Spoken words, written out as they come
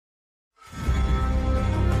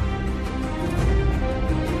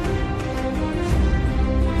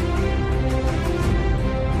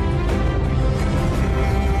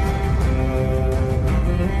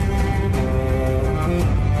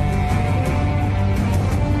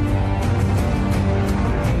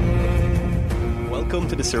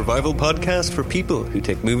to the survival podcast for people who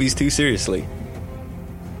take movies too seriously.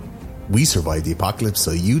 We survived the apocalypse,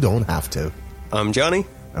 so you don't have to. I'm Johnny.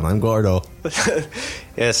 And I'm Gordo.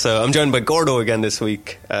 Yes, I'm joined by Gordo again this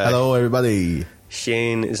week. Hello, everybody.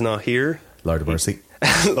 Shane is not here. Lord of Mercy.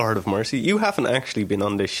 Lord of Mercy. You haven't actually been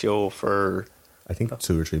on this show for... I think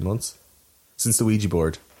 2 or 3 months. Since the Ouija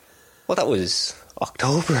board. Well, that was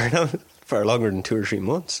October. That was far longer than 2 or 3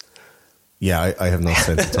 months. Yeah, I have not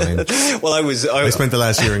spent the time. Well, I spent the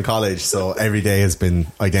last year in college, so every day has been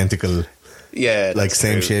identical. Yeah. Like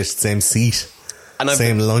same true. shift, same seat, and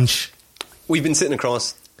same lunch. We've been sitting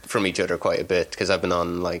across from each other quite a bit because I've been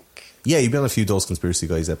on Yeah, you've been on a few Those Conspiracy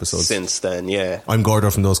Guys episodes. Since then, yeah. I'm Gordo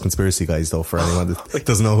from Those Conspiracy Guys, though, for anyone that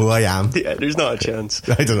doesn't know who I am. Yeah, there's not a chance.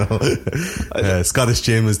 I don't know. Scottish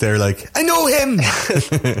Jim is there like, I know him!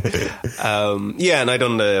 Yeah, and I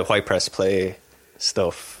done the White Press Play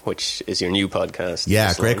stuff, which is your new podcast.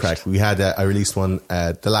 Yeah, great crack. We had, I released one,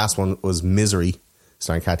 the last one was Misery,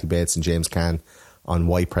 starring Kathy Bates and James Caan on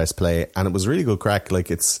White Press Play, and it was really good crack.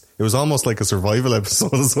 Like it was almost like a survival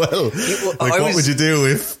episode as well. What would you do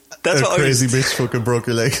if a crazy bitch fucking broke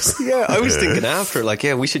your legs? Yeah, I was thinking after,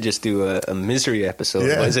 we should just do a Misery episode.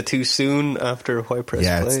 Yeah. Is it too soon after White Press Play?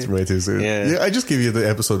 Yeah, it's way too soon. Yeah, I just give you the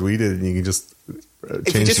episode we did, and you can just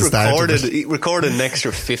change the start. Record an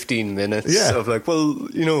extra 15 minutes of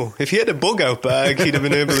if he had a bug out bag, he'd have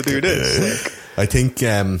been able to do this. I think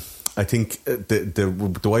the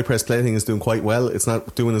White Press Play thing is doing quite well. It's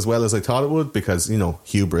not doing as well as I thought it would because,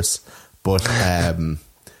 hubris. But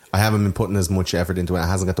I haven't been putting as much effort into it. It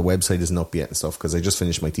hasn't got the website isn't up yet and stuff because I just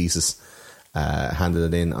finished my thesis,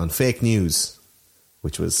 handed it in on fake news,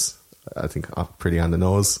 which was, I think, pretty on the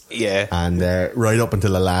nose. Yeah. And right up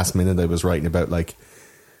until the last minute I was writing about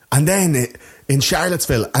and then in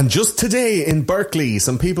Charlottesville and just today in Berkeley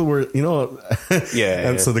some people were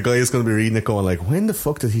and so the guy is going to be reading it going when the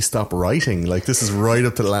fuck did he stop writing? This is right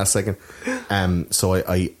up to the last second. So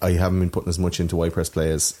I haven't been putting as much into White Press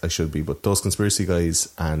Play as I should be, but Those Conspiracy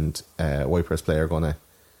Guys and White Press Play are going to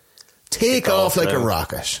take off like a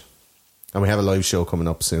rocket, and we have a live show coming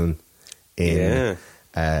up soon in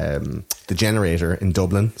the Generator in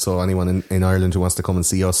Dublin, so anyone in Ireland who wants to come and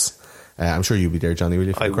see us, I'm sure you'll be there, Johnny, will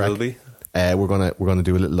you? I will be. We're gonna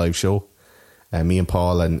do a little live show. Me and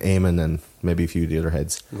Paul and Eamon and maybe a few of the other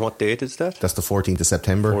heads. And what date is that? That's the 14th of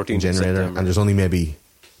September. 14th in Generator, September. And there's only maybe,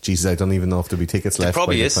 Jesus, I don't even know if there'll be tickets left. There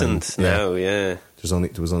probably isn't now. Yeah.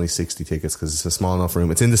 There was only 60 tickets because it's a small enough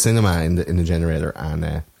room. It's in the cinema in the Generator, and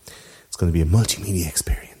it's going to be a multimedia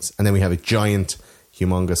experience. And then we have a giant,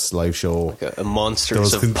 humongous live show, a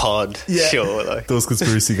Monsters of Pod show. Those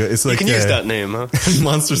Conspiracy Guys. It's like you can use that name, huh?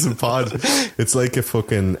 Monsters of Pod. It's like a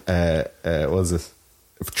fucking what is it?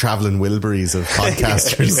 Traveling Wilburys of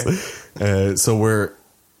podcasters. So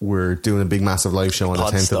we're doing a big massive live show on the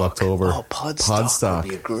 10th of October. Oh, Podstock would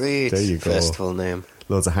be a great festival name.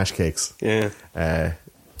 Loads of hash cakes. Yeah.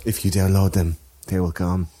 If you download them, they will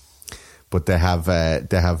come. But they have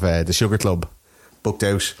the Sugar Club booked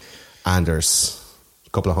out, and there's a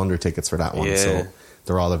couple of 100 tickets for that one. Yeah. So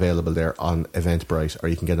they're all available there on Eventbrite, or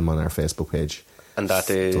you can get them on our Facebook page. And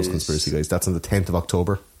that is Those Conspiracy Guys. That's on the 10th of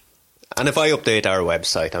October. And if I update our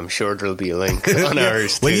website, I'm sure there'll be a link on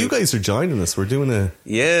ours too. Well, you guys are joining us. We're doing a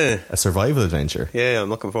survival adventure. Yeah, I'm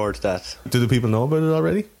looking forward to that. Do the people know about it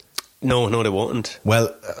already? No, they won't.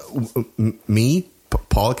 Well, me,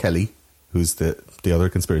 Paul Kelly, who's the other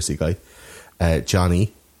conspiracy guy,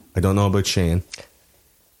 Johnny. I don't know about Shane.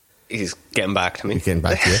 He's getting back to me. He's getting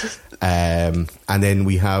back to you. And then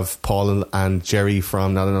we have Paul and Jerry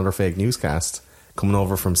from Not Another Fake Newscast coming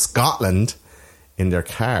over from Scotland in their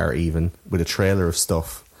car, even with a trailer of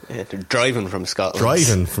stuff. Yeah, they're driving from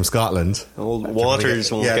Scotland. Old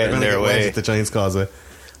Waters won't get in their way. At the Giants Causeway.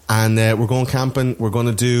 And we're going camping. We're going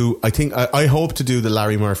to do, I hope to do the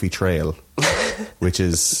Larry Murphy Trail, which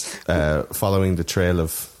is following the trail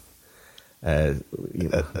of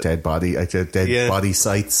dead body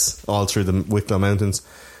sites all through the Wicklow Mountains,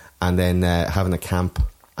 and then having a camp,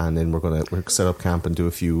 and then we're set up camp and do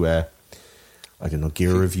a few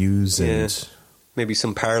gear reviews and maybe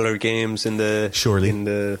some parlour games in the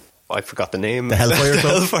I forgot the name, the Hellfire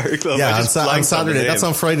Club. Hellfire Club. Yeah, on Saturday. That's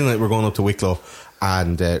on Friday night. We're going up to Wicklow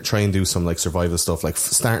and try and do some survival stuff, like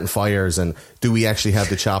starting fires, and do we actually have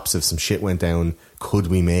the chops if some shit went down? Could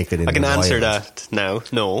we make it in I can the answer wild? that now.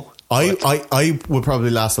 No. I would probably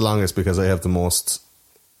last the longest because I have the most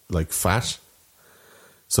fat,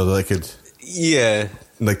 so that I could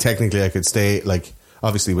technically I could stay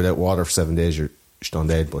obviously without water for 7 days you're done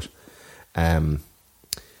dead, but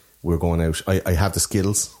we're going out. I have the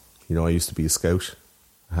skills, I used to be a scout.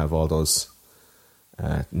 I have all those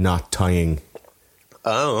knot tying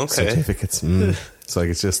certificates. It's like,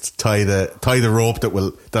 it's just tie the rope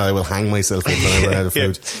that I will hang myself with when I run out of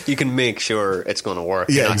food. You can make sure it's going to work.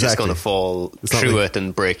 Yeah, You're not exactly. just going to fall through it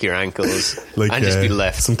and break your ankles and just be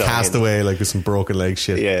left some dying. castaway, like with some broken leg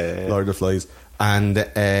shit. Yeah. Lord of the Flies. And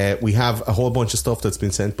we have a whole bunch of stuff that's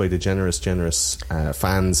been sent by the generous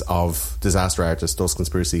fans of Disaster Artist, those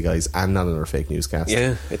conspiracy guys, and Not Another Fake Newscast.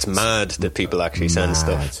 Yeah, it's mad that people actually send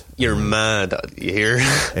stuff. You're mad, you hear?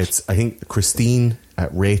 It's, I think, Christine,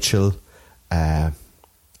 Rachel, who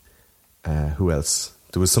else?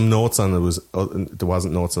 There was some notes on it. There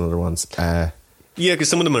wasn't notes on other ones. Yeah, because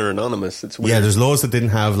some of them are anonymous. It's weird. Yeah, there's loads that didn't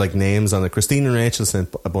have like names on it. Christine and Rachel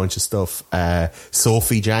sent a bunch of stuff.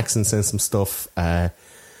 Sophie Jackson sent some stuff.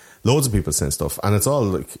 Loads of people sent stuff, and it's all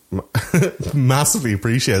like massively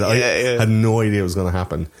appreciated. I had no idea it was going to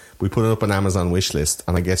happen. We put it up on Amazon wish list,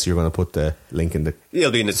 and I guess you're going to put the link in the.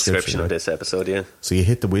 It'll be in the description of this episode. Yeah. So you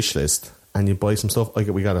hit the wish list and you buy some stuff. Like,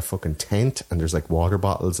 we got a fucking tent, and there's like water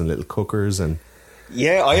bottles and little cookers and.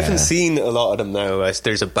 Yeah, I haven't seen a lot of them now.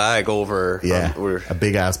 There's a bag over. Yeah, a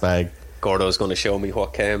big ass bag. Gordo's going to show me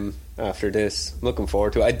what came after this. I'm looking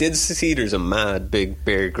forward to it. I did see there's a mad big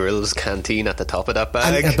Bear Grylls canteen at the top of that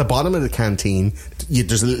bag. And at the bottom of the canteen,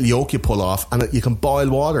 there's a little yoke you pull off, and you can boil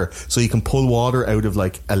water. So you can pull water out of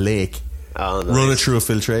like a lake, nice. Run it through a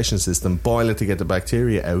filtration system, boil it to get the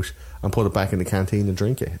bacteria out, and put it back in the canteen and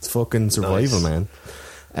drink it. It's fucking survival, man.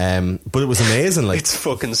 But it was amazing. Like, it's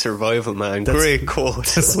fucking survival, man. Great quote.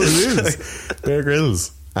 That's what it is. Bear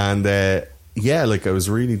Grylls. And like, I was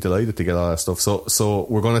really delighted to get all that stuff. So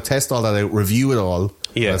we're going to test all that out, review it all.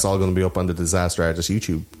 Yeah, that's all going to be up on the Disaster Artist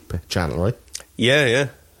YouTube channel, right? Yeah.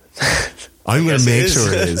 I'm going to make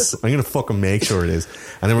sure it is. I'm going to fucking make sure it is.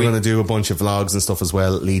 And then we're going to do a bunch of vlogs and stuff as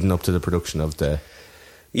well, leading up to the production of the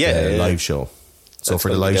live show. So for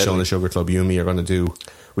the live show on the Sugar Club, you and me are going to do.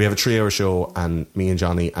 We have a 3-hour show, and me and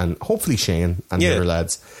Johnny, and hopefully Shane and the other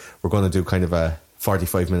lads, we're going to do kind of a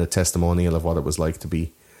 45-minute testimonial of what it was like to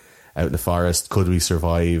be out in the forest. Could we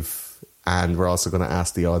survive? And we're also going to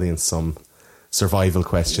ask the audience some survival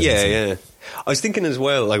questions. Yeah. I was thinking as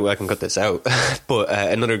well, like, I can cut this out, but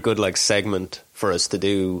another good like segment for us to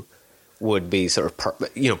do would be sort of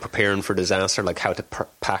preparing for disaster, like how to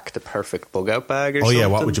pack the perfect bug out bag or something. Yeah,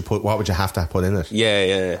 what would you have to put in it?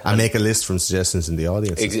 Yeah. And make a list from suggestions in the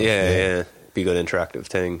audience. Yeah. Be a good interactive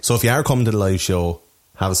thing. So if you are coming to the live show,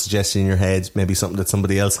 have a suggestion in your head, maybe something that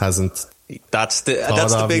somebody else hasn't. That's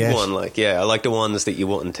the big one. Like, I like the ones that you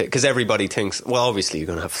wouldn't take, because everybody thinks, well, obviously you're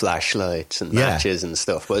going to have flashlights and matches and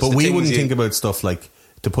stuff, but we wouldn't think about stuff like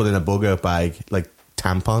to put in a bug out bag, like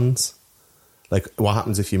tampons. Like, what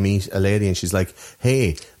happens if you meet a lady and she's like,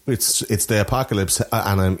 "Hey, it's the apocalypse,"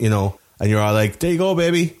 and I'm, and you're all like, "There you go,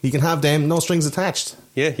 baby. You can have them, no strings attached."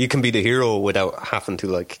 Yeah, you can be the hero without having to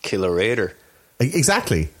like kill a raider.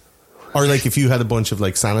 Exactly. Or like if you had a bunch of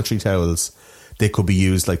like sanitary towels, they could be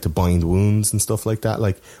used like to bind wounds and stuff like that.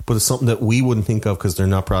 Like, but it's something that we wouldn't think of because they're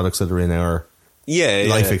not products that are in our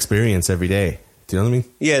life experience every day. Do you know what I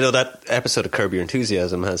mean? Yeah, no, that episode of Curb Your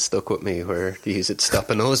Enthusiasm has stuck with me where they use it to stop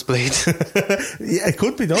a nosebleed. Yeah, it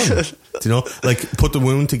could be done. Do you know? Like, put the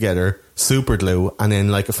wound together, super glue, and then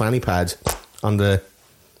like a fanny pad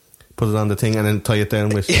put it on the thing and then tie it down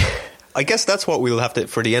with... I guess that's what we'll have to,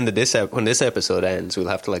 for the end of this, when this episode ends, we'll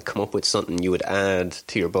have to like come up with something you would add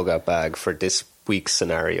to your bug out bag for this week's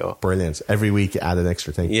scenario. Brilliant. Every week you add an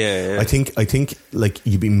extra thing. Yeah. I think like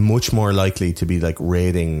you'd be much more likely to be like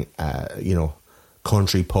raiding,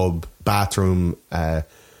 country pub, bathroom,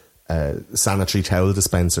 sanitary towel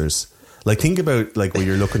dispensers. Like, think about like where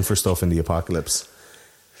you're looking for stuff in the apocalypse.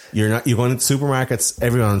 You're going into supermarkets,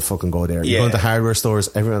 everyone will fucking go there. You're going to hardware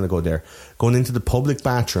stores, everyone will go there. Going into the public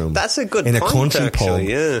bathroom. That's a good in point, a country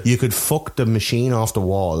actually, pub, you could fuck the machine off the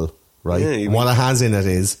wall, right? And what it has in it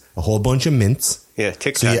is a whole bunch of mints. Yeah,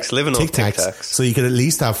 Tic Tacs, living off Tic Tacs. So you could at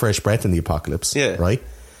least have fresh breath in the apocalypse, right?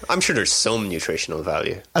 I'm sure there's some nutritional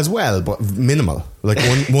value as well, but minimal, like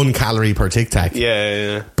one calorie per Tic Tac.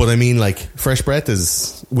 Yeah. But I mean, like, fresh breath will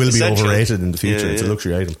essential. Be overrated in the future. It's a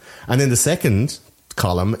luxury item. And then the second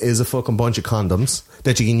column is a fucking bunch of condoms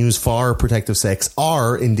that you can use for protective sex,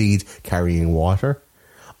 or indeed carrying water,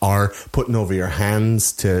 or putting over your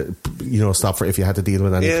hands to stop for if you had to deal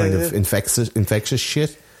with any kind of infectious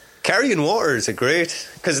shit. Carrying water is a great,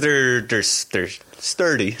 because they're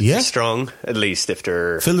sturdy, they're strong, at least if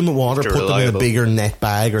they're... Fill them with water, put them in a bigger net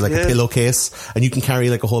bag or like a pillowcase, and you can carry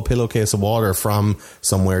like a whole pillowcase of water from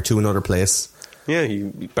somewhere to another place. Yeah,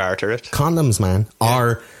 you barter it. Condoms, man.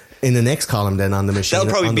 Or in the next column then on the machine,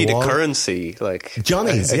 that'll probably be the wall, currency, like...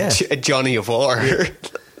 Johnny's, a Johnny of water.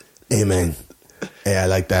 Amen. I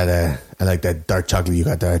like that dark chocolate you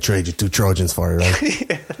got there. I trade you 2 Trojans for it, right?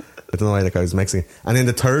 Yeah. I don't know why that guy was Mexican. And in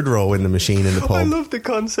the third row in the machine in the pub, I love the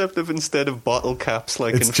concept of instead of bottle caps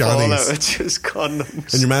like it's in Johnny's. Fallout, it's just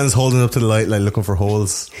condoms. And your man's holding up to the light like looking for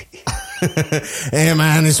holes. Hey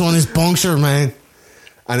man, this one is punctured, man.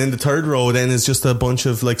 And in the third row then is just a bunch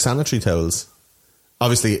of like sanitary towels.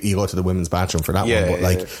 Obviously you go to the women's bathroom for that one, but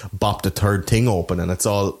like bop the third thing open and it's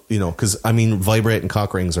all, you know, because I mean vibrating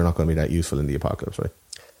cock rings are not going to be that useful in the apocalypse, right?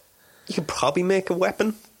 You could probably make a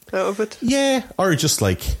weapon out of it. Yeah, or just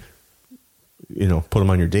like, you know, put them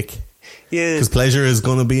on your dick. Yeah, because pleasure is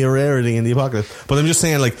going to be a rarity in the apocalypse. But I'm just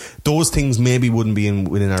saying, like, those things maybe wouldn't be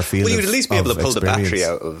within our field. Well, you'd at least be able to pull experience. the battery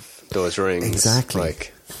out of those rings. Exactly.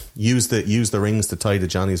 Like, use the rings to tie the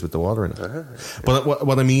Johnnies with the water in it. But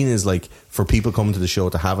what I mean is, like, for people coming to the show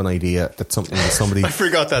to have an idea that something that somebody I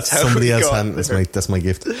forgot that's how somebody we else got hadn't. there. That's my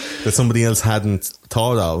gift. That somebody else hadn't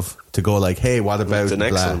thought of to go like, hey, what about? That's an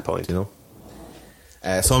excellent blah, point. You know.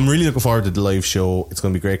 So I'm really looking forward to the live show. It's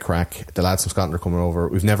going to be great crack. The lads from Scotland are coming over.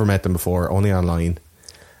 We've never met them before, only online.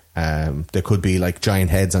 They could be like giant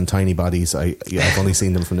heads on tiny bodies. I've only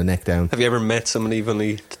seen them from the neck down. Have you ever met somebody you've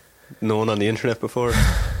only known on the internet before?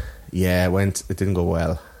 Yeah, it didn't go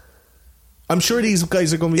well. I'm sure these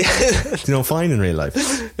guys are going to be, fine in real life.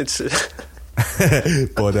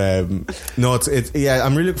 But no,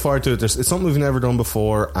 I'm really looking forward to it. It's something we've never done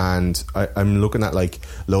before, and I'm looking at like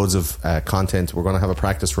loads of content. We're going to have a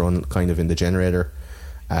practice run kind of in the generator,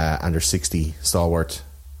 and there's 60 stalwart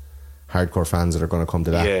hardcore fans that are going to come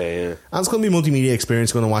to that. Yeah. And it's going to be a multimedia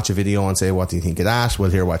experience. Going to watch a video and say, what do you think of that?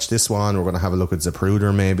 We'll watch this one. We're going to have a look at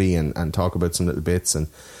Zapruder maybe and talk about some little bits and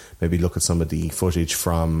maybe look at some of the footage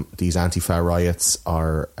from these Antifa riots,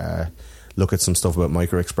 or look at some stuff about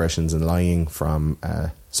micro-expressions and lying from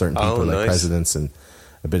certain people like presidents, and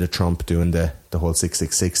a bit of Trump doing the whole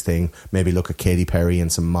 666 thing. Maybe look at Katy Perry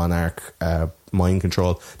and some Monarch mind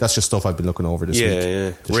control. That's just stuff I've been looking over this week.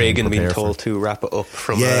 Yeah. Reagan being told to wrap it up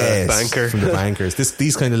from a banker. From the bankers.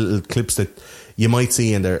 These kind of little clips that you might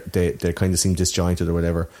see and they kind of seem disjointed or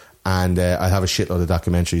whatever. And I have a shitload of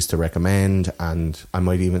documentaries to recommend, and I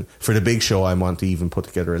might even, for the big show, I want to even put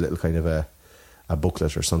together a little kind of a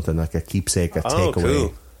booklet or something, like a keepsake, a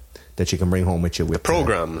takeaway that you can bring home with you. With a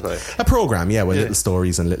program, a program, with little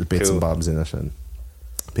stories and little bits and bobs in it, and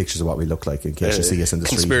pictures of what we look like in case you see us in the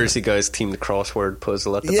street. Conspiracy guys team the crossword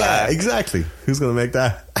puzzle at the back. Yeah, exactly. Who's going to make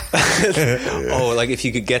that? Like if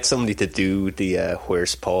you could get somebody to do the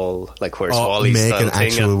Where's Paul, like Where's Wally make style an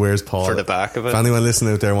actual Where's Paul for the back of it. If anyone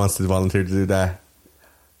listening out there wants to volunteer to do that,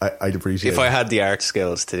 I'd appreciate it. If I had the art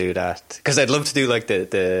skills to do that, because I'd love to do like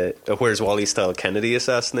the Where's Wally style Kennedy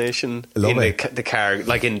assassination in the car,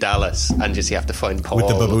 like in Dallas, and just you have to find Paul with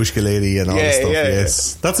the babushka lady and all the stuff.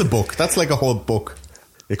 Yes, that's a book. That's like a whole book.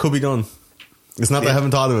 It could be done. It's not that I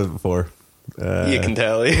haven't thought of it before. You can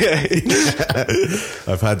tell. I've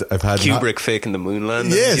had Kubrick faking the moon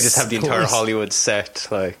landing. Yes, you just have the entire Hollywood set,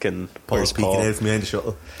 like, and Paul's peeking out behind the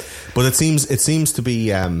shuttle. But it seems to be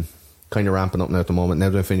kind of ramping up now at the moment. Now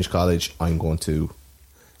that I finish college, I'm going to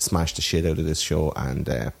smash the shit out of this show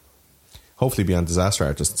and hopefully be on Disaster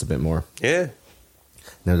Artists a bit more. Yeah.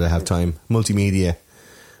 Now that I have time, multimedia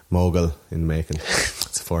mogul in the making.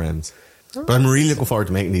 It's 4 M's. But I'm really looking forward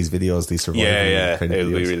to making these videos, these survival kind of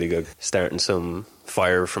it'll videos. be really good. Starting some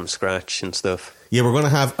fire from scratch and stuff. Yeah, we're going to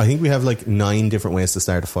have, I think we have like 9 different ways to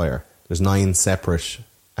start a fire. There's 9 separate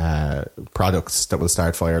products that will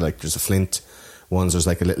start fire. Like there's a flint ones, there's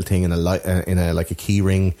like a little thing in a key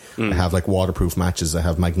ring. I have like waterproof matches, I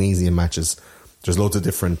have magnesium matches. There's loads of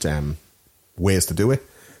different ways to do it.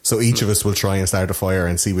 So each of us will try and start a fire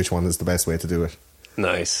and see which one is the best way to do it.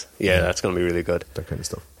 Nice. Yeah, that's going to be really good. That kind of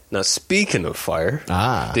stuff. Now, speaking of fire,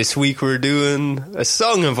 this week we're doing A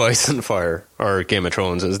Song of Ice and Fire, or Game of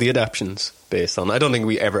Thrones as the adaptions based on. I don't think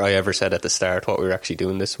I ever said at the start what we were actually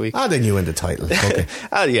doing this week. They knew in the title. Okay.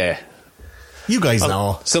 Yeah. You guys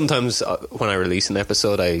know. Sometimes when I release an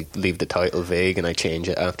episode, I leave the title vague and I change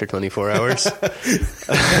it after 24 hours.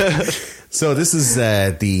 So this is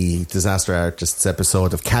the Disaster Artists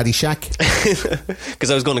episode of Caddyshack.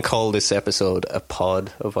 Because I was going to call this episode A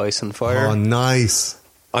Pod of Ice and Fire. Oh, nice.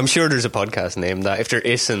 I'm sure there's a podcast named that. If there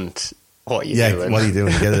isn't, what are you doing? What are you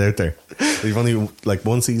doing? Get it out there. You've only like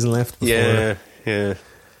 1 season left before. Yeah.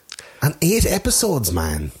 And 8 episodes,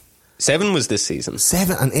 man. 7 was this season.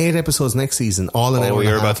 7 and 8 episodes next season, all an hour and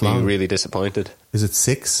a half long. You're about to be really disappointed. Is it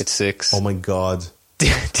 6? It's 6. Oh my God. Do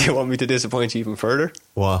you want me to disappoint you even further?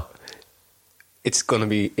 What? It's going to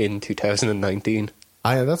be in 2019.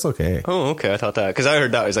 Yeah, that's okay. Oh, okay. I thought that. Because I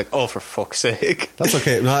heard that. I was like, oh, for fuck's sake. That's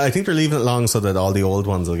okay. No, I think they're leaving it long so that all the old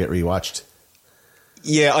ones will get rewatched.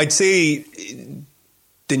 Yeah, I'd say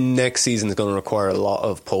the next season is going to require a lot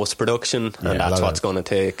of post-production, and that's what's going to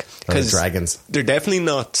take. Because dragons. They're definitely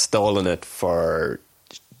not stalling it for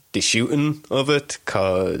the shooting of it,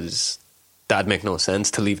 because that'd make no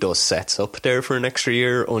sense to leave those sets up there for an extra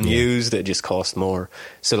year unused. It just cost more.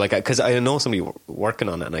 So, like, because I know somebody working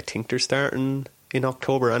on it, and I think they're starting in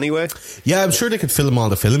October anyway. Yeah, I'm sure they could film all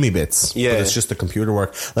the filmy bits. Yeah, but it's just the computer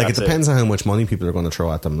work. Like, it depends on how much money people are going to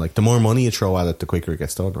throw at them. Like, the more money you throw at it, the quicker it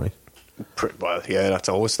gets done, right? Well, yeah, that's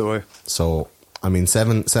always the way. So, I mean,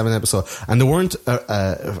 seven episodes, and there weren't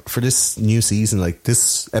for this new season. Like,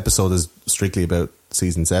 this episode is strictly about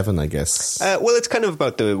season 7, I guess. Well, it's kind of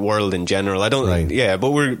about the world in general. I don't. Right. Yeah,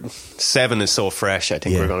 but 7 is so fresh. I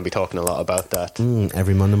think we're going to be talking a lot about that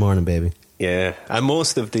every Monday morning, baby. Yeah, and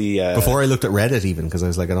most of the before I looked at Reddit even, because I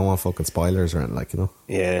was like, I don't want fucking spoilers or anything, like, you know.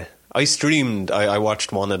 Yeah, I streamed. I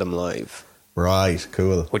watched one of them live. Right,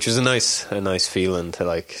 cool. Which is a nice feeling to,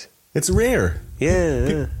 like. It's rare.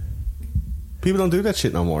 Yeah. People don't do that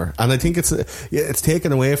shit no more, and I think it's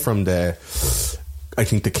taken away from the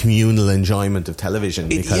communal enjoyment of television,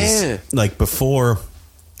 because like before,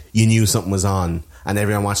 you knew something was on and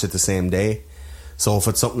everyone watched it the same day. So if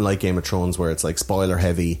it's something like Game of Thrones where it's like spoiler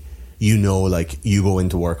heavy, you know, like you go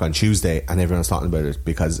into work on Tuesday and everyone's talking about it,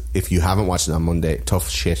 because if you haven't watched it on Monday, tough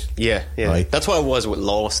shit. Yeah. Right? That's what it was with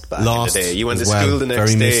Lost back in the day. You went to school the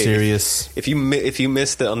next day. Very mysterious. If you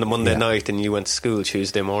missed it on the Monday night and you went to school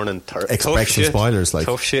Tuesday morning, expect some spoilers. Like,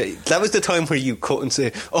 tough shit. That was the time where you couldn't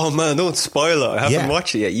say, "Oh man, don't spoil it. I haven't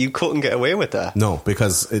watched it yet." You couldn't get away with that. No,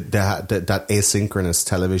 because that asynchronous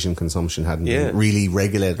television consumption hadn't been really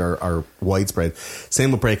regulated or widespread.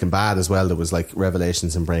 Same with Breaking Bad as well. There was like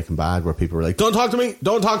revelations in Breaking Bad where people were like, don't talk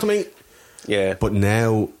to me. Yeah. But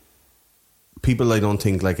now people, I don't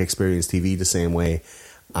think, like, experience TV the same way,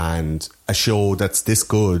 and a show that's this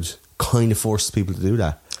good kind of forces people to do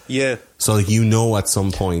that. Yeah. So, like, you know, at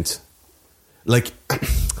some point, like,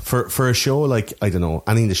 for a show like, I don't know,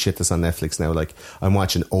 any of the shit that's on Netflix now, like, I'm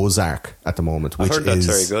watching Ozark at the moment, which I've heard that's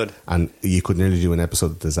very good, and you could nearly do an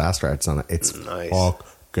episode of Disaster Artist on it. It's nice.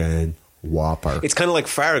 Fucking whopper. It's kind of like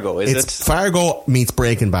Fargo, it's Fargo meets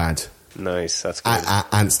Breaking Bad. Nice, that's good.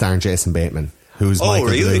 And starring Jason Bateman, who's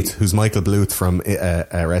Michael Bluth from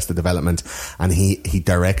Arrested Development, and he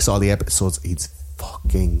directs all the episodes. He's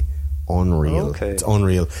fucking unreal. Okay. It's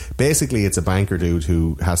unreal. Basically, it's a banker dude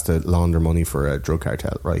who has to launder money for a drug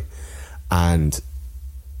cartel, right? And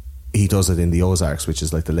he does it in the Ozarks, which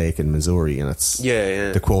is like the lake in Missouri, and it's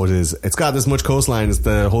the quote is, it's got as much coastline as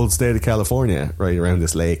the whole state of California, right around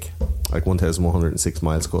this lake, like 1,106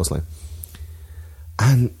 miles coastline.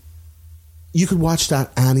 And you could watch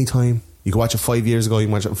that anytime. You could watch it 5 years ago, you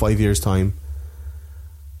can watch it in 5 years' time,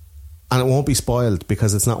 and it won't be spoiled,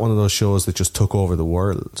 because it's not one of those shows that just took over the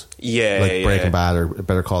world. Like Breaking Bad or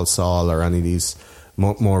Better Call Saul or any of these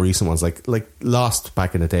more recent ones, like Lost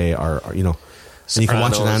back in the day, or you know. Sopranos. And you can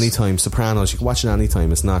watch it anytime. Sopranos, you can watch it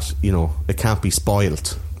anytime. It's not, you know, it can't be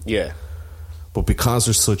spoiled. Yeah. But because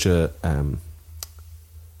there's such a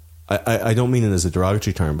I don't mean it as a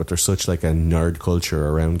derogatory term, but there's such like a nerd culture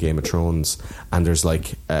around Game of Thrones, and there's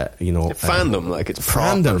like you know, fandom, like it's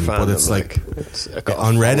fandom, but it's like it's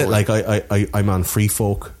on Reddit, like I'm on Free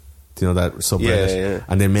Folk, you know, that subreddit,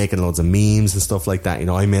 and they're making loads of memes and stuff like that. You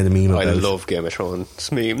know, I made a meme about, I love Game of Thrones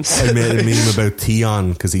memes. I made a meme about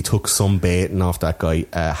Theon because he took some baiting off that guy.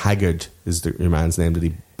 Haggard is your man's name that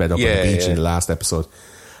he bet up on the beach in the last episode.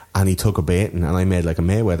 And he took a baiting, and I made like a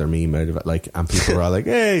Mayweather meme out of it, like, and people were all like,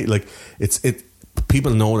 "Hey!" Like, it.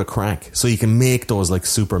 People know the crack, so you can make those like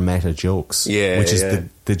super meta jokes, which is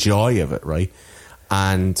the joy of it, right?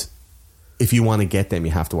 And if you want to get them,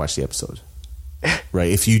 you have to watch the episode,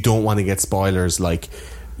 right? If you don't want to get spoilers, like,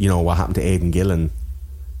 you know, what happened to Aidan Gillen,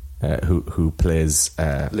 who plays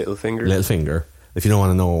Littlefinger. If you don't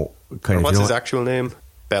want to know, what's his actual name?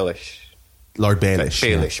 Baelish. Lord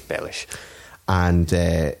Baelish. Baelish. And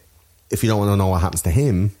if you don't want to know what happens to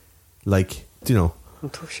him, like, you know,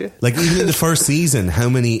 like even in the first season, how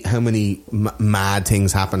many mad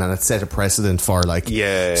things happen, and it set a precedent for like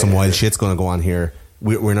some wild shit's going to go on here.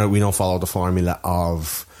 We don't follow the formula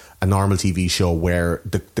of a normal TV show where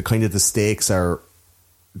the kind of the stakes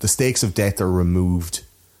of death are removed.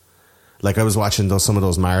 Like, I was watching some of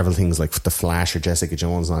those Marvel things, like The Flash or Jessica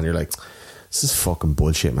Jones, and you're like, this is fucking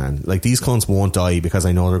bullshit, man. Like, these cunts won't die because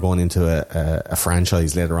I know they're going into a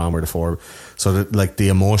franchise later on where so that, like, the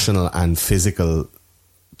emotional and physical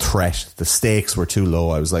threat, the stakes were too low.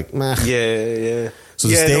 I was like, meh. Yeah. So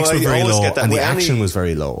the stakes were very low, and the action was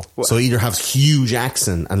very low. So either have huge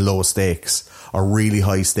action and low stakes, or really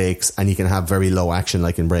high stakes and you can have very low action,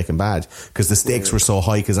 like in Breaking Bad, because the stakes were so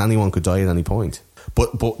high because anyone could die at any point.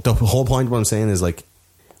 But the whole point of what I'm saying is, like,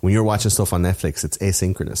 when you're watching stuff on Netflix, it's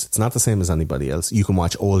asynchronous. It's not the same as anybody else. You can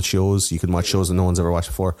watch old shows. You can watch shows that no one's ever watched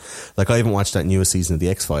before. Like, I haven't watched that newest season of The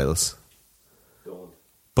X-Files.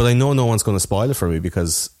 But I know no one's going to spoil it for me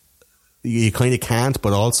because you kind of can't,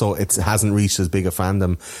 but also it hasn't reached as big a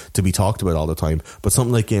fandom to be talked about all the time. But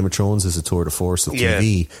something like Game of Thrones is a tour de force of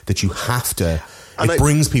TV that you have to... It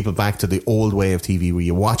brings people back to the old way of TV where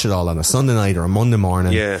you watch it all on a Sunday night or a Monday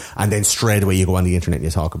morning, and then straight away you go on the internet and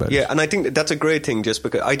you talk about it. Yeah, and I think that's a great thing, just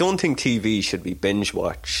because I don't think TV should be binge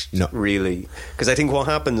watched, really. Because I think what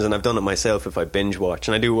happens, and I've done it myself if I binge watch,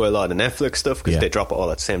 and I do a lot of Netflix stuff because they drop it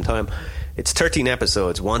all at the same time. It's 13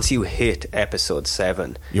 episodes. Once you hit episode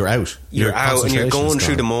 7, you're out. You're out, and you're going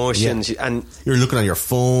through the motions, and you're looking on your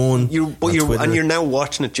phone. You're now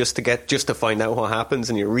watching it just to find out what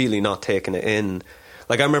happens, and you're really not taking it in.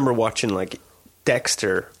 Like, I remember watching like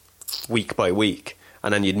Dexter week by week,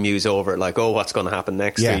 and then you'd muse over it, like, oh, what's going to happen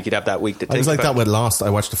next week? You'd have that week to think. I was like about. That with Lost. I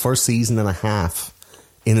watched the first season and a half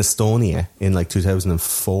in Estonia in like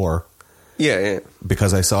 2004. Yeah.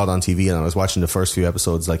 Because I saw it on TV and I was watching the first few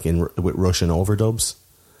episodes like with Russian overdubs.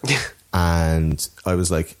 And I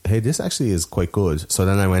was like, hey, this actually is quite good. So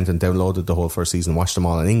then I went and downloaded the whole first season, watched them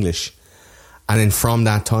all in English. And then from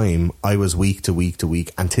that time, I was week to week to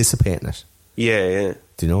week anticipating it. Yeah.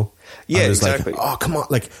 Do you know? Yeah, I was exactly. Like, oh, come on.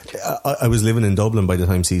 Like, I was living in Dublin by the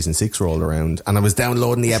time season 6 rolled around, and I was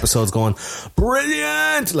downloading the episodes going,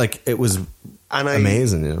 brilliant! Like, it was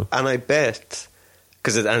amazing, you know? And I bet,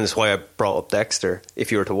 and it's why I brought up Dexter,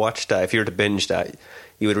 if you were to watch that, if you were to binge that,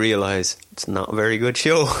 you would realise it's not a very good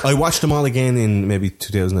show. I watched them all again in maybe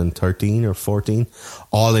 2013 or 14,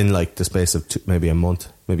 all in like the space of maybe a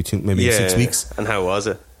month, maybe 6 weeks. And how was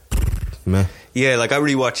it? Meh. Yeah, like I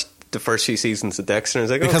rewatched the first few seasons of Dexter, and I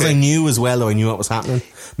was like, because I knew as well, though, I knew what was happening.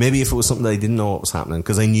 Maybe if it was something that I didn't know what was happening,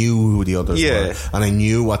 because I knew who the others were, and I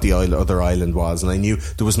knew what the other island was, and I knew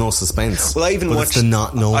there was no suspense. Well, I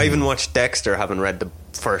even watched Dexter, having read the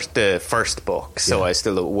first book, so I was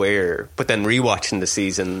still aware. But then rewatching the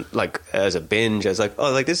season, like as a binge, I was like,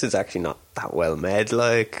 oh, like this is actually not that well made.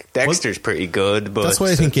 Like Dexter's pretty good, but that's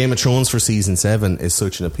why I think Game of Thrones for season 7 is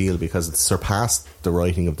such an appeal, because it's surpassed the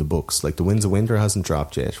writing of the books. Like The Winds of Winter hasn't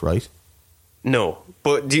dropped yet, right? No,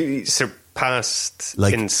 but do you surpassed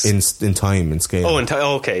like in time, in scale? Oh, in time.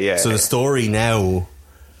 Okay, yeah. So the story now,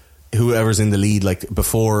 whoever's in the lead, like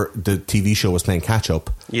before the TV show was playing catch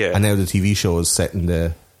up, and now the TV show is setting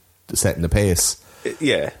the pace.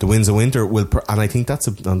 Yeah, The Winds of Winter will, and I think that's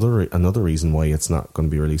another reason why it's not going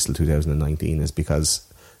to be released till 2019 is because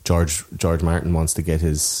George Martin wants to get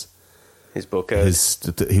his book out.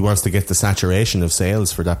 He wants to get the saturation of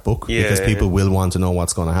sales for that book, because people will want to know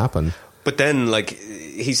what's going to happen. But then, like,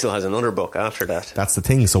 he still has another book after that. That's the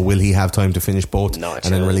thing. So will he have time to finish both and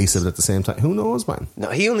then release it at the same time? Who knows, man?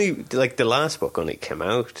 No, he only, like, the last book only came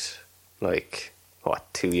out, like,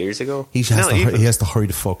 2 years ago? He has to hurry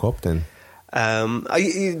the fuck up then.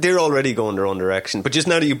 They're already going their own direction. But just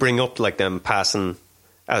now that you bring up, like, them passing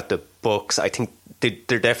out the books, I think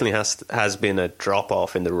there definitely has been a drop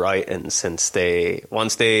off in the writing since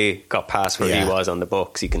once they got past where he was on the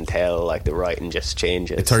books. You can tell, like, the writing just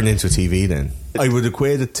changes. It turned into TV then. I would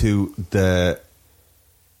equate it to the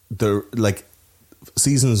like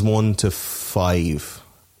seasons 1 to 5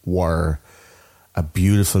 were a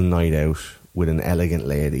beautiful night out with an elegant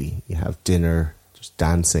lady. You have dinner, just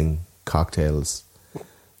dancing, cocktails.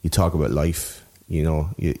 You talk about life. You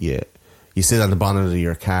know, you sit on the bonnet of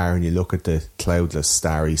your car and you look at the cloudless,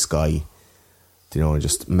 starry sky, you know, and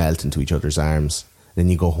just melt into each other's arms. Then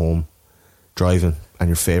you go home, driving, and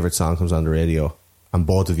your favourite song comes on the radio, and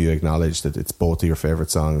both of you acknowledge that it's both of your favourite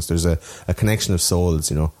songs. There's a connection of souls,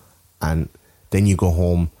 you know. And then you go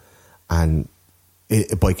home, and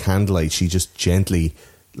by candlelight, she just gently,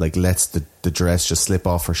 like, lets the dress just slip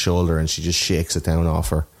off her shoulder, and she just shakes it down off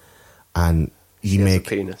her. And you make a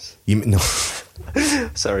penis. No.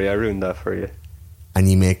 Sorry, I ruined that for you. And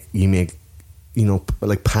you make, you know,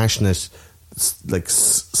 like passionate, like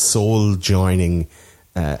soul joining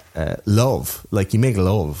love. Like you make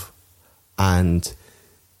love, and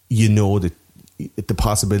you know that the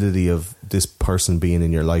possibility of this person being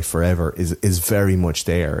in your life forever is very much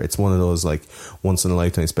there. It's one of those like once in a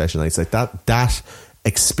lifetime special nights. Like that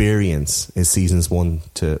experience is seasons 1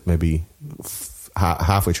 to maybe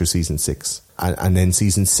halfway through season 6. And then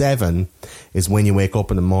season 7 is when you wake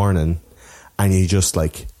up in the morning and you just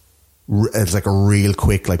like, it's like a real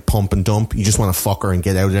quick like pump and dump. You just want to fuck her and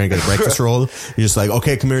get out there and get a breakfast roll. You're just like,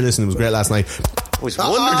 okay, come here, listen, it was great last night. I was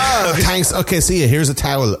wondering. Thanks. Okay, see you. Here's a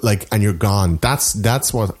towel. Like, and you're gone.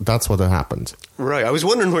 That's what had happened. Right. I was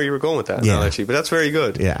wondering where you were going with that analogy, but that's very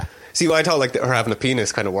good. Yeah. See, I thought like her having a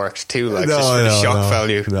penis kind of worked too, like just for the shock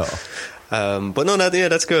value. No. But no,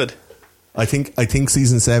 that's good. I think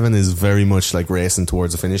season 7 is very much like racing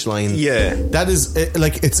towards the finish line. Yeah, that is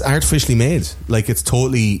like it's artificially made. Like it's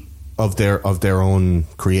totally of their own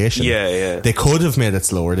creation. Yeah. They could have made it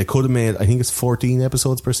slower. They could have made, I think it's 14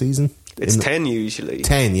 episodes per season. It's 10 usually.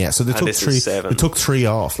 10, yeah. So they took 3. They took 3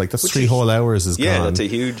 off. Like that's 3 whole hours is gone. Yeah, that's a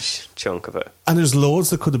huge chunk of it. And there's loads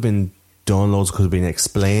that could have been done. Loads could have been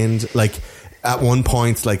explained. Like at one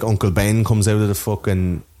point, like Uncle Ben comes out of the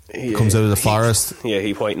fucking. Comes out of the forest.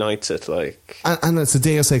 He white knights it, like, and it's a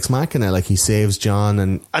Deus Ex Machina. Like he saves John,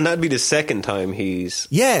 and that'd be the second time he's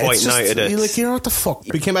white knighted it. You're like, you know what the fuck?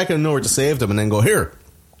 We came back out of nowhere to save them, and then go here.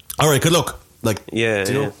 All right, good luck. Like, do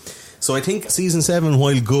you know? So I think season 7,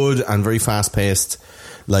 while good and very fast paced,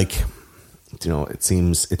 like, you know, it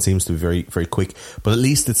seems to be very, very quick, but at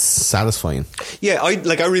least it's satisfying. Yeah,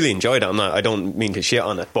 I really enjoyed it. I don't mean to shit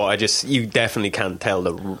on it, but you definitely can't tell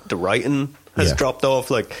the writing has dropped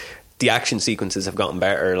off. Like the action sequences have gotten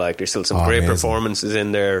better. Like there's still some great performances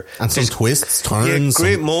in there, and some twists, turns,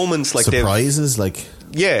 great moments, like surprises,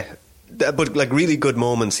 but like really good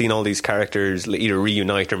moments. Seeing all these characters either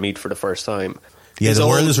reunite or meet for the first time. Yeah, the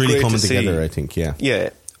world is really coming together. I think. Yeah.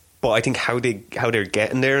 But I think how they're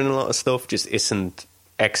getting there in a lot of stuff just isn't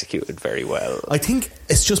executed very well. I think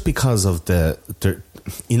it's just because of the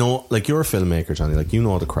you know, like you're a filmmaker, Johnny, like you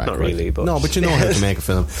know the crack. Not really, right? But you know how to make a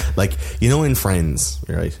film. Like, you know, in Friends,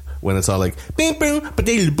 right, when it's all like boom boom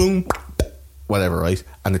boom whatever, right,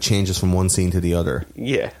 and it changes from one scene to the other.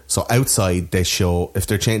 Yeah. So outside they show, if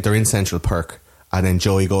they're in Central Perk, and then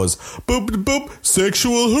Joey goes boop boop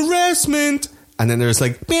sexual harassment, and then there's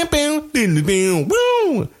like boom boom boom boom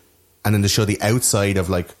woo, and then they show the outside of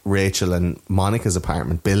like Rachel and Monica's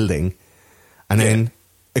apartment building, and then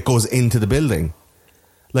it goes into the building.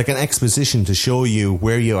 Like an exposition to show you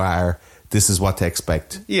where you are, this is what to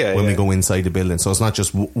expect when we go inside the building. So it's not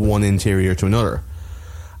just one interior to another.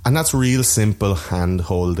 And that's real simple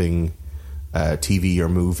hand-holding TV or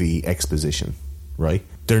movie exposition, right?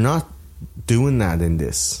 They're not doing that in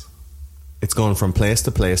this. It's going from place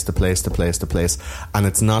to place to place to place to place, and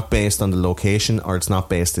it's not based on the location or it's not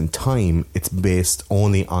based in time. It's based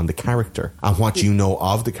only on the character and what you know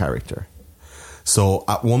of the character. So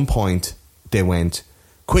at one point they went,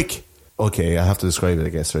 quick, okay, I have to describe it, I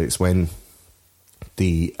guess, right? It's when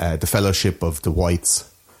the Fellowship of the Whites,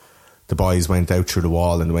 the boys went out through the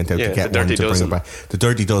wall and went out to get one to bring it back. The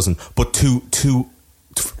Dirty Dozen, but to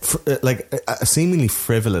like a seemingly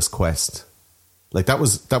frivolous quest. Like that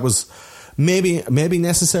was maybe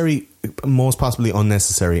necessary, most possibly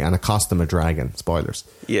unnecessary, and it cost them a dragon. Spoilers.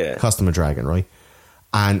 Yeah, cost them a dragon, right?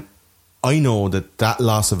 And I know that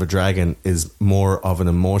loss of a dragon is more of an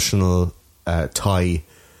emotional tie,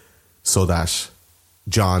 so that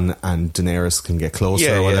Jon and Daenerys can get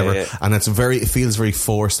closer or whatever, and it feels very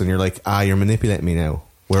forced, and you're like, you're manipulating me now.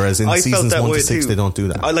 Whereas in seasons 1 to 6 they don't do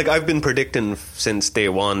that. I've been predicting since day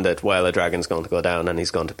one that a dragon's going to go down and he's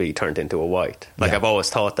going to be turned into a white. I've always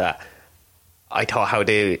thought that. I thought how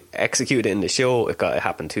they execute it in the show, it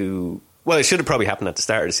happened too. Well, it should have probably happened at the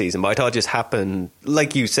start of the season, but I thought it just happened,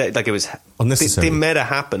 like you said, like it was unnecessary. They made it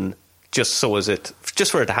happen just for it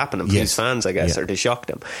to happen and please fans, I guess, or to shock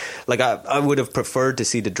them. Like I would have preferred to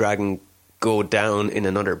see the dragon go down in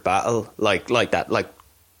another battle, like that, like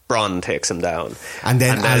Bronn takes him down, and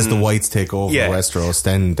then as the Whites take over Westeros,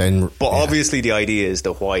 then. But obviously, the idea is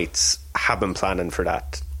the Whites have been planning for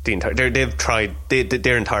that. They've tried.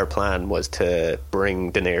 Their entire plan was to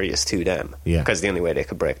bring Daenerys to them, because the only way they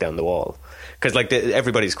could break down the wall. Because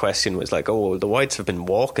everybody's question was like, oh, the Whites have been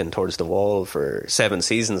walking towards the wall for 7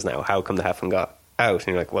 seasons now. How come they haven't got out? And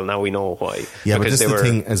you're like, well, now we know why. Yeah, because but this is the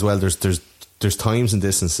thing as well. There's times and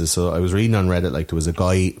distances. So I was reading on Reddit, like there was a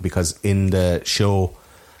guy, because in the show,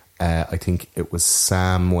 I think it was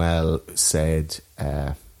Samuel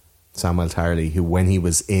Tarly, who when he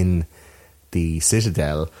was in the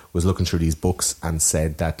Citadel was looking through these books and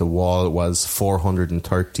said that the wall was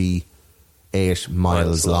 438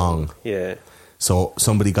 miles long. Yeah. So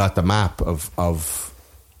somebody got the map of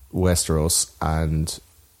Westeros and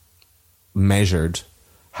measured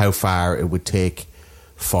how far it would take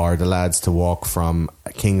for the lads to walk from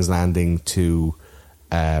King's Landing to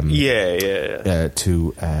to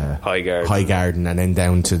Highgarden, and then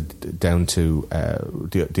down to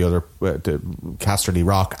the other Casterly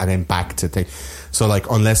Rock, and then back to thing. So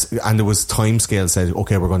there was time scale said,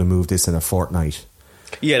 okay, we're going to move this in a fortnight.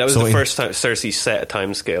 Yeah, that was the first time Cersei set a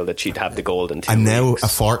time scale that she'd have the gold in 2 weeks. And now a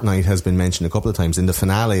fortnight has been mentioned a couple of times in the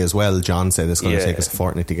finale as well. Jon said it's going to take us a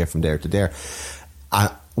fortnight to get from there to there.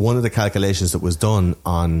 One of the calculations that was done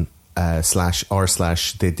on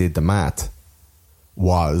slash they did the math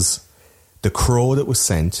was the crow that was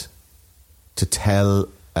sent to tell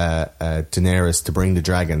Daenerys to bring the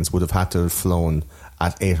dragons would have had to have flown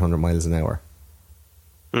at 800 miles an hour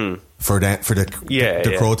for the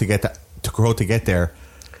crow to get there,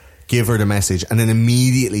 give her the message, and then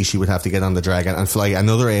immediately she would have to get on the dragon and fly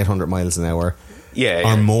another 800 miles an hour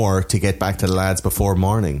or more to get back to the lads before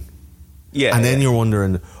morning. Yeah, and then you're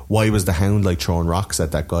wondering, why was the Hound like throwing rocks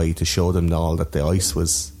at that guy to show them all that the ice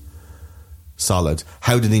was solid?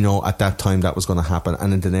 How did he know at that time that was going to happen?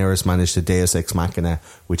 And then Daenerys managed to Deus Ex Machina,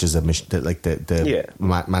 which is the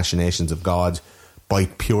machinations of God, by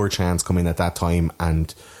pure chance come in at that time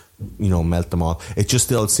and melt them all. It just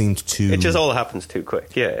still seemed too... It just all happens too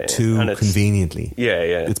quick, too conveniently.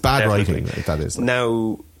 It's bad definitely writing, that is.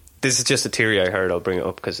 Now, this is just a theory I heard. I'll bring it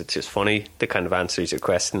up because it's just funny. It kind of answers your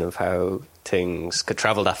question of how things could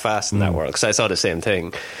travel that fast in that world, because I saw the same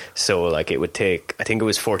thing. So like it would take, I think it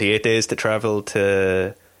was 48 days to travel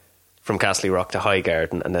from Castle Rock to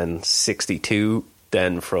Highgarden, and then 62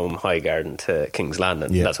 then from Highgarden to King's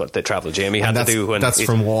Landing. That's what the travel Jamie had to do. That's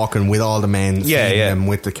from walking with all the men, feeding them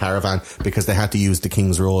with the caravan, because they had to use the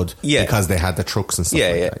King's Road because they had the trucks and stuff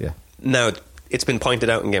that. Now, it's been pointed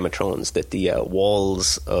out in Game of Thrones that the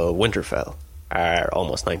walls of Winterfell are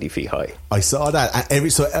almost 90 feet high. I saw that.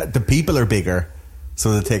 The people are bigger,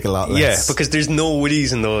 so they take a lot less. Yeah, because there's no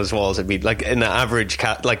widdies in those walls. It'd be like in the average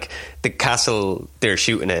like the castle they're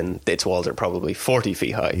shooting in, its walls are probably 40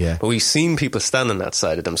 feet high. Yeah. But we've seen people standing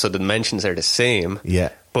outside of them, so the dimensions are the same.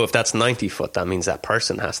 Yeah. But if that's 90 foot, that means that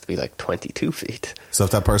person has to be like 22 feet. So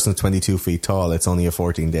if that person's 22 feet tall, it's only a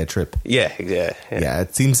 14-day trip. Yeah.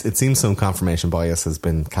 It seems some confirmation bias has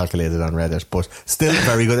been calculated on Reddit, but still a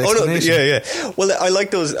very good explanation. Yeah. Well, I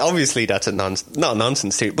like those. Obviously, that's not a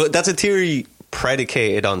nonsense theory, but that's a theory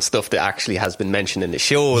predicated on stuff that actually has been mentioned in the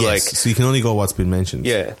show. Yes, so you can only go what's been mentioned.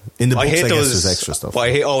 Yeah. In the books, I guess there's extra stuff. Well,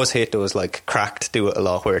 I always hate those, like, Cracked do it a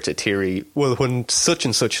lot, where it's a theory, well, when such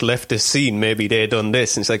and such left this scene, maybe they done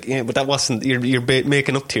this. And it's like, but that wasn't, you're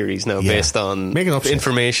making up theories now based on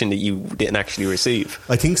information that you didn't actually receive.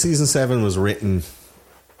 I think season 7 was written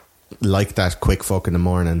like that, quick fuck in the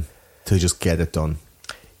morning, to just get it done.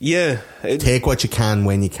 Yeah. Take what you can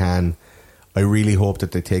when you can. I really hope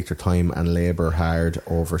that they take their time and labour hard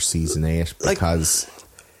over season 8, because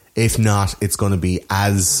if not, it's going to be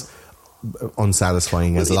as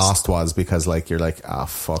unsatisfying as Lost was, because you're like,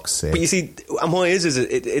 fuck's sake. But you see, and why is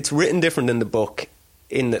it's written different in the book.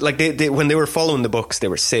 They when they were following the books, they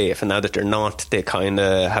were safe, and now that they're not, they kind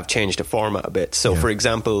of have changed the format a bit. So, for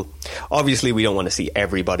example, obviously we don't want to see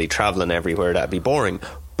everybody travelling everywhere. That'd be boring.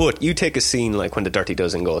 But you take a scene like when the Dirty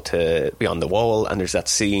Dozen go to Beyond the Wall, and there's that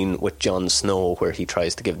scene with Jon Snow where he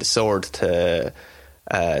tries to give the sword to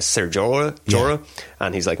Ser Jorah,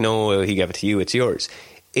 and he's like, no, he gave it to you, it's yours.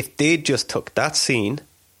 If they just took that scene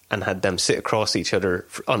and had them sit across each other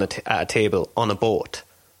on at a table on a boat,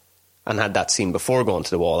 and had that scene before going to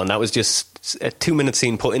the wall, and that was just a 2-minute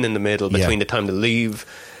scene put in the middle between the time to leave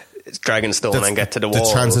Dragonstone and get to the wall.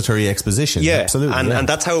 The transitory exposition. Yeah, absolutely. And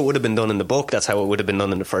that's how it would have been done in the book. That's how it would have been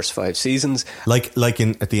done in the first 5 seasons. Like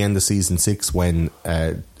at the end of season 6 when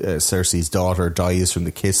Cersei's daughter dies from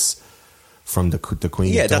the kiss from the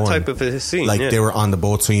Queen. Yeah, of Dorne. that type of a scene. They were on the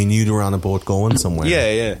boat, so you knew they were on a boat going somewhere.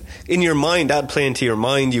 Yeah. In your mind, that'd play into your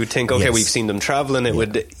mind. You would think, okay, we've seen them travelling.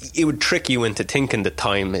 It would trick you into thinking that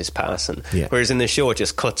time is passing. Yeah. Whereas in the show, it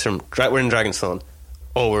just cuts from we're in Dragonstone.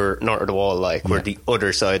 We're north of the wall, we're the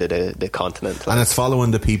other side of the continent. And it's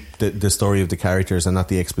following the story of the characters and not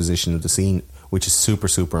the exposition of the scene, which is super,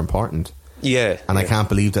 super important. Yeah. And I can't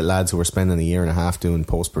believe that lads who were spending a year and a half doing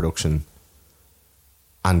post-production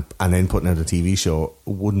and then putting out a TV show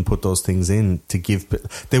wouldn't put those things in to give...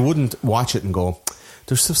 They wouldn't watch it and go,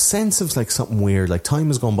 there's a sense of something weird, time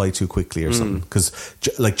has gone by too quickly or something. Because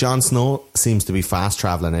Jon Snow seems to be fast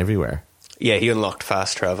travelling everywhere. Yeah, he unlocked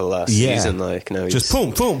fast travel last season. Now just boom,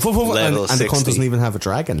 and the cunt doesn't even have a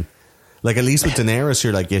dragon. At least with Daenerys,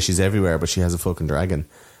 you're like, yeah, she's everywhere, but she has a fucking dragon.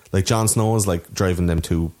 Jon Snow is driving them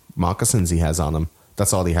 2 moccasins he has on him.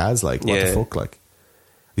 That's all he has. What the fuck?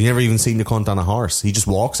 You never even seen the cunt on a horse. He just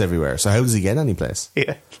walks everywhere. So how does he get any place?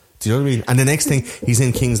 Yeah. Do you know what I mean? And the next thing, he's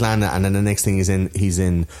in King's Landing, and then the next thing he's in he's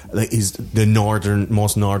the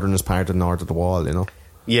most northernest part of the north of the wall. You know?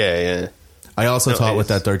 Yeah. I also thought with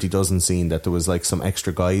that Dirty Dozen scene that there was some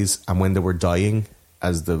extra guys, and when they were dying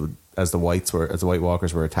as the White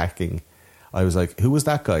Walkers were attacking, I was like, who was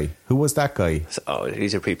that guy? Who was that guy? Oh,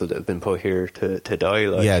 these are people that have been put here to die.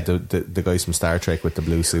 Like. Yeah, the guys from Star Trek with the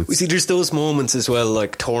blue suits. We see there's those moments as well,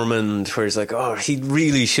 like Tormund, where he's like, oh, he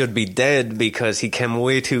really should be dead because he came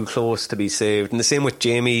way too close to be saved. And the same with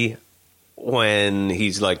Jaime when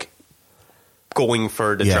he's like going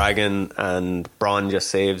for the dragon and Bronn just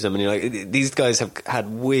saves him, and you're like, these guys have had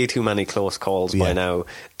way too many close calls by now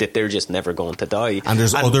that they're just never going to die. And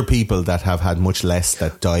there's other people that have had much less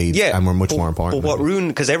that died and were much more important. But what ruined,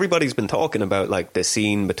 because everybody's been talking about like the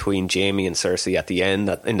scene between Jaime and Cersei at the end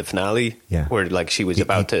in the finale, where like she was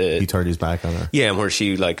about to, he turned his back on her, and where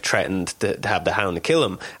she like threatened to have the Hound to kill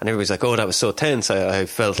him, and everybody's like, oh, that was so tense. I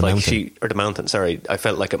felt the like mountain. The mountain, sorry, I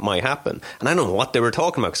felt like it might happen, and I don't know what they were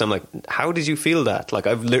talking about, because I'm like, how did you feel that? Like,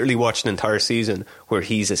 I've literally watched an entire season where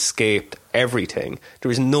he's escaped everything. There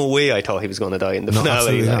was no way I thought he was going to die in the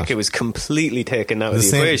finale. Like, it was completely taken out of the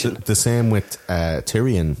equation. The same with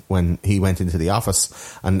Tyrion when he went into the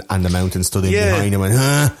office and the mountain stood in behind him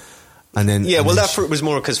and and then that was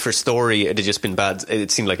more because for story it had just been bad.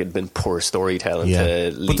 It seemed like it had been poor storytelling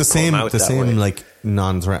to leak, but the same way. Like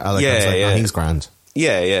non-threat. Like, oh, he's grand.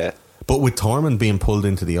 Yeah. But with Tormund being pulled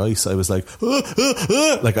into the ice, I was like,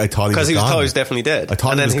 like I thought he was gone. Because he was definitely dead. I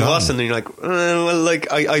thought he was wasn't, and you're like, well, like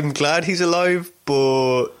I'm glad he's alive,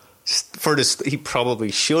 but for this, he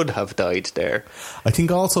probably should have died there. I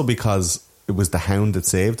think also because it was the Hound that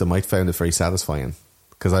saved him, I found it very satisfying.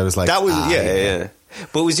 Because I was like, that was yeah.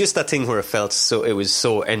 But it was just that thing where it was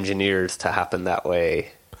so engineered to happen that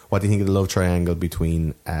way. What do you think of the love triangle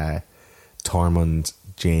between Tormund,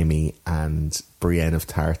 Jaime, and Brienne of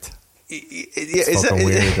Tarth?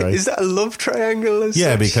 Is that a love triangle?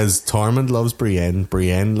 Yeah, because Tormund loves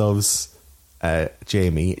Brienne loves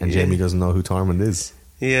Jaime, and Jaime doesn't know who Tormund is.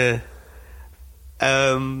 Yeah.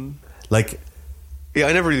 Like, yeah,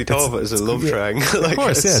 I never really thought of it as a love triangle. Like, of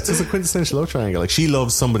course, it's just a quintessential love triangle. Like, she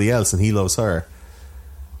loves somebody else and he loves her.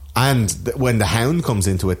 And when the Hound comes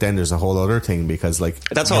into it, then there's a whole other thing, because like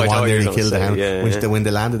that's how I thought you were going to say. The Hound. When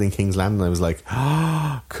they landed in King's Landing, I was like,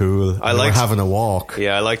 oh, cool. I like having a walk.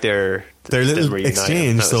 Yeah, I like their little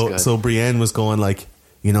exchange. So Brienne was going like,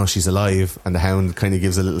 she's alive, and the Hound kind of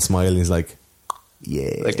gives a little smile, and he's like,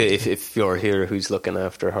 yeah. Like if you're here, who's looking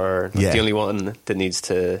after her? The only one that needs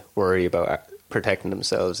to worry about protecting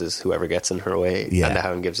themselves is whoever gets in her way. Yeah. And the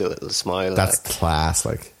Hound gives a little smile. That's class.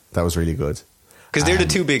 Like, that was really good. Because they're the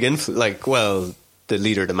two big the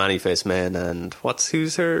leader, the Many-Faced Men, and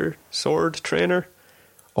who's her sword trainer?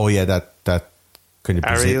 Oh yeah, that kind of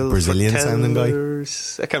Brazilian sounding guy.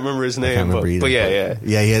 I can't remember his name, but yeah.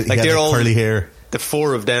 Like, they're all curly hair. The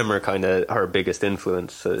four of them are kind of her biggest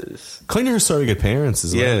influences. Kind of her surrogate parents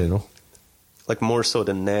as well, like more so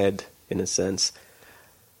than Ned in a sense.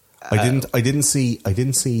 I didn't see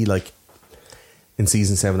like in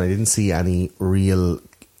season 7. I didn't see any real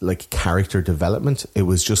like character development. It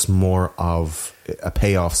was just more of a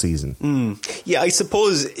payoff season. Yeah, I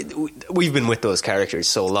suppose we've been with those characters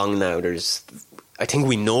so long now. I think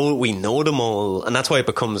we know them all, and that's why it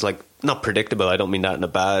becomes like not predictable. I don't mean that in the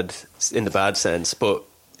bad sense, but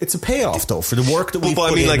it's a payoff though for the work that we've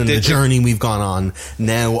put in and the journey we've gone on.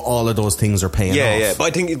 Now all of those things are paying off. Yeah,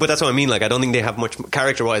 but that's what I mean. Like, I don't think they have much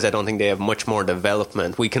character-wise. I don't think they have much more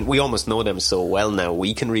development. We almost know them so well now.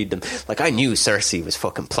 We can read them. Like, I knew Cersei was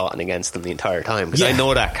fucking plotting against them the entire time, because I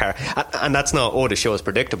know that character, and that's not the show is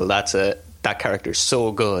predictable. That character's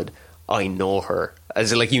so good. I know her.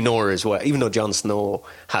 As like, her as well. Even though Jon Snow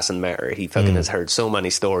hasn't met her, he fucking has heard so many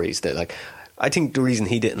stories that, like, I think the reason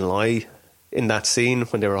he didn't lie in that scene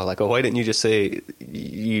when they were all like, oh, why didn't you just say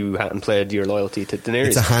you hadn't played your loyalty to Daenerys?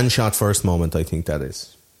 It's a hand shot first moment, I think that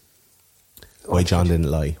is. Why Jon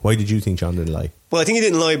didn't lie. Why did you think Jon didn't lie? Well, I think he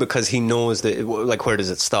didn't lie because he knows that, like, where does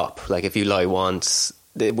it stop? Like, if you lie once,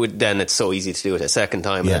 then it's so easy to do it a second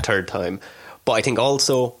time and a third time. But I think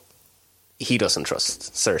also he doesn't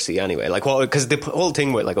trust Cersei anyway. Like, because the whole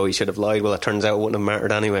thing with, like, oh, he should have lied. Well, it turns out it wouldn't have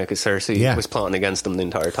mattered anyway, because Cersei was plotting against him the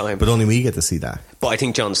entire time. But only we get to see that. But I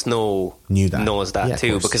think Jon Snow knows that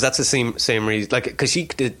too, because that's the same reason. Like, because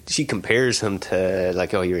she compares him to,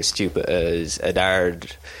 like, oh, you're as stupid as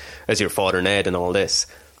Eddard, as your father Ned, and all this.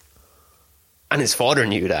 And his father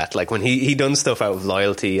knew that. Like, when he done stuff out of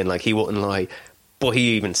loyalty, and like, he wouldn't lie. But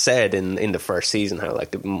he even said in the first season how,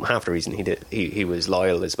 like, half the reason he was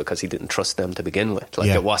loyal is because he didn't trust them to begin with.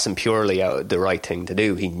 Like, it wasn't purely out the right thing to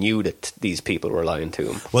do. He knew that these people were lying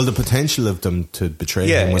to him. Well, the potential of them to betray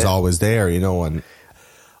him was always there, and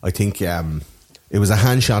I think it was a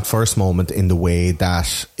hand shot first moment in the way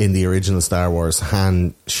that in the original Star Wars,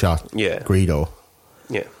 Han shot Greedo.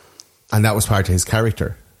 Yeah. And that was part of his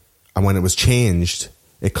character. And when it was changed,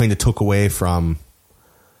 it kind of took away from...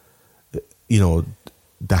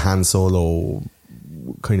 the Han Solo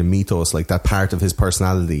kind of mythos, like that part of his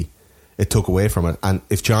personality, it took away from it. And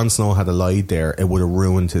if Jon Snow had lied there, it would have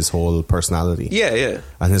ruined his whole personality. Yeah.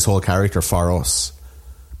 And his whole character for us,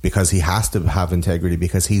 because he has to have integrity,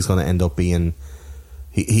 because he's going to end up being...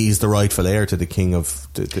 He's the rightful heir to the king of...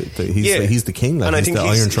 he's the king. Like, and I think the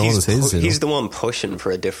Iron Throne is his. He's the one pushing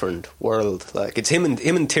for a different world. Like, it's him and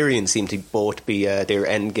Tyrion seem to both be... their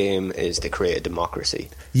end game is to create a democracy.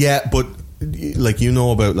 Yeah, but... like,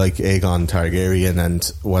 about like Aegon Targaryen and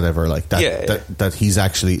whatever, like that, that he's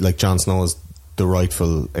actually, like, Jon Snow is the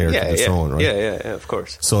rightful heir to the throne, right? Yeah, of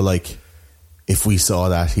course. So, like, if we saw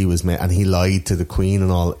that he was and he lied to the queen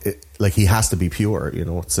and all, like, he has to be pure,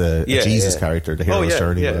 it's a Jesus character, the hero's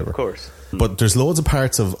journey, whatever. Of course. But there's loads of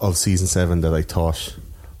parts of season 7 that I thought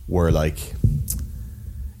were like,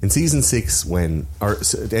 in season 6 at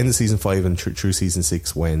the end of season 5 and through season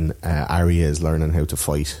 6 when Arya is learning how to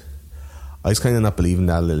fight, I was kind of not believing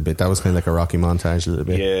that a little bit. That was kind of like a Rocky montage a little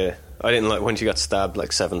bit. Yeah. I didn't like when she got stabbed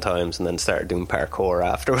like 7 times and then started doing parkour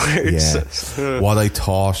afterwards. Yeah. What I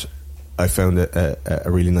thought, I found a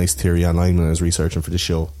really nice theory online when I was researching for the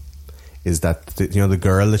show, is that, the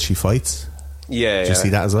girl that she fights? Yeah. Did you see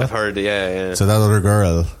that as well? I've heard, yeah. So that other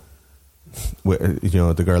girl,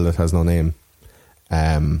 the girl that has no name,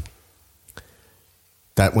 that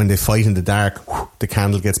when they fight in the dark, the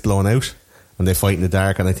candle gets blown out. And they fight in the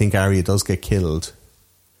dark, and I think Arya does get killed,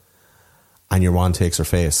 and your wand takes her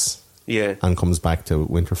face, and comes back to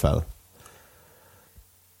Winterfell.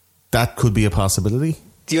 That could be a possibility.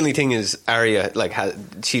 The only thing is, Arya, like,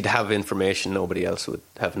 she'd have information nobody else would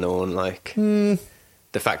have known, like the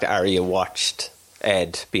fact that Arya watched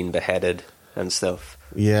Ed being beheaded and stuff.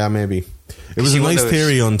 Yeah, maybe. It was a nice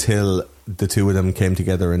theory until the two of them came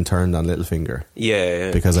together and turned on Littlefinger.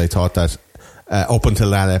 Yeah. Because I thought that. Up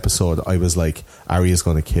until that episode, I was like, Arya's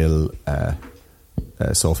going to kill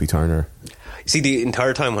Sophie Turner. See, the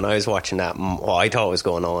entire time when I was watching that, what I thought was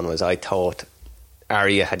going on was I thought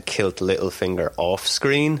Arya had killed Littlefinger off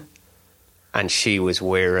screen, and she was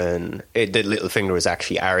wearing... the Littlefinger was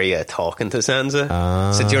actually Arya talking to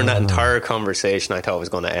Sansa. So during that entire conversation, I thought it was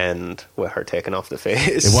going to end with her taking off the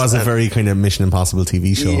face. It was a very kind of Mission Impossible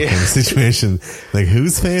TV show kind of situation. Like,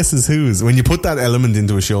 whose face is whose? When you put that element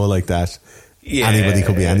into a show like that... Yeah, anybody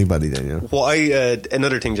could be anybody then, Why,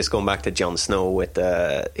 another thing, just going back to Jon Snow with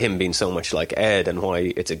him being so much like Ed, and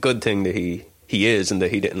why it's a good thing that he is and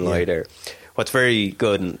that he didn't lie there. What's very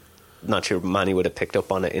good, and not sure Manny would have picked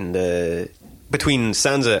up on it, between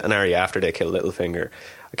Sansa and Arya after they kill Littlefinger,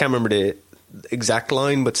 I can't remember the exact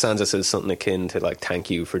line, but Sansa says something akin to like,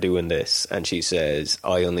 thank you for doing this, and she says,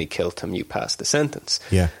 I only killed him, you passed the sentence.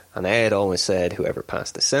 Yeah. And Ed always said whoever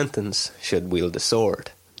passed the sentence should wield the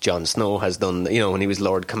sword. Jon Snow has done, when he was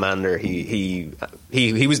Lord Commander, he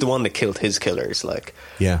was the one that killed his killers. Like,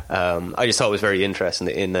 I just thought it was very interesting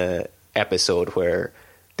in an episode where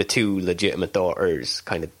the two legitimate daughters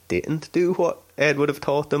kind of didn't do what Ed would have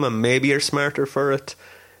taught them, and maybe are smarter for it.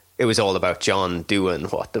 It was all about Jon doing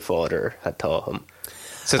what the father had taught him.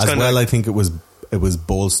 So it's I think it was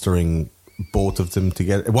bolstering both of them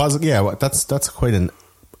together. It was, that's quite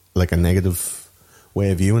a negative way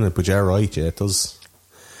of viewing it, but you're right, it does.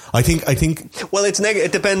 I think. Well, it's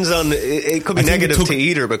it depends on. It could be negative to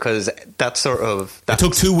either, because that sort of. It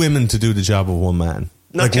took two women to do the job of one man.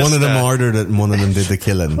 Like, one of them ordered it and one of them did the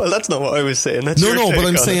killing. Well, that's not what I was saying. That's no, but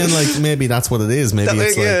I'm saying, like, maybe that's what it is. Maybe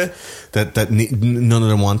it's like that none of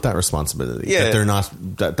them want that responsibility. Yeah. That they're not.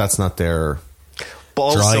 That's not their. But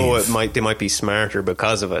also, they might be smarter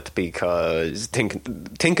because of it. Because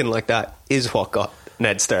thinking like that is what got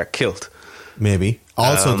Ned Stark killed. Maybe.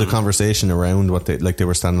 Also, the conversation around what they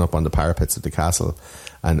were standing up on the parapets at the castle,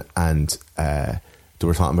 and they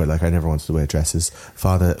were talking about, like, I never wanted to wear dresses.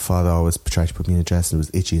 Father always tried to put me in a dress and it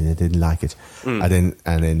was itchy and I didn't like it. And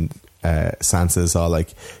then Sansa's all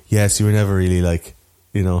like, yes, you were never really like,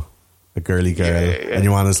 a girly girl. Yeah. And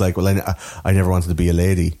Joanna's like, well, I never wanted to be a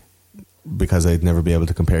lady because I'd never be able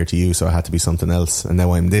to compare to you, so I had to be something else. And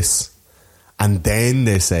now I'm this. And then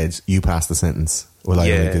they said, you passed the sentence. Well,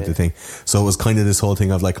 I only did the thing. So it was kind of this whole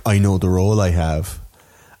thing of, like, I know the role I have.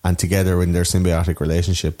 And together in their symbiotic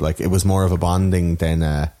relationship, like, it was more of a bonding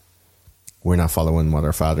than we're not following what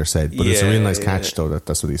our father said. But it's a real nice catch, though,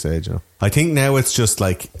 that's what he said, I think now it's just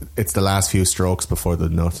like, it's the last few strokes before the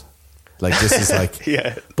nut. Like, this is like,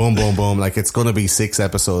 boom, boom, boom. Like, it's going to be 6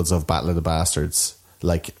 episodes of Battle of the Bastards.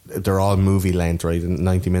 Like, they're all movie length, right?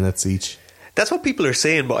 90 minutes each. That's what people are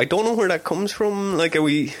saying, but I don't know where that comes from. Like, are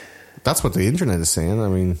we... That's what the internet is saying. I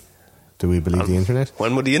mean, do we believe the internet?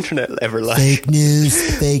 When would the internet ever lie? Fake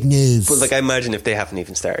news. But, like, I imagine if they haven't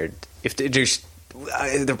even started... If there's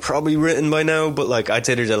they're probably written by now, but like I'd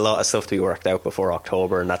say there's a lot of stuff to be worked out before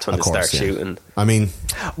October, and that's when they start shooting. I mean,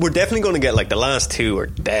 we're definitely going to get like the last 2 are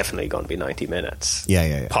definitely going to be 90 minutes.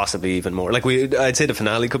 Yeah. Possibly even more. Like I'd say the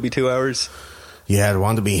finale could be 2 hours. Yeah, I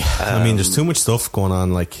want to be. I mean, there's too much stuff going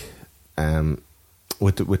on. Like,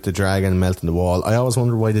 with the dragon melting the wall. I always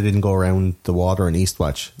wonder why they didn't go around the water in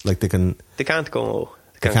Eastwatch. Like they can't go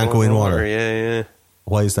in water. Yeah.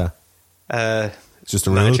 Why is that? It's just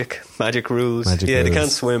a rule? Magic rules. They can't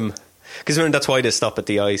swim. Because that's why they stop at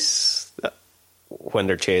the ice when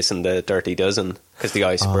they're chasing the Dirty Dozen, because the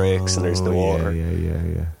ice breaks and there's the water.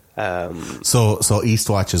 Yeah. So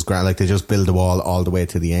Eastwatch is grand. Like they just build the wall all the way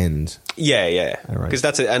to the end. Yeah. Because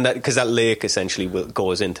that's it, and because that lake essentially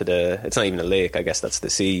goes into it's not even a lake. I guess that's the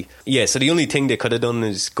sea. Yeah. So the only thing they could have done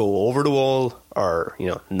is go over the wall, or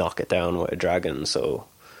knock it down with a dragon. So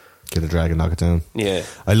get a dragon, knock it down. Yeah.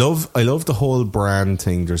 I love the whole Bran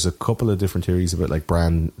thing. There's a couple of different theories about like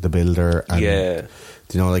Bran the Builder, and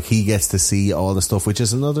like he gets to see all the stuff, which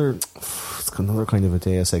is another kind of a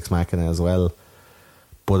Deus Ex Machina as well.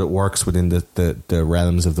 But it works within the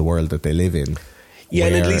realms of the world that they live in. Yeah,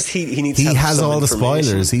 and at least he needs. He has all the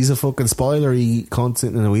spoilers. He's a fucking spoilery cunt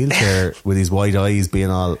sitting in a wheelchair with his wide eyes, being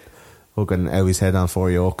all fucking out his head on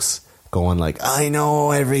 4 yokes, going like, "I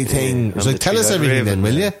know everything." It's like, tell us everything then,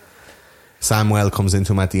 will you? Samwell comes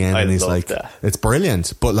into him at the end, and he's like, "It's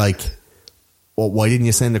brilliant," but like, why didn't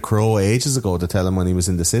you send a crow ages ago to tell him when he was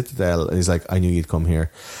in the Citadel? And he's like, "I knew you'd come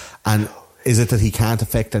here," and. Is it that he can't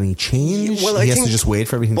affect any change? Well, he has to just wait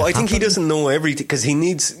for everything to happen? I think he doesn't know everything, because he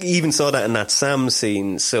even saw that in that Sam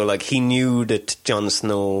scene. So, like, he knew that Jon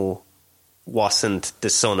Snow wasn't the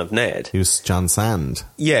son of Ned. He was Jon Sand.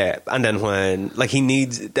 Yeah, and then and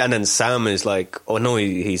then Sam is like, oh no,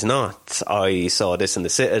 he's not. I saw this in the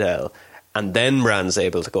Citadel. And then Bran's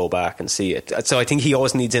able to go back and see it. So I think he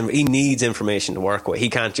always needs information to work with. He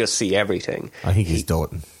can't just see everything. I think he's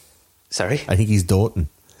doting. Sorry? I think he's doting.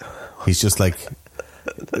 He's just like,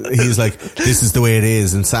 he's like, this is the way it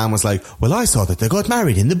is. And Sam was like, well, I saw that they got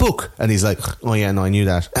married in the book. And he's like, oh yeah, no, I knew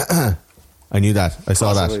that. I knew that. I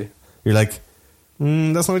saw that. You're like,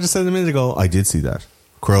 that's what I just said a minute ago. I did see that.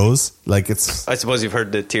 Crows. Like it's... I suppose you've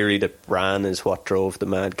heard the theory that Bran is what drove the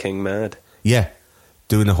Mad King mad. Yeah.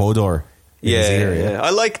 Doing a Hodor. Yeah. I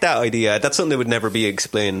like that idea. That's something that would never be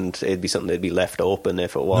explained. It'd be something that'd be left open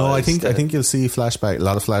if it was. No, I think you'll see a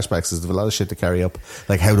lot of flashbacks. There's a lot of shit to carry up,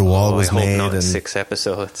 like how the wall was made. Not in 6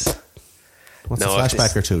 episodes. What's a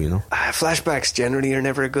flashback or two? Flashbacks generally are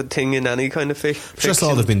never a good thing in any kind of fiction. It's just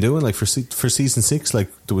all they've been doing. Like for season 6, like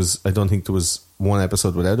I don't think there was one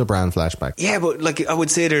episode without a Bran flashback. Yeah, but like I would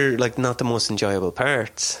say they're like not the most enjoyable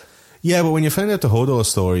parts. Yeah, but when you find out the Hodor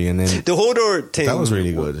story and then the Hodor thing, that was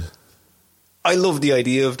really good. I love the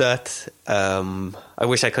idea of that. I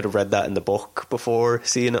wish I could have read that in the book before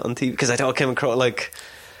seeing it on TV, because I thought it came across like...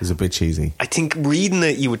 It was a bit cheesy. I think reading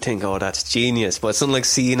it, you would think, oh, that's genius. But it's something like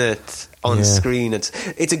seeing it on screen.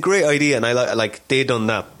 It's a great idea, and I like they done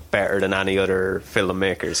that better than any other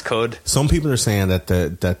filmmakers could. Some people are saying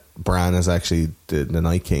that Bran is actually the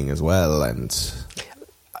Night King as well, and...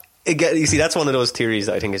 You see, that's one of those theories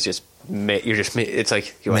that I think is just it's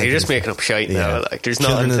like you're just making up shite now. Like there's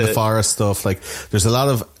nothing in the forest stuff. Like there's a lot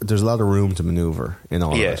of room to maneuver in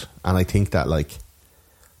all of it, and I think that like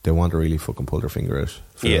they want to really fucking pull their finger out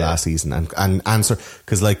for the last season and answer,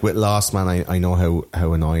 because like with Lost Man, I know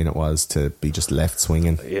how annoying it was to be just left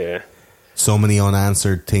swinging. Yeah, so many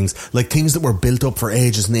unanswered things, like things that were built up for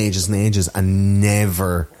ages and ages and ages and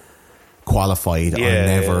never qualified or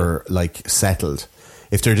never like settled.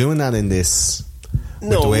 If they're doing that in this,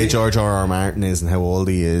 with the way George R.R. Martin is and how old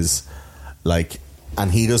he is, like,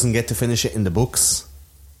 and he doesn't get to finish it in the books.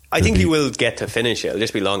 I think he will get to finish it. It'll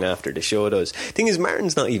just be long after the show does. Thing is,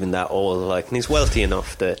 Martin's not even that old, like, and he's wealthy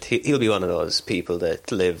enough that he'll be one of those people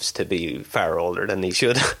that lives to be far older than he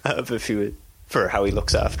should have for how he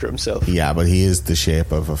looks after himself. Yeah, but he is the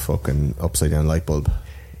shape of a fucking upside down light bulb.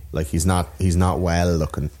 Like he's not well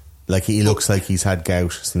looking. Like he looks like he's had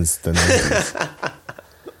gout since the 90s.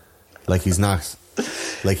 Like he's not.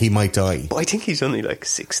 Like he might die. But I think he's only like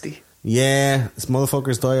 60. Yeah, this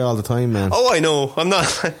motherfuckers die all the time, man. Oh, I know. I'm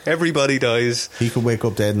not. Everybody dies. He could wake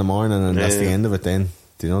up dead in the morning and that's the end of it then.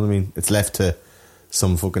 Do you know what I mean? It's left to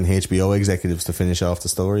some fucking HBO executives to finish off the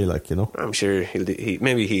story, like, you know. I'm sure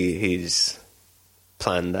he's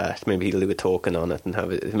planned that. Maybe he'll do a token on it and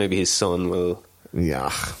have it. Maybe his son will.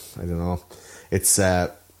 Yeah, I don't know. It's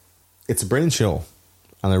a brilliant show.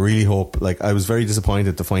 And I really hope, like, I was very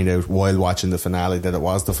disappointed to find out while watching the finale that it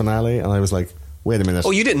was the finale. And I was like, wait a minute.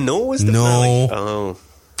 Oh, you didn't know it was the finale? Oh.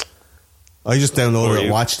 I just downloaded it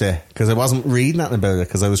and watched it because I wasn't reading nothing about it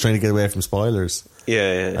because I was trying to get away from spoilers.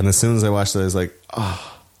 Yeah. And as soon as I watched it, I was like,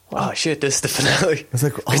 oh shit, this is the finale. It's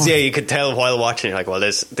like, because you could tell while watching, you're like, well,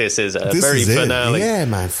 this is a very finale. Yeah,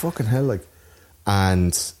 man, fucking hell, like,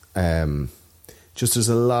 and just there's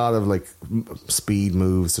a lot of like speed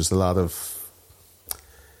moves. There's a lot of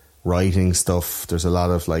writing stuff. There's a lot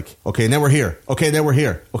of like, okay, now we're here. Okay, now we're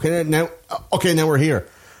here. Okay, now we're here.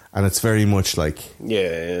 And it's very much like,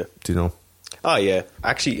 yeah. Do you know? Oh yeah.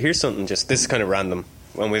 Actually, here's something. This is kind of random.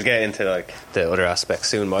 When we'll get into like the other aspects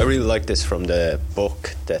soon, but I really like this from the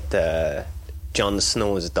book that Jon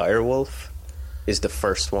Snow's direwolf is the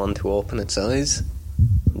first one to open its eyes.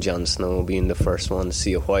 Jon Snow being the first one to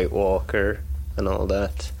see a White Walker and all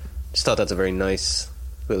that. Just thought that's a very nice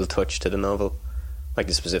little touch to the novel. Like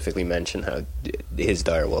to specifically mention how his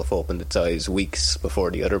direwolf opened its eyes weeks before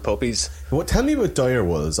the other puppies. Well, tell me about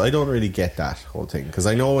direwolves. I don't really get that whole thing because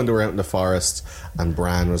I know when they were out in the forest and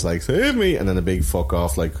Bran was like, "Save me," and then a big fuck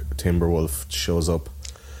off like Timberwolf shows up.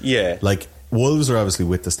 Yeah, like wolves are obviously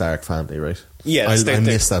with the Stark family, right? Yeah, I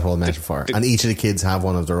missed that whole metaphor. And each of the kids have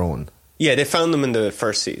one of their own. Yeah, they found them in the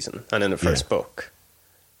first season and in the first book.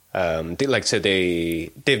 They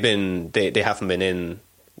haven't been in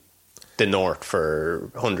the north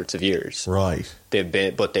for hundreds of years, right?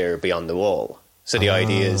 But they're beyond the wall. So the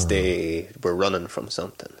idea is they were running from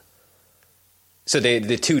something. So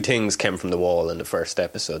the two things came from the wall in the first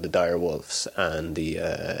episode: the direwolves and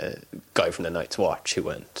the guy from the Night's Watch who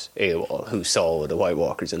went AWOL, who saw the White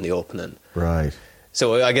Walkers in the opening. Right.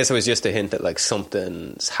 So I guess it was just a hint that like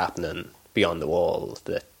something's happening beyond the wall.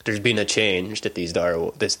 That there's been a change. That these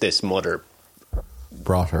this mother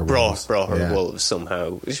brought her wolves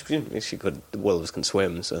somehow. Wolves can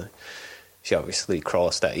swim, so she obviously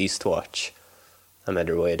crossed that Eastwatch and made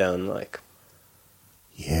her way down. Like,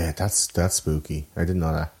 yeah, that's spooky. I didn't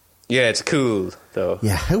know that. Yeah, it's cool though.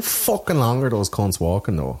 Yeah, how fucking long are those cunts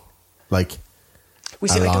walking though? Like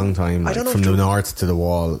a long time, like, from the north to the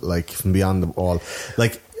wall, like from beyond the wall,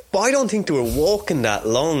 like. But I don't think they were walking that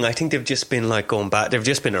long. I think they've just been like going back. They've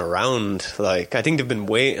just been around. Like I think they've been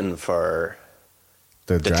waiting for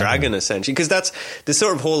the dragon essentially, because that's the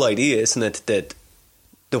sort of whole idea, isn't it? That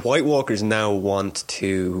the White Walkers now want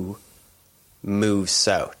to move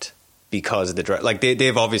south because of the dragon. Like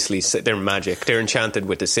they've obviously they're magic. They're enchanted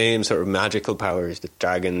with the same sort of magical powers that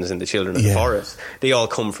dragons and the children of the forest. They all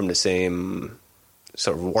come from the same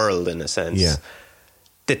sort of world in a sense. Yeah.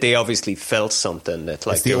 That they obviously felt something that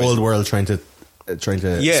like it's the old world trying to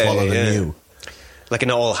swallow the new. Like, it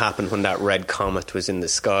all happened when that red comet was in the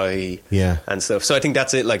sky, and stuff. So I think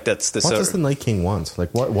that's it. Like, that's the. What does the Night King want?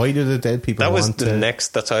 Like, why do the dead people? That was want the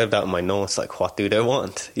next. That's I have that in my notes. Like, what do they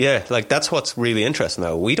want? Yeah, like that's what's really interesting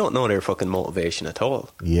now. We don't know their fucking motivation at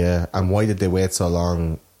all. Yeah, and why did they wait so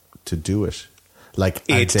long to do it? Like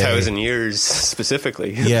 8,000 years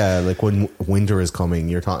specifically. Yeah, like when winter is coming,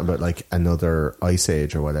 you're talking about like another ice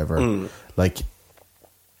age or whatever. Like,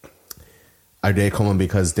 are they coming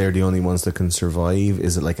because they're the only ones that can survive?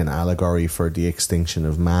 Is it like an allegory for the extinction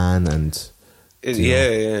of man? And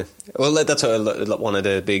yeah. Well, that's one of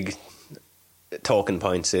the big talking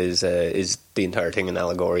points is the entire thing an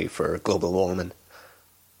allegory for global warming.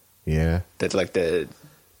 Yeah, that like the.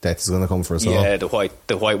 Death is going to come for us all. Yeah, the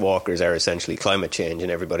White Walkers are essentially climate change,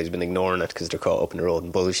 and everybody's been ignoring it because they're caught up in their own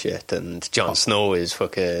bullshit. And Jon Snow is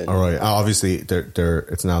fucking. All right, obviously,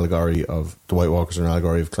 it's an allegory of the White Walkers are an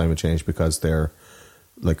allegory of climate change because they're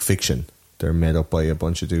like fiction. They're made up by a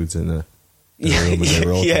bunch of dudes in a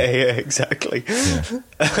room. Yeah, exactly.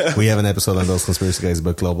 Yeah. We have an episode on those conspiracy guys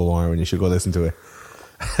about global warming. You should go listen to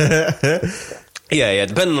it. Yeah,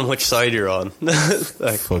 depending on which side you're on.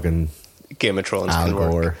 Like, fucking. Game of Thrones Al can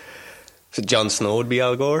Gore. Work. So Jon Snow would be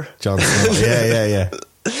Al Gore. Jon Snow, yeah.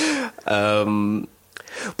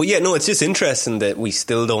 But yeah, no, it's just interesting that we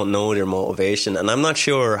still don't know their motivation, and I'm not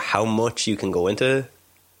sure how much you can go into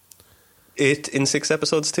it in 6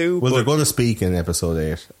 episodes too. Well, they're going to speak in episode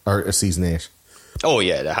 8 or season 8. Oh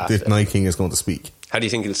yeah, they have to. The Night King is going to speak. How do you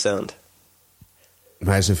think he'll sound?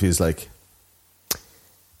 Imagine if he's like,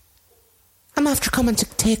 "I'm after coming to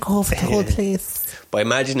take over the whole place." But I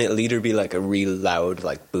imagine it'll either be like a real loud,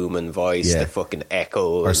 like booming voice that fucking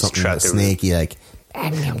echoes, or something snaky, like. I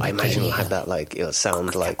imagine it'll have that like it'll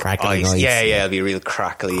sound like crackly ice. Noise. Yeah, it'll be a real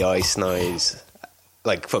crackly ice noise,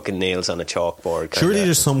 like fucking nails on a chalkboard. Surely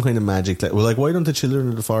there's some kind of magic. Well, like, why don't the children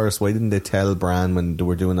of the forest? Why didn't they tell Bran when they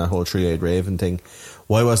were doing that whole three-eyed raven thing?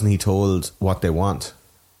 Why wasn't he told what they want?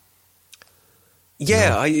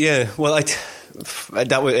 Yeah, Well,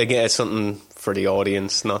 that would again it's something for the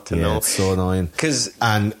audience not to know. It's so annoying.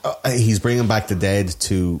 And he's bringing back the dead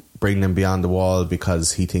to bring them beyond the wall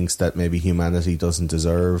because he thinks that maybe humanity doesn't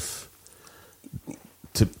deserve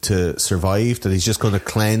to survive, that he's just going to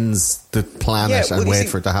cleanse the planet and wait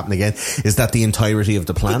for it to happen again. Is that the entirety of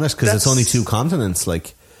the planet? Because it's only 2 continents.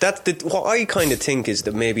 Like what I kind of think is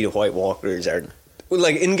that maybe the White Walkers are,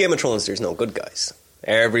 like, in Game of Thrones there's no good guys.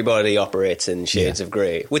 Everybody operates in shades of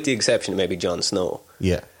grey, with the exception of maybe Jon Snow.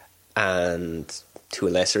 Yeah. And to a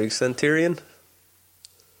lesser extent Tyrion.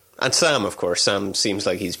 And Sam, of course. Sam seems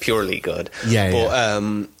like he's purely good. Yeah,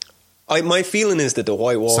 but my feeling is that the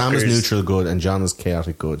White Walkers... Sam is neutral good and Jon is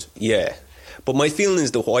chaotic good. Yeah. But my feeling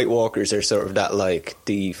is the White Walkers are sort of that, like,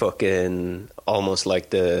 the fucking... almost like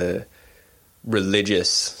the religious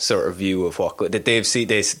sort of view of what... that they've seen...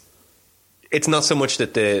 It's not so much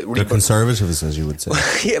that they're conservatives, as you would say.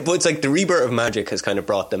 Yeah, but it's like the rebirth of magic has kind of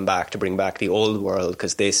brought them back to bring back the old world,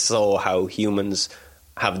 because they saw how humans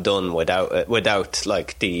have done without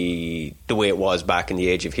like the way it was back in the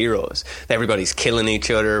Age of Heroes. Everybody's killing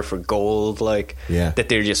each other for gold, like that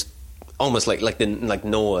they're just almost like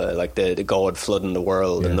Noah, like the God flooding the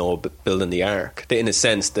world and Noah building the ark. In a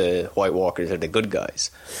sense, the White Walkers are the good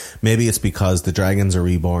guys. Maybe it's because the dragons are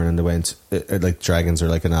reborn and they went like dragons are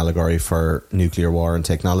like an allegory for nuclear war and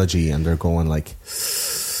technology, and they're going like,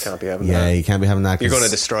 can't be having that. You can't be having that. You're going to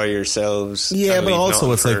destroy yourselves. Yeah, but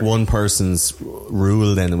also it's like one person's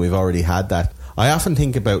rule then, and we've already had that. I often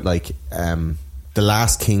think about like the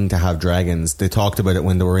last king to have dragons. They talked about it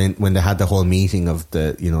when they had the whole meeting of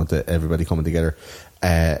the everybody coming together.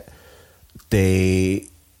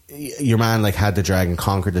 Your man like had the dragon,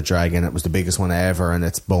 conquered the dragon. It was the biggest one ever, and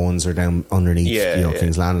its bones are down underneath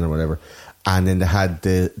King's Landing or whatever. And then they had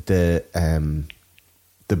the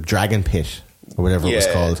dragon pit or whatever it was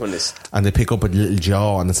called, and they pick up a little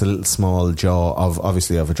jaw, and it's a little small jaw of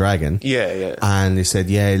a dragon. And they said,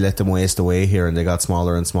 let them waste away here, and they got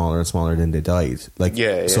smaller and smaller and smaller, and then they died.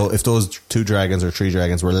 So if those 2 dragons or 3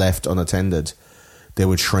 dragons were left unattended, they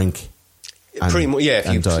would shrink. Pretty much,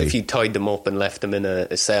 if you tied them up and left them in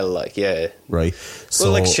a cell, right. So,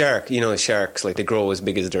 well, like sharks, like they grow as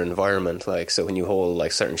big as their environment. Like, so when you hold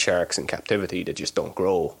like certain sharks in captivity, they just don't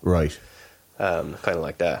grow. Right. Kind of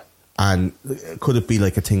like that. And could it be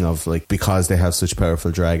like a thing of like, because they have such powerful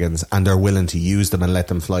dragons and they're willing to use them and let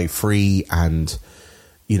them fly free, and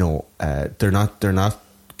they're not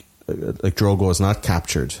like Drogo is not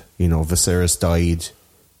captured. Viserys died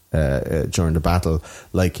during the battle.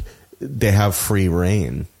 Like, they have free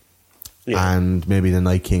reign, and maybe the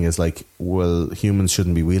Night King is like, well, humans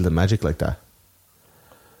shouldn't be wielding magic like that.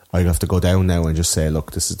 I have to go down now and just say,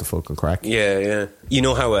 look, this is the fucking crack. Yeah. You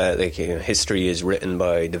know how history is written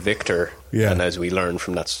by the victor, and as we learn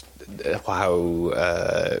from that, how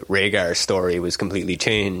Rhaegar's story was completely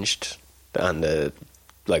changed, and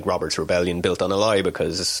like Robert's Rebellion built on a lie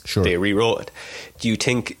because they rewrote it. Do you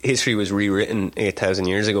think history was rewritten 8,000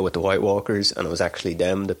 years ago with the White Walkers, and it was actually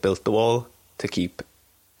them that built the wall to keep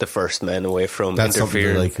the first men away from interfering? That's something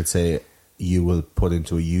that I could say you will put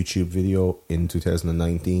into a YouTube video in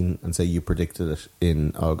 2019 and say you predicted it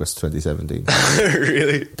in August 2017.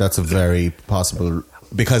 Really? That's a very possible,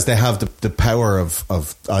 because they have the power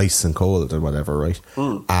of ice and cold or whatever, right?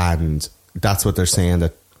 And that's what they're saying,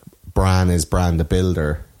 that Bran is Bran the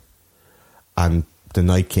Builder, and the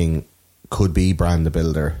Night King could be Bran the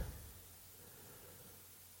Builder,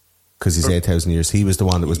 because he's 8,000 years. He was the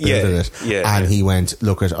one that was building it, and he went,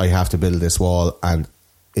 look, I have to build this wall, and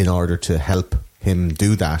in order to help him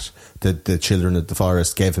do that, the children of the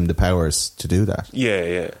forest gave him the powers to do that.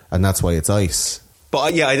 And that's why it's ice.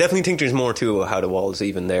 But I definitely think there's more to how the wall's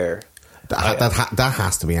even there. That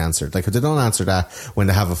has to be answered. Like, if they don't answer that when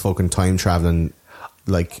they have a fucking time traveling,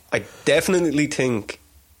 like, I definitely think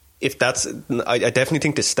I definitely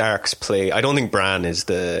think the Starks play. I don't think Bran is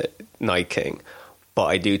the Night King, but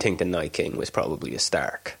I do think the Night King was probably a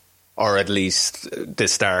Stark. Or at least the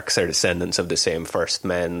Starks are descendants of the same first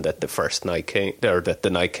men that the first Night King, or that the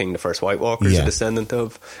Night King, the first White Walker, is a descendant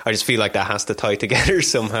of. I just feel like that has to tie together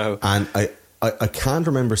somehow. And I can't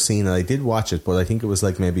remember seeing it. I did watch it, but I think it was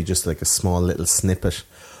like maybe just like a small little snippet.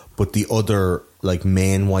 But the other like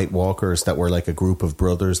main White Walkers that were like a group of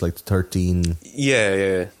brothers, like the 13.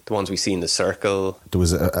 The ones we see in the circle. There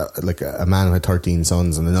was a man who had 13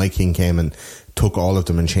 sons, and the Night King came and took all of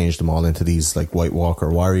them and changed them all into these like White Walker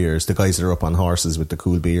warriors. The guys that are up on horses with the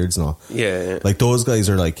cool beards and all. Like, those guys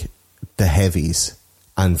are like the heavies,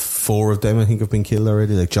 and 4 of them I think have been killed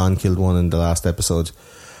already. Like, Jon killed one in the last episode.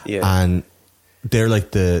 And they're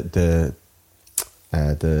like the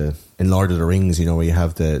in Lord of the Rings, where you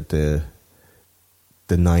have the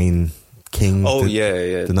 9 king.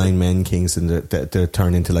 The 9 men kings, and they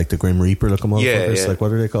turn into like the Grim Reaper looking motherfuckers. Yeah. Like,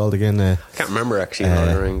 what are they called again? I can't remember actually. Lord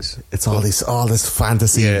of the Rings. It's all this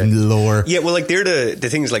fantasy lore. Yeah, well, like they're the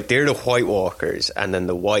things like they're the White Walkers, and then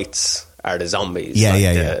the Whites are the zombies.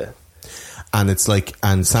 Yeah. And it's like,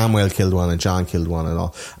 and Samuel killed one, and John killed one, and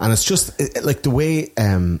all. And it's just like the way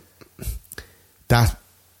that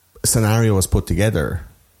scenario was put together.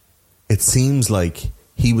 It seems like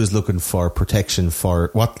he was looking for protection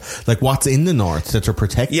for what's in the north that they're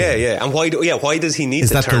protecting. Yeah. And why does he need? Is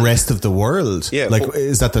that the rest of the world? Yeah. Like,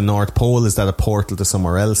 is that the North Pole? Is that a portal to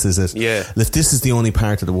somewhere else? Is it? Yeah. If this is the only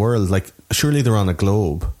part of the world, like, surely they're on a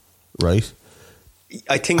globe, right?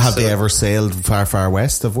 I think. Have they ever sailed far, far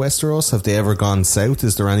west of Westeros? Have they ever gone south?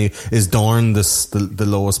 Is there any? Is Dorne the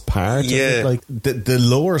lowest part? Yeah. Like the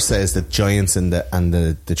lore says that giants and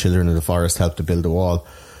the children of the forest helped to build a wall,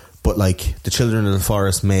 but like the children of the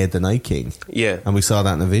forest made the Night King. Yeah, and we saw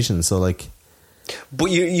that in a vision. So like, but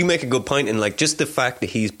you make a good point in like just the fact that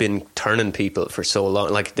he's been turning people for so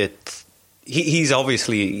long, like that he's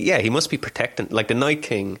obviously he must be protecting. Like the Night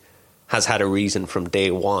King has had a reason from day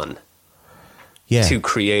one. Yeah. To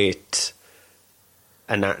create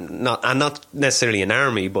not necessarily an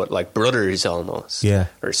army, but like brothers almost,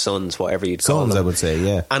 or sons, whatever you'd call them. I would say,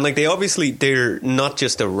 yeah. And like they're not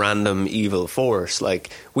just a random evil force. Like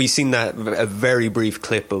we've seen that a very brief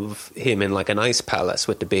clip of him in like an ice palace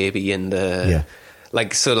with the baby in the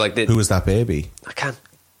who was that baby? I can't.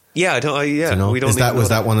 Yeah, I don't. Yeah, know? We don't. Was that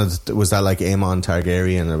like Aemon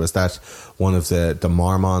Targaryen, or was that one of the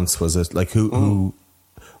Mormonts? Was it like who?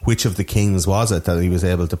 Which of the kings was it that he was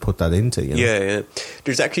able to put that into? You know? Yeah.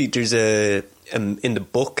 There's a in the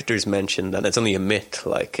book there's mentioned, and it's only a myth.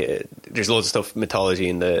 Like there's loads of stuff mythology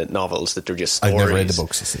in the novels that they're just stories. I've never read the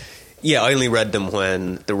books. You see. Yeah, I only read them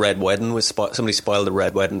when the Red Wedding was somebody spoiled the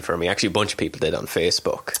Red Wedding for me. Actually, a bunch of people did on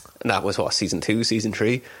Facebook, and that was season 2, season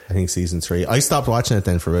 3. I think season 3. I stopped watching it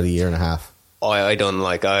then for about a year and a half. I done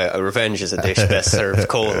revenge is a dish best served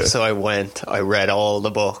cold. So I read all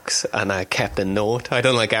the books and I kept a note. I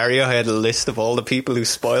done like Arya. I had a list of all the people who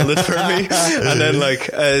spoiled it for me. And then like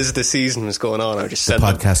as the season was going on, I would just send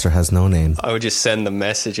podcaster has no name. I would just send them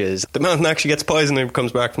messages. The mountain actually gets poisoned and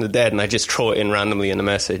comes back from the dead, and I just throw it in randomly in a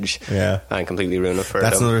message. Yeah, and completely ruin it for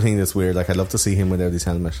That's them. another thing that's weird. Like I'd love to see him without his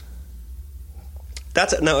helmet.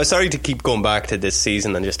 Now sorry to keep going back to this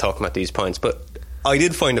season and just talking about these points, but I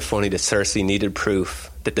did find it funny that Cersei needed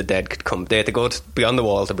proof that the dead could come. They had to go beyond the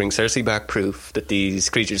wall to bring Cersei back proof that these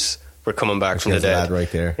creatures were coming back from the dead. Right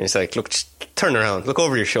there. And it's like, look, just turn around, look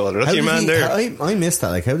over your shoulder, look at your man there. I missed that.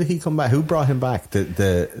 Like, how did he come back? Who brought him back?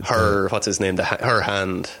 What's his name? Her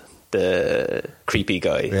hand, the creepy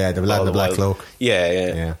guy. Yeah, the lad in the black cloak.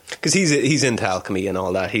 Yeah. Because he's into alchemy and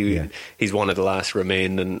all that. He's one of the last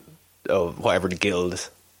remaining of whatever the guild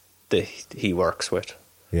that he works with.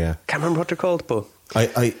 Yeah, can't remember what they're called, but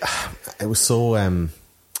it was so.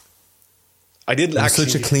 I did actually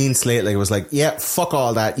such a clean slate. Like it was like, yeah, fuck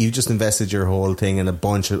all that. You just invested your whole thing in a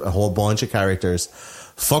whole bunch of characters.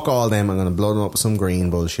 Fuck all them. I'm going to blow them up with some green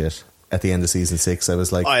bullshit. At the end of season 6, I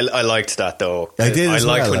was like, I liked that though. I did. I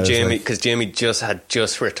liked when Jamie, because Jamie had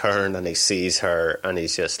just returned and he sees her and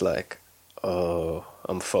he's just like, oh,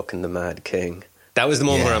 I'm fucking the Mad King. That was the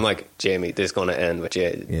moment where I'm like, Jamie, this is going to end with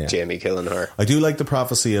Jamie killing her. I do like the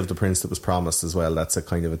prophecy of the prince that was promised as well. That's a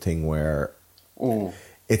kind of a thing where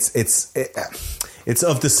it's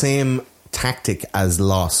of the same tactic as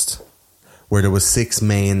Lost, where there was 6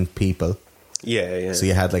 main people. Yeah. So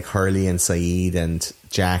you had like Hurley and Saeed and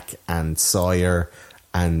Jack and Sawyer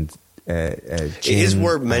and Jin. It is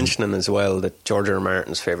worth mentioning as well that George R. R.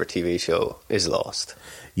 Martin's favourite TV show is Lost.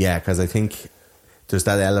 Yeah, because I think there's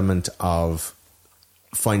that element of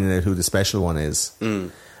finding out who the special one is,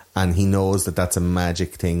 and he knows that that's a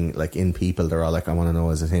magic thing. Like in people, they're all like, I want to know,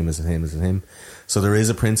 is it him, is it him, is it him? So there is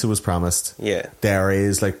a prince who was promised. Yeah, there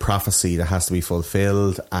is like prophecy that has to be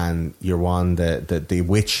fulfilled, and you're one the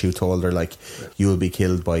witch who told her like you will be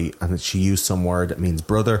killed by, and she used some word that means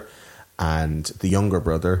brother and the younger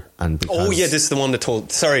brother. And this is the one that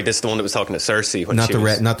told. Sorry, this is the one that was talking to Cersei when not the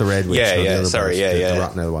red witch. Yeah, the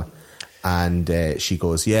rotten one. And she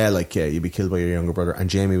goes, you'd be killed by your younger brother. And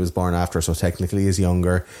Jamie was born after, so technically he's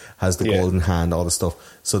younger, has the golden hand, all the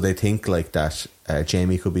stuff. So they think like that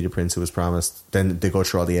Jamie could be the prince who was promised. Then they go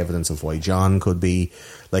through all the evidence of why John could be.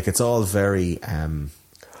 Like, it's all very...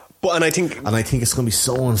 I think it's going to be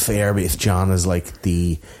so unfair if John is like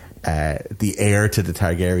the heir to the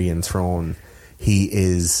Targaryen throne. He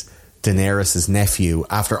is Daenerys' nephew,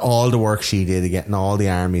 after all the work she did of getting all the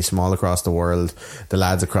armies from all across the world, the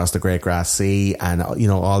lads across the Great Grass Sea, and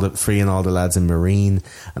freeing all the lads in Meereen,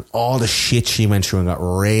 and all the shit she went through and got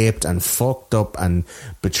raped and fucked up and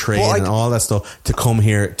betrayed and all that stuff, to come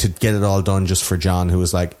here to get it all done just for Jon, who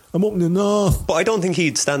was like, I'm up enough. But I don't think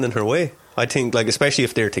he'd stand in her way. I think, like, especially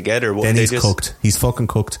if they're together, then he's cooked. He's fucking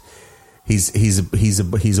cooked. He's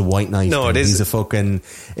a white knight. No, it is. He's a fucking.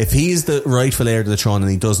 If he's the rightful heir to the throne and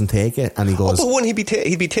he doesn't take it, and he goes, but wouldn't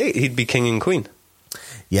he'd be king and queen?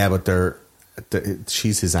 Yeah, but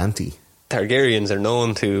she's his auntie. Targaryens are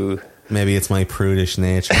known to. Maybe it's my prudish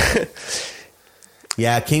nature.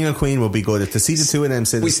 Yeah, king and queen would be good. If to see the two of them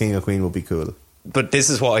sit as king and queen would be cool. But this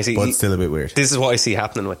is what I see. But still a bit weird. This is what I see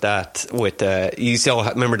happening with that. You saw,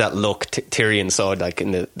 remember that look Tyrion saw, like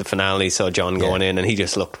in the finale, saw Jon going in, and he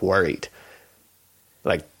just looked worried.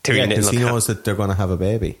 Like Tyrion didn't look. He knows that they're going to have a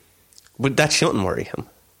baby. But that shouldn't worry him.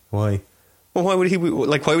 Why? Well, why would he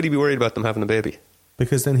be worried about them having a baby?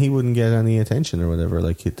 Because then he wouldn't get any attention or whatever.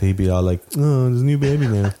 Like he'd be all like, "Oh, there's a new baby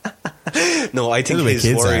now." No, I think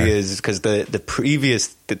his worry is because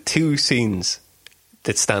the two scenes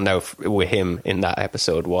that stand out with him in that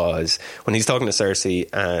episode was when he's talking to Cersei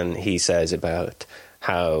and he says about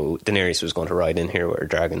how Daenerys was going to ride in here with her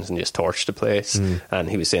dragons and just torch the place, and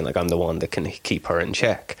he was saying, like, I'm the one that can keep her in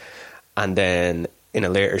check. And then in a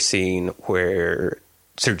later scene where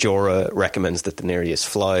Ser Jorah recommends that Daenerys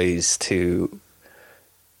flies to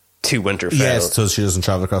Winterfell, yes, so she doesn't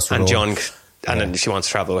travel across the road, and then she wants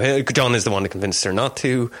to travel. Jon is the one that convinces her not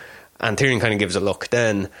to. And Tyrion kind of gives a look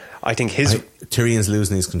then. I think Tyrion's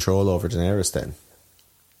losing his control over Daenerys then.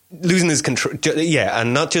 Losing his control, yeah,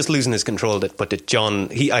 and not just losing his control, but that Jon,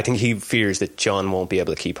 I think he fears that Jon won't be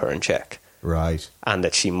able to keep her in check. Right. And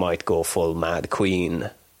that she might go full Mad Queen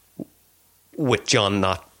with Jon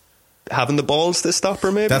not having the balls to stop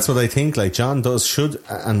her, maybe. That's what I think. Like, Jon should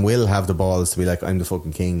and will have the balls to be like, I'm the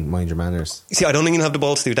fucking king, mind your manners. See, I don't think he'll have the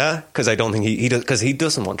balls to do that, because I don't think he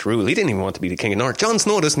doesn't want to rule. He didn't even want to be the king of North. Jon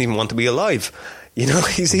Snow doesn't even want to be alive. You know,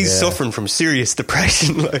 he's suffering from serious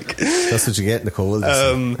depression. Like, that's what you get in the cold.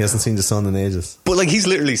 He hasn't seen the sun in ages. But like, he's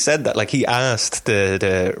literally said that. Like, he asked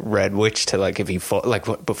the Red Witch to, like, if he fought,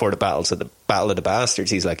 like, before the Battle of the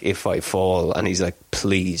Bastards, he's like, if I fall, and he's like,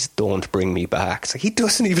 please don't bring me back. It's like, he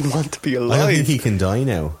doesn't even want to be alive. I don't think he can die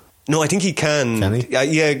now. No, I think he can. Can he?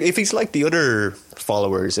 Yeah, if he's like the other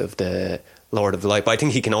followers of the Lord of Light. But I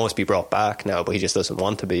think he can always be brought back now, but he just doesn't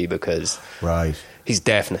want to be, because he's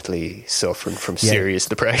definitely suffering from serious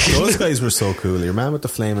depression. Those guys were so cool. Your man with the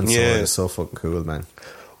flaming sword is so fucking cool, man.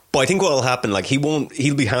 But I think what will happen, like,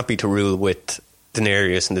 he'll be happy to rule with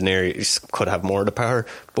Daenerys, and Daenerys could have more of the power,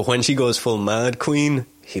 but when she goes full Mad Queen,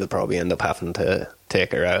 he'll probably end up having to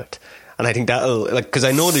take her out. And I think that'll, like, because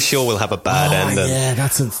I know the show will have a bad ending. Yeah,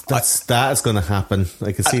 that's going to happen.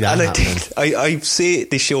 I can see that happening. I say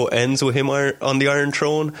the show ends with him on the Iron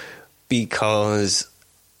Throne, because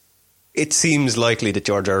it seems likely that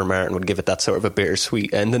George R. R. Martin would give it that sort of a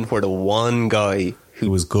bittersweet ending, where the one guy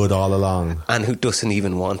who was good all along and who doesn't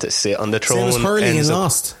even want to sit on the throne. Same as Hurley in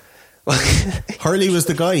Lost. Hurley was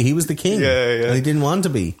the guy. He was the king. And he didn't want to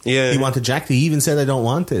be. He wanted Jack to. He even said, I don't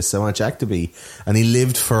want this. I want Jack to be. And he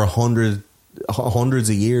lived for hundreds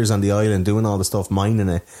of years on the island doing all the stuff, mining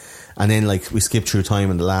it. And then, like, we skip through time,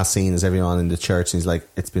 and the last scene is everyone in the church, and he's like,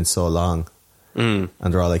 it's been so long. And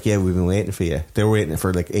they're all like, yeah, we've been waiting for you. They were waiting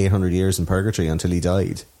for like 800 years in purgatory until he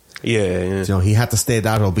died. You know, he had to stay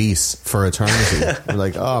that obese for eternity. I'm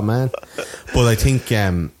like, oh man. But I think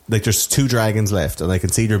like, there's 2 dragons left, and I can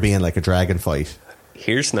see there being like a dragon fight.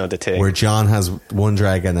 Here's now the thing, where Jon has one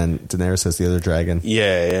dragon and Daenerys has the other dragon.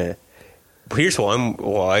 But here's what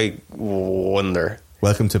I wonder.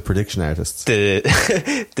 Welcome to Prediction Artists.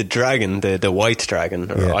 The dragon, the white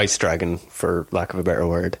dragon, or ice dragon, for lack of a better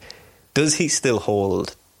word, does he still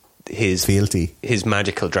hold his fealty, his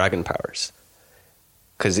magical dragon powers?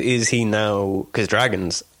 Because because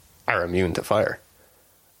dragons are immune to fire.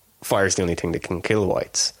 Fire is the only thing that can kill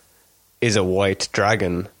whites. Is a white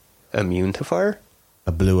dragon immune to fire?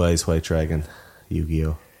 A blue eyes white dragon,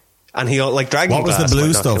 Yu-Gi-Oh. And he, like, dragon. What was the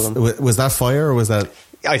blue stuff? Was that fire, or was that?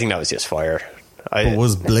 I think that was just fire. It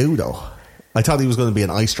was blue though. I thought he was going to be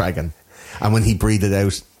an ice dragon, and when he breathed it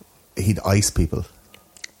out, he'd ice people.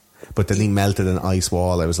 But then he melted an ice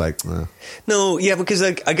wall. I was like, no, because,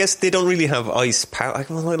 like, I guess they don't really have ice power.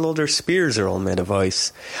 Well, all their spears are all made of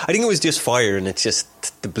ice. I think it was just fire, and it's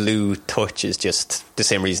just the blue touch is just the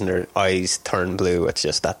same reason their eyes turn blue. It's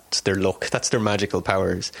just that's their look. That's their magical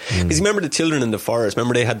powers. Because you remember the children in the forest?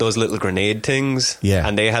 Remember they had those little grenade things? Yeah.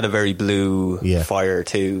 And they had a very blue fire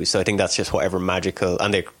too. So I think that's just whatever magical.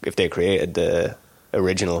 And if they created the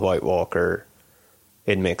original White Walker,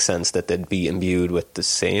 it makes sense that they'd be imbued with the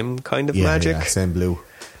same kind of magic. Yeah, same blue.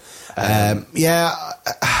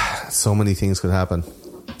 So many things could happen.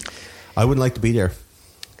 I wouldn't like to be there.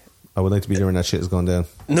 I would like to be there when that shit is going down.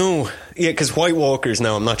 No, yeah, because White Walkers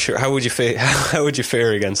now, I'm not sure. How would you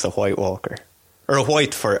fare against a White Walker? Or a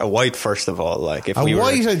white first of all, like if a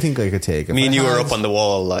white, I think I could take. Me and you were up on the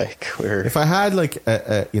wall, like if I had like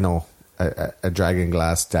a dragon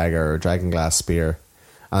glass dagger or a dragon glass spear,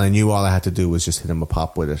 and I knew all I had to do was just hit him a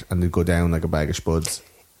pop with it, and they'd go down like a bag of spuds.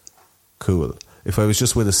 Cool. If I was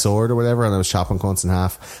just with a sword or whatever, and I was chopping cunts in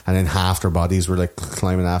half, and then half their bodies were like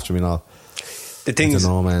climbing after me and all. The thing is,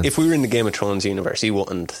 if we were in the Game of Thrones universe, you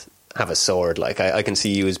wouldn't have a sword. Like I can see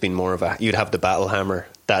you as being more of you'd have the battle hammer.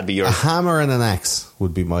 That'd be your a hammer and an axe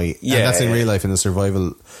would be my. Yeah, and that's in real life in the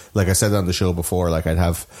survival. Like I said on the show before, like I'd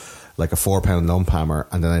have like a 4-pound lump hammer,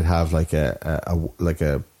 and then I'd have like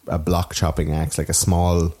a block chopping axe, like a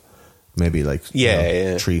small, maybe like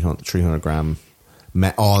 300 gram.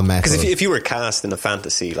 All metal. Because if you were cast in a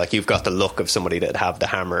fantasy, like you've got the look of somebody that'd have the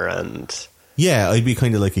hammer and. Yeah, I'd be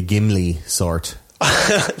kind of like a Gimli sort.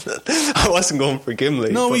 I wasn't going for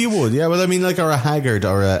Gimli. No, you would. Yeah, well, I mean, like, or a Haggard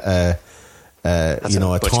or a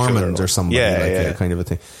Tormund or somebody, a kind of a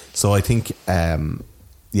thing. So I think, a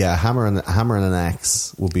hammer and an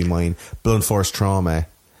axe would be mine. Blunt force trauma,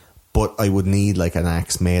 but I would need like an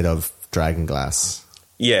axe made of dragon glass.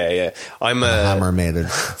 Yeah. I'm a hammer made of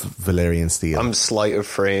Valyrian steel. I'm slight of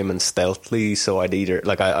frame and stealthy, so I'd either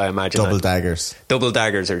like I imagine double daggers. Double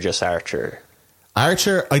daggers are just archer.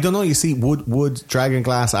 Archer, I don't know. You see, wood dragon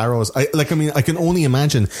glass arrows. I can only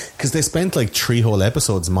imagine because they spent like 3 whole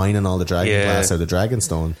episodes mining all the dragon glass out of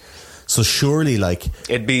Dragonstone. So surely, like,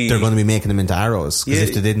 they're going to be making them into arrows. Because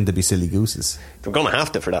if they didn't, they'd be silly gooses. They're going to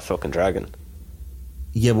have to for that fucking dragon.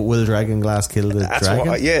 Yeah, but will dragon glass kill the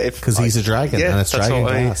dragon? Because he's a dragon and it's dragon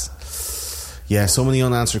glass. Yeah, so many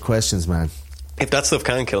unanswered questions, man. If that stuff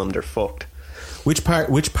can kill them, they're fucked. Which part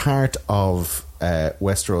of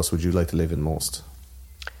Westeros would you like to live in most?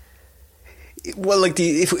 Well, like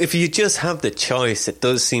if you just have the choice, it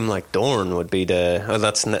does seem like Dorne would be the. Oh,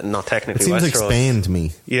 that's not technically. It seems Westeros. like Spain to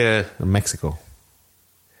me. Yeah, or Mexico.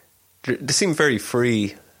 They seem very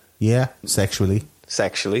free. Yeah, sexually.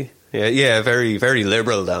 Yeah, very, very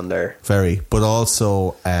liberal down there. Very, but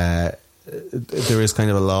also there is kind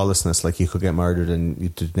of a lawlessness. Like you could get murdered and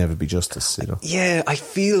there'd never be justice. You know. Yeah, I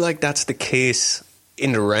feel like that's the case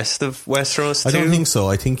in the rest of Westeros too. I don't think so.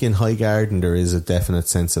 I think in Highgarden there is a definite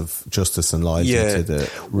sense of justice and loyalty to the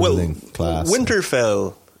ruling class.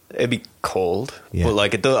 Winterfell, it'd be cold, but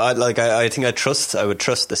like it. I think I would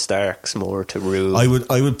trust the Starks more to rule. I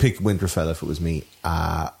would pick Winterfell if it was me,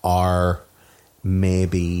 or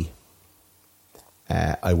maybe.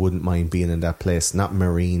 I wouldn't mind being in that place, not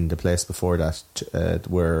Marine, the place before that,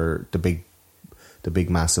 where the big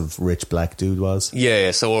massive rich black dude was.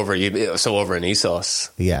 Yeah. So over in Essos.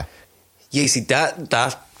 Yeah. Yeah. See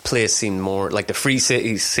that place seemed more like the Free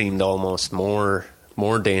Cities seemed almost more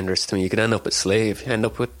dangerous to me. You could end up a slave, end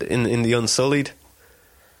up with in the Unsullied.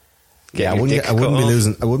 Yeah, I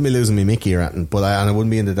wouldn't be losing my Mickey or anything, but I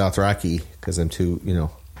wouldn't be into Dothraki because I'm too,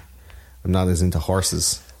 I'm not as into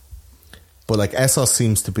horses. But like Essos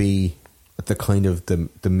seems to be the kind of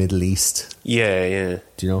the Middle East. Yeah.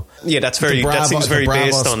 Do you know? Yeah, that seems very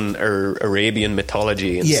based on Arabian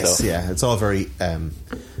mythology and stuff. Yes, yeah. It's all very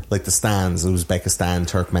like the stands, Uzbekistan,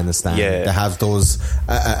 Turkmenistan. Yeah. They have those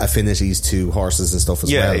affinities to horses and stuff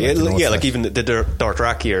as well. Yeah, like even the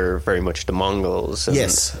Dothraki are very much the Mongols.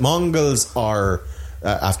 Yes, Mongols are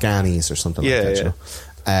Afghanis or something like that. You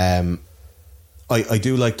know? I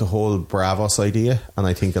do like the whole Bravos idea, and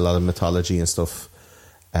I think a lot of mythology and stuff.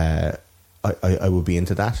 I would be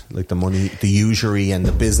into that, like the money, the usury, and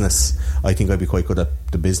the business. I think I'd be quite good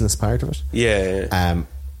at the business part of it. Yeah.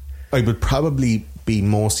 I would probably be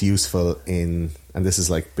most useful in, and this is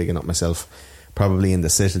like bigging up myself, probably in the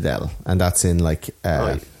Citadel, and that's in like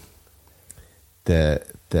the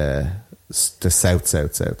south.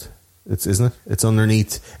 It's isn't it? It's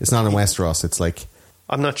underneath. It's not in Westeros. It's like.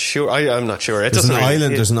 I'm not sure. I'm not sure. There's an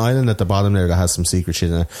island. There's an island at the bottom there that has some secret shit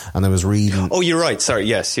in it. And I was reading. Oh, you're right. Sorry.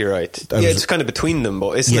 Yes, you're right. It's kind of between them,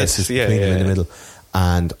 but isn't it? Yes, it's between them in the middle.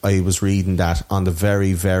 And I was reading that on the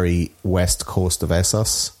very, very west coast of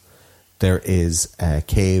Essos, there is a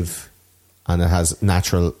cave, and it has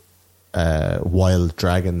natural wild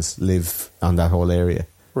dragons live on that whole area.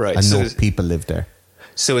 Right. And no people live there.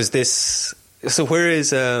 So is this? So where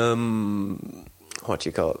is what do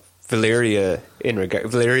you call it? Valyria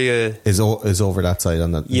is over that side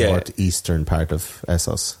on the northeastern part of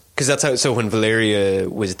Essos. Because that's how. So when Valyria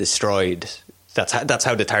was destroyed, that's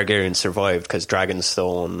how the Targaryens survived, because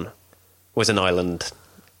Dragonstone was an island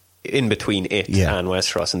in between it and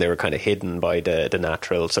Westeros, and they were kind of hidden by the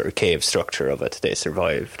natural sort of cave structure of it. They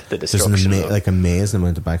survived the destruction. There's an amazing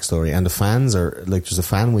amount of backstory, and the fans are like, there's a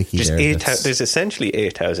fan wiki there. There's essentially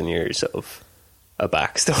 8,000 years of a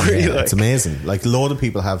backstory. Yeah, it's amazing. Like, a load of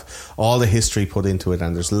people have all the history put into it,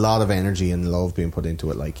 and there's a lot of energy and love being put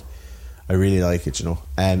into it. Like, I really like it, you know.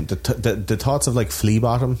 The thoughts of like Flea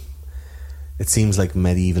Bottom, it seems like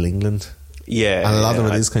medieval England. Yeah, and a lot of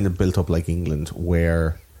it is kind of built up like England,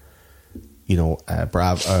 where, you know,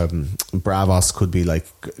 Bravos could be like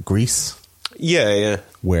Greece. Yeah.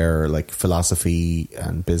 Where like philosophy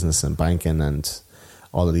and business and banking and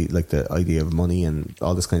all of the idea of money and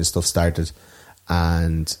all this kind of stuff started.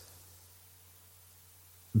 And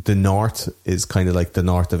the north is kind of like the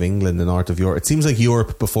north of England, the north of Europe. It seems like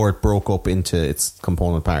Europe before it broke up into its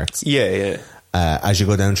component parts. Yeah. As you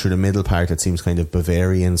go down through the middle part, it seems kind of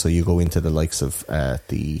Bavarian. So you go into the likes of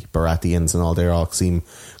the Baratheons and all. They all seem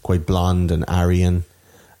quite blonde and Aryan.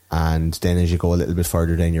 And then as you go a little bit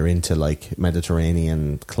further, then you're into like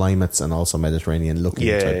Mediterranean climates and also Mediterranean looking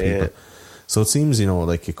type people. So it seems, you know,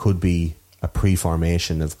 like it could be a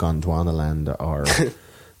pre-formation of Gondwanaland or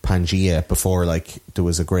Pangaea before like there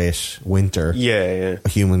was a great winter. Yeah.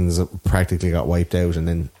 Humans practically got wiped out, and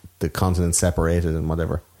then the continent separated and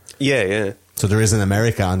whatever. Yeah. So there is an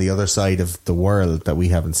America on the other side of the world that we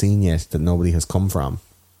haven't seen yet, that nobody has come from.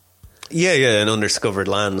 Yeah, an undiscovered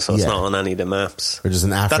land, so it's not on any of the maps. Or just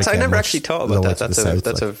an Africa. I never actually thought about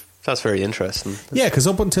that. That's very interesting. Yeah, because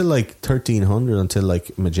up until like 1300, until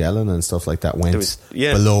like Magellan and stuff like that went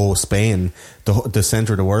below Spain, the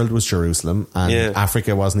centre of the world was Jerusalem, and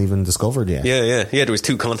Africa wasn't even discovered yet. Yeah. There was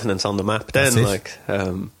 2 continents on the map then.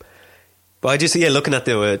 But I just looking at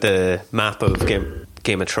the map of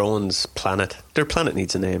Game of Thrones planet. Their planet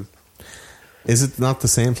needs a name. Is it not the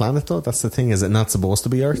same planet though? That's the thing. Is it not supposed to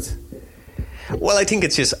be Earth? Well, I think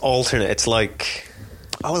it's just alternate. It's like,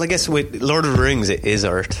 I guess with Lord of the Rings, it is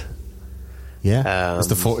Earth. Yeah, it's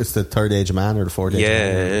the third age of man or the fourth age of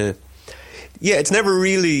man. Yeah, it's never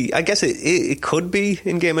really, I guess it could be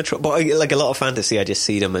in Game of Thrones, but like a lot of fantasy, I just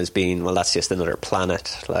see them as being, well, that's just another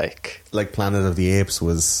planet. Like Planet of the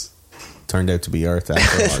Apes turned out to be Earth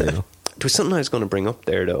after all, you know. There was something I was going to bring up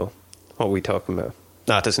there, though. What were we talking about?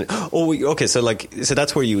 No, it doesn't. Oh, okay. So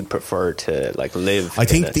that's where you would prefer to like live. I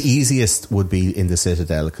think the easiest would be in the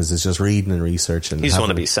Citadel, because it's just reading and researching. You just want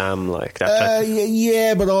to be Sam, like that.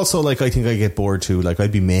 Yeah, but also like I think I get bored too. Like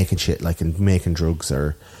I'd be making shit, like making drugs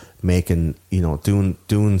or making, you know,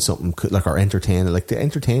 doing something like, or entertaining. Like the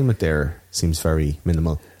entertainment there seems very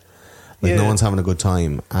minimal. Like no one's having a good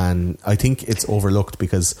time, and I think it's overlooked,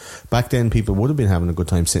 because back then people would have been having a good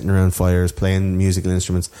time sitting around fires, playing musical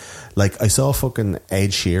instruments. Like I saw fucking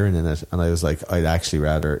Ed Sheeran in it, and I was like, I'd actually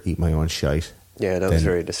rather eat my own shite. Yeah, that was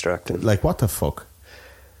very distracting. Like, what the fuck?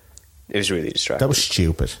 It was really distracting. That was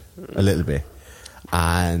stupid, a little bit.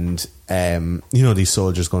 And you know, these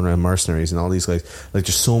soldiers going around, mercenaries and all these guys, like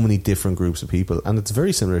there's so many different groups of people, and it's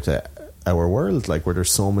very similar to our world, like where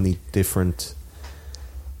there's so many different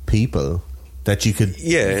people that you could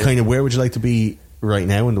kind of, where would you like to be right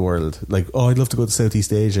now in the world? Like, oh, I'd love to go to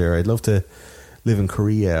Southeast Asia, or I'd love to live in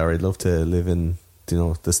Korea, or I'd love to live in, you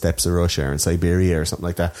know, the steppes of Russia or in Siberia or something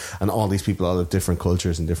like that. And all these people all have different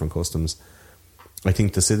cultures and different customs. I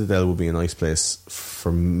think the Citadel would be a nice place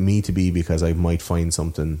for me to be, because I might find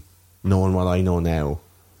something, knowing what I know now.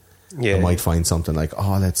 I might find something like,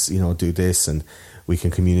 oh, let's, you know, do this, and we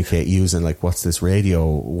can communicate using like, what's this,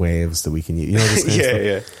 radio waves that we can use, you know, this kind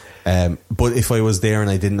of stuff. But if I was there and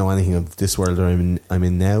I didn't know anything of this world that I'm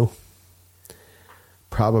in now,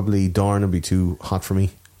 probably Dorne would be too hot for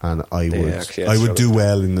me, and I would do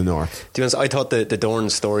well in the north. To be honest, I thought the Dorne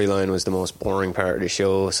storyline was the most boring part of the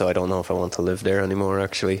show, so I don't know if I want to live there anymore.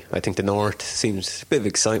 Actually, I think the north seems a bit of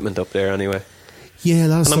excitement up there anyway. Yeah, a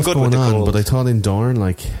lot of stuff going on, but I thought in Dorne,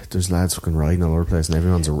 like, there's lads fucking riding all over the place, and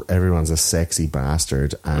everyone's a sexy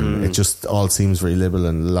bastard, and it just all seems very liberal,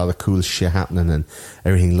 and a lot of cool shit happening, and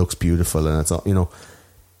everything looks beautiful, and it's all, you know,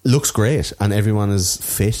 looks great, and everyone is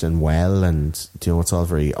fit and well, and, you know, it's all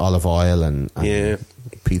very olive oil and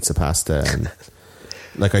pizza pasta, and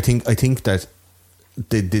like I think that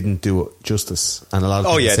they didn't do it justice, and a lot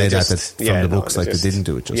of people say that from the books, like, they didn't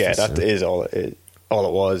do it justice. Yeah, that is all it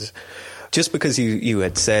was. Just because you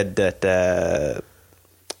had said that,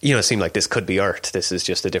 you know, it seemed like this could be Earth. This is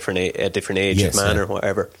just a different age of man or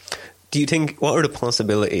whatever. Do you think, what are the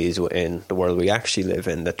possibilities in the world we actually live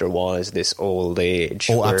in, that there was this old age?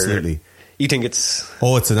 Oh, absolutely. You think it's...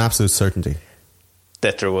 Oh, it's an absolute certainty.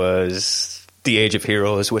 That there was the Age of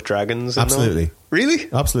Heroes with dragons? Absolutely. Really?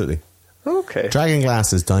 Absolutely. Okay. Dragon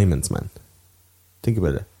glass is diamonds, man. Think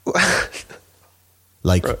about it.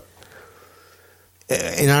 Like, right.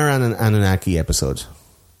 In our Anunnaki episode,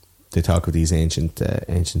 they talk of these ancient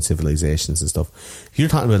civilizations and stuff. If you're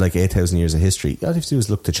talking about like 8,000 years of history, all you have to do is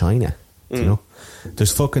look to China. You know,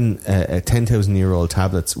 there's fucking 10,000-year-old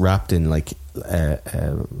tablets wrapped in like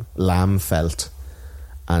lamb felt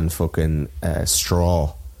and fucking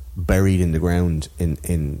straw buried in the ground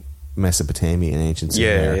in Mesopotamia in ancient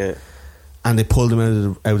Sumer. Yeah. And they pulled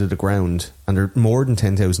them out of the ground, and they're more than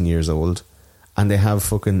 10,000 years old, and they have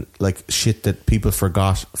fucking like shit that people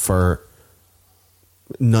forgot for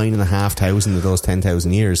 9,500 of those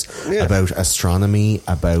 10,000 years about astronomy,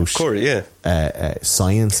 about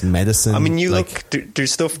science, medicine. I mean, you like, look,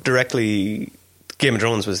 there's stuff directly. Game of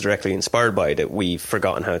Thrones was directly inspired by that we've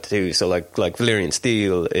forgotten how to do. So, like Valyrian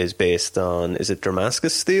steel is based on, is it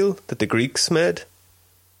Damascus steel that the Greeks made?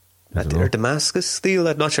 Or Damascus steel?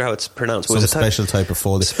 I'm not sure how it's pronounced. Some special type of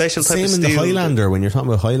folding. Special type of steel. Same in the Highlander. When you're talking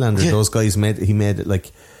about Highlander, those guys made it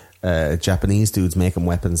like. Japanese dudes making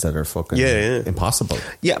weapons that are fucking impossible.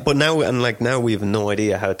 Yeah, but now we have no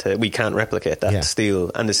idea we can't replicate that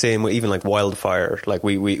steel. And the same way, even like wildfire, like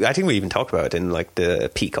I think we even talked about it in like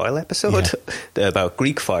the Peak Isle episode about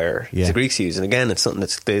Greek fire. The Greeks use, and again, it's something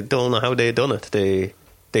they don't know how they done it.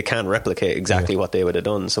 They can't replicate exactly what they would have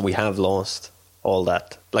done. So we have lost all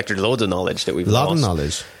that. Like there's loads of knowledge that we've lost. A lot of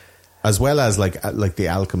knowledge. As well as like the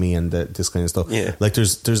alchemy and this kind of stuff. Yeah. Like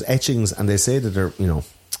there's etchings, and they say that they're, you know,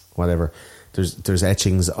 whatever. There's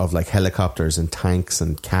etchings of like helicopters and tanks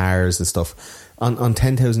and cars and stuff on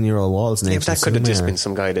 10,000-year-old walls. Yeah, but that could have just been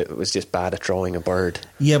some guy that was just bad at drawing a bird.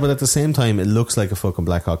 Yeah, but at the same time, it looks like a fucking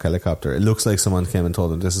Black Hawk helicopter. It looks like someone came and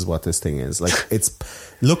told them this is what this thing is. Like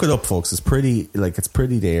look it up, folks. It's pretty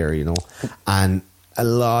there, you know. And a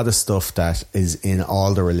lot of stuff that is in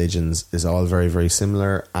all the religions is all very, very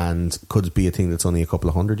similar, and could be a thing that's only a couple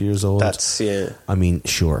of 100 years old. I mean,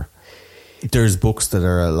 sure. There's books that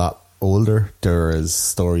are a lot older. There is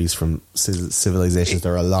stories from civilizations that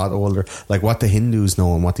are a lot older. Like what the Hindus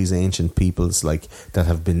know and what these ancient peoples like that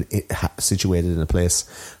have been situated in a place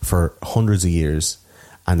for hundreds of years,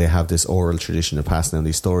 and they have this oral tradition of passing down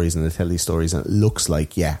these stories, and they tell these stories, and it looks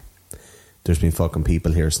like, there's been fucking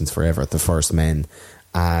people here since forever, the first men.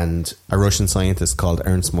 And a Russian scientist called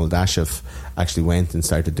Ernst Moldashov actually went and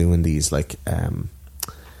started doing these like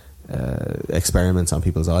experiments on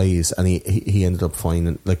people's eyes, and he ended up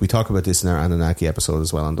finding, like we talk about this in our Anunnaki episode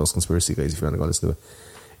as well on Those Conspiracy Guys, if you want to go listen to it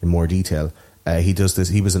in more detail. He does this.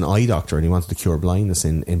 He was an eye doctor, and he wanted to cure blindness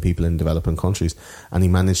in people in developing countries, and he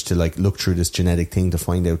managed to like look through this genetic thing to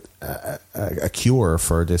find out a cure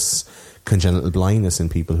for this congenital blindness in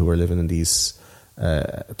people who are living in these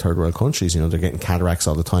third world countries. You know, they're getting cataracts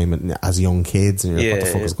all the time and as young kids, and you're like, what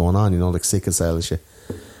the fuck is going on, you know, like sickle cell and shit.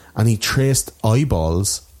 And he traced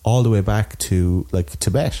eyeballs all the way back to like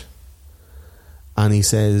Tibet, and he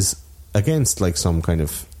says, against like some kind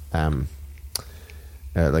of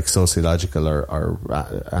like sociological or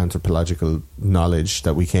anthropological knowledge,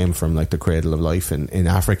 that we came from like the cradle of life in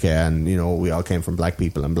Africa, and you know, we all came from black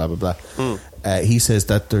people and blah blah blah. He says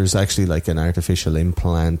that there's actually like an artificial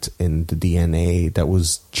implant in the DNA that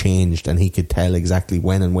was changed, and he could tell exactly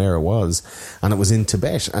when and where it was, and it was in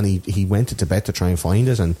Tibet, and he went to Tibet to try and find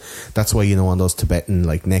it. And that's why, you know, on those Tibetan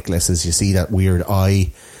like necklaces you see that weird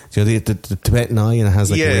eye. So the Tibetan eye, and it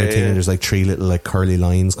has like a weird thing, and there's like 3 little like curly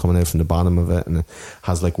lines coming out from the bottom of it, and it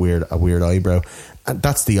has like a weird eyebrow, and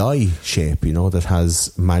that's the eye shape, you know, that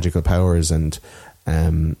has magical powers. And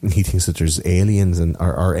he thinks that there's aliens and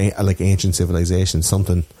or like ancient civilizations,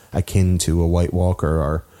 something akin to a White Walker,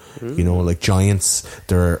 or you know, like giants.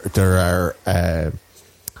 There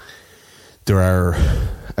are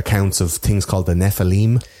accounts of things called the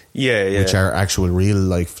Nephilim, which are actual real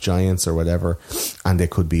life giants or whatever, and they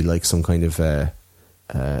could be like some kind of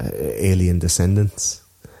alien descendants.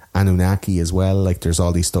 Anunnaki as well. Like there's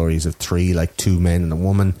all these stories of 3, like 2 men and a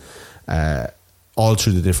woman, all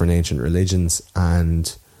through the different ancient religions,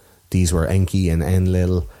 and these were Enki and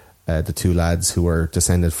Enlil, the 2 lads who were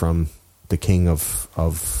descended from the king of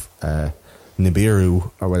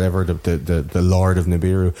Nibiru or whatever, the Lord of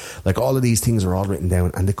Nibiru. Like all of these things are all written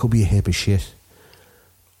down, and they could be a heap of shit,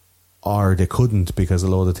 or they couldn't, because a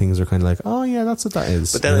lot of things are kind of like, oh yeah, that's what that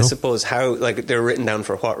is. But then I suppose how, like, they're written down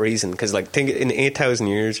for what reason? Because like, think in 8,000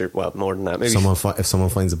 years, or well, more than that, maybe if someone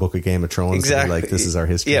finds a book of Game of Thrones, exactly, like, this is our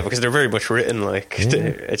history. Yeah, because they're very much written like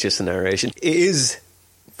it's just a narration. It is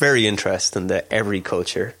very interesting that every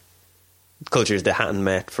cultures that hadn't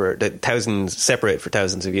met for the thousands, separate for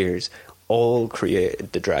thousands of years, all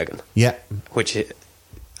created the dragon. Yeah, which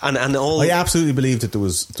and all. I absolutely believe that there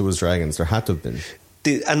was dragons. There had to have been.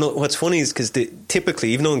 And what's funny is because typically,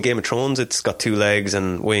 even though in Game of Thrones it's got 2 legs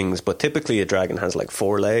and wings, but typically a dragon has like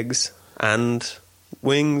 4 legs and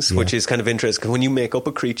wings, which is kind of interesting. Because when you make up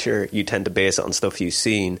a creature, you tend to base it on stuff you've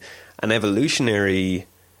seen. And evolutionary,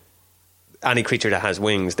 any creature that has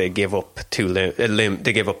wings, they give up 2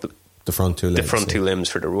 they give up the front 2 limbs. The front 2 limbs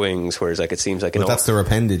for their wings, whereas like it seems like... But that's their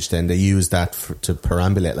appendage then. They use that to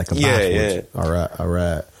perambulate like a bat would.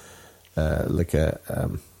 Or like a...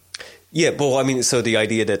 Yeah, but I mean, so the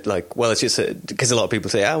idea that like, well, it's just... Because a lot of people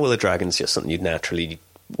say, well, a dragon's just something you naturally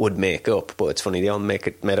would make up. But it's funny, they all made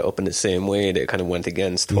it up in the same way. They kind of went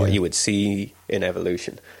against what you would see in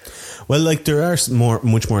evolution. Well, like there are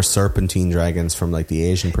much more serpentine dragons from like the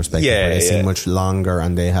Asian perspective, where they seem much longer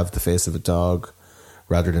and they have the face of a dog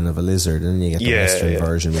rather than of a lizard, and then you get the Western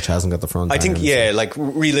version, which hasn't got the front. I think, like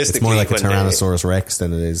realistically, it's more like a Tyrannosaurus Rex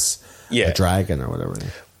than it is a dragon or whatever.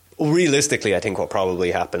 Realistically, I think what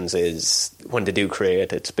probably happens is when they do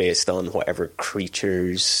create, it's based on whatever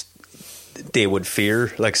creatures they would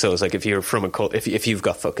fear. Like, so it's like if you're from a if you've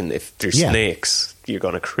got if there's snakes, you're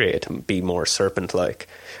going to create and be more serpent-like.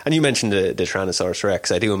 And you mentioned the Tyrannosaurus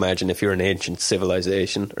Rex. I do imagine if you're an ancient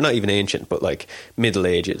civilization, or not even ancient, but like Middle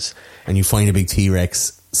Ages, and you find a big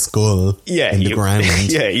T-Rex skull in the ground,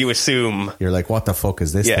 you assume you're like, what the fuck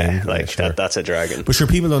is this thing? Like that's a dragon. But sure,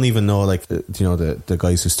 people don't even know, like the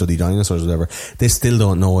guys who study dinosaurs or whatever, they still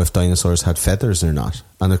don't know if dinosaurs had feathers or not,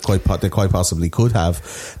 and they quite possibly could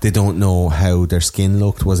have. They don't know how their skin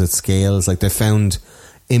looked. Was it scales? Like, they found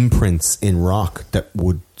imprints in rock that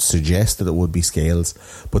would suggest that it would be scales,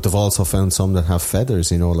 but they've also found some that have feathers,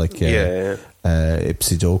 like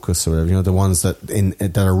Ipsidochus or whatever, the ones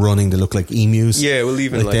that are running, they look like emus. Yeah, well,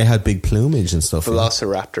 even like they had big plumage and stuff.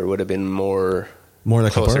 Velociraptor would have been more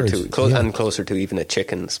like closer a bird, and closer to even a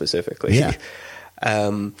chicken specifically. Yeah.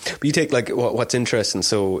 But you take like what's interesting.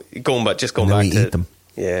 So going back to eat them.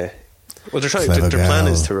 Yeah. Well, their plan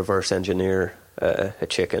is to reverse engineer a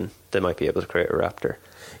chicken. They might be able to create a raptor.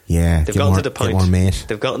 Yeah, they've gotten to the point.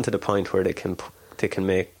 They've gotten to the point where they can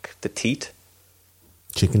make the teeth,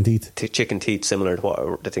 chicken teeth, similar to what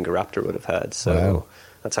I think a raptor would have had. So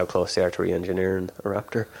that's how close they are to re-engineering a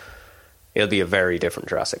raptor. It'll be a very different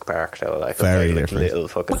Jurassic Park, though. Like very different, little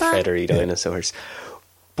fucking feathery dinosaurs.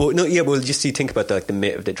 But no, well, just you think about the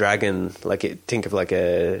myth of the dragon. Like, think of like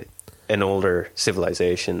an older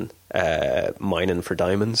civilization mining for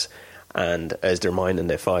diamonds. And as they're mining,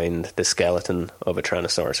 they find the skeleton of a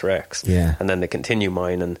Tyrannosaurus Rex. Yeah. And then they continue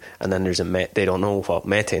mining, and then there's they don't know what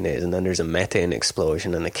methane is, and then there's a methane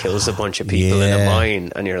explosion, and it kills a bunch of people in a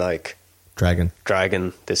mine, and you're like, Dragon,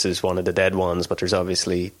 this is one of the dead ones, but there's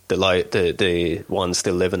obviously the ones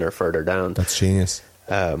still living are further down. That's genius.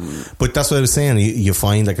 But that's what I was saying. You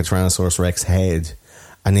find like a Tyrannosaurus Rex head,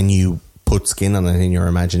 and then you put skin on it in your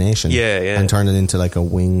imagination. And turn it into like a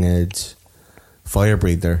winged fire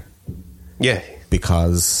breather. Yeah,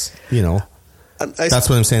 because that's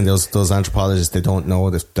what I'm saying. Those anthropologists, they don't know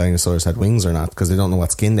if dinosaurs had wings or not, because they don't know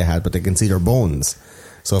what skin they had, but they can see their bones.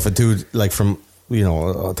 So if a dude like from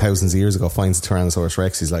thousands of years ago finds a Tyrannosaurus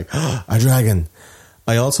Rex, he's like, a dragon.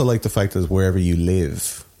 I also like the fact that wherever you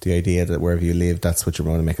live, the idea that wherever you live, that's what you're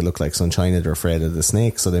going to make it look like. So in China, they're afraid of the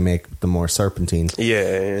snake, so they make them more serpentine.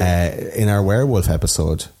 In our werewolf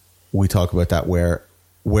episode, we talk about that, where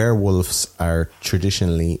werewolves are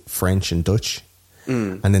traditionally French and Dutch,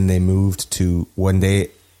 and then they moved to, when they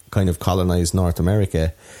kind of colonized North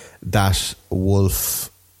America, that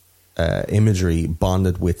wolf imagery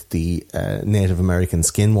bonded with the Native American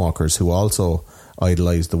skinwalkers, who also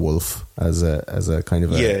idolized the wolf as a kind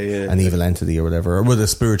of an evil entity or whatever, or with a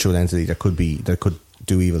spiritual entity that could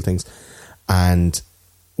do evil things. And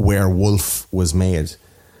where wolf was made,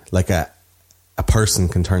 like a person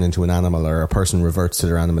can turn into an animal, or a person reverts to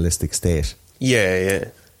their animalistic state.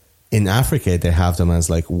 In Africa, they have them as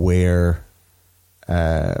like were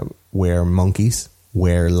monkeys,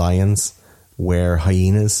 were lions, were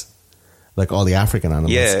hyenas, like all the African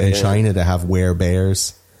animals. In China, they have were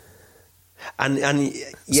bears. And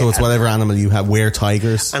so it's whatever animal you have, were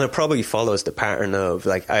tigers. And it probably follows the pattern of,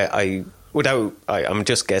 like, I'm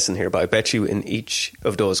just guessing here, but I bet you in each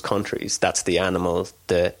of those countries, that's the animal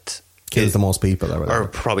that kills the most people, or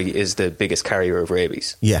probably is the biggest carrier of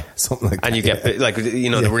rabies. Yeah, something like that. And you get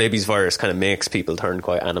the rabies virus kind of makes people turn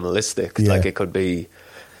quite animalistic. Like, it could be.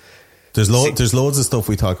 There's loads of stuff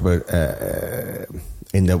we talk about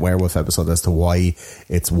in the werewolf episode as to why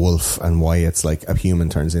it's wolf and why it's like a human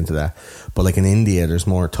turns into that. But like in India, there's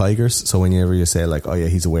more tigers. So whenever you say like, oh yeah,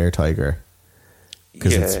 he's a were-tiger,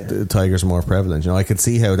 because the tigers are more prevalent. I could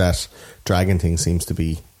see how that dragon thing seems to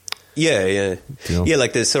be. Yeah,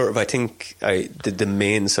 like the sort of, I think the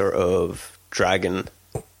main sort of dragon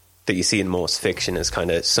that you see in most fiction is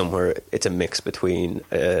kind of somewhere, it's a mix between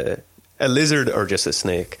a lizard or just a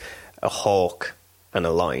snake, a hawk and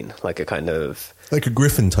a lion, like a kind of... Like a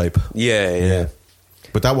griffin type. Yeah.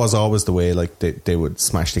 But that was always the way, like, they would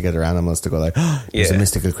smash together animals to go like, oh, it's a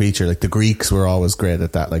mystical creature. Like, the Greeks were always great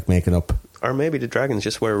at that, like, making up... Or maybe the dragons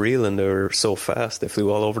just were real and they were so fast, they flew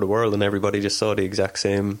all over the world and everybody just saw the exact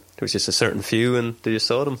same. There was just a certain few and they just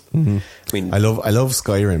saw them. Mm-hmm. I mean, I love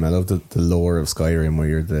Skyrim. I love the lore of Skyrim where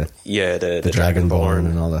you're the Dragonborn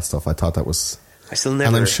and all that stuff. I thought that was... And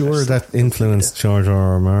I'm sure that influenced George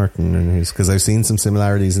R.R. Martin, because I've seen some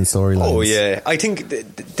similarities in storylines. Oh yeah, I think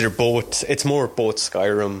they're both... It's more both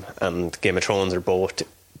Skyrim and Game of Thrones are both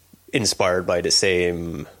inspired by the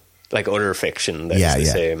same, like, other fiction that's the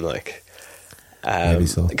same, like... Maybe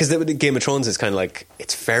so. Because the Game of Thrones is kind of like,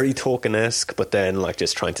 it's very Tolkien-esque, but then like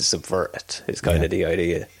just trying to subvert it is kind of the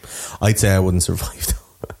idea. I'd say I wouldn't survive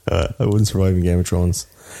though. I wouldn't survive in Game of Thrones.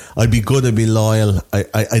 I'd be good, I'd be loyal.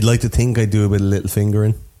 I'd like to think I'd do a bit of little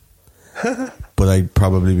fingering, but I'd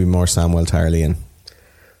probably be more Samwell Tarly.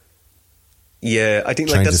 Yeah, I think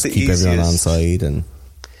like that's the keep easiest. Everyone on side, and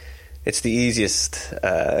it's the easiest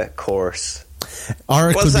course. Or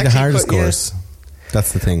it could be the hardest course.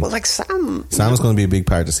 That's the thing. Well, like Sam's going to be a big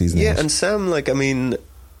part of season 8. Yeah, and Sam, like, I mean,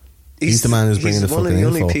 he's the man who's bringing the fucking info. He's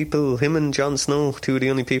one of the only people, him and Jon Snow, two of the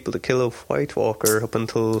only people to kill a White Walker up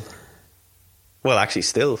until... Well, actually,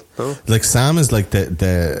 still. No? Like, Sam is like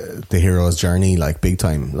the hero's journey, like, big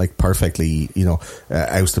time. Like, perfectly,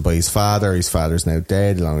 ousted by his father. His father's now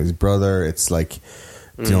dead, along with his brother. It's like,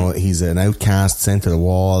 he's an outcast, sent to the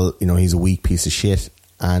wall. He's a weak piece of shit.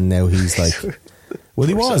 And now he's like... Well,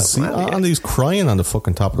 he was. He was crying on the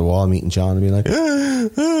fucking top of the wall, meeting Jon, and being like,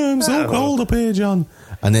 I'm so cold up here, Jon.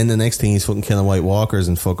 And then the next thing, he's fucking killing White Walkers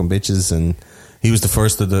and fucking bitches, and he was the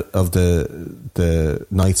first of the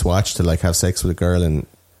Night's Watch to like have sex with a girl in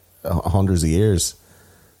hundreds of years.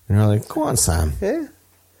 And you're like, go on, Sam. Yeah.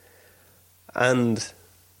 And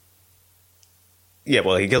yeah,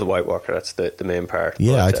 well, he killed a White Walker. That's the main part.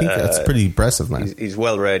 Yeah, but, I think that's pretty impressive, man. He's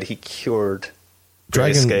well read. He cured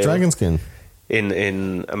dragon skin.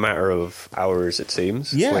 In a matter of hours, it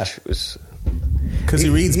seems. Yeah, which was because he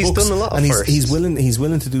reads books. He's done a lot, and he's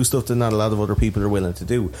willing to do stuff that not a lot of other people are willing to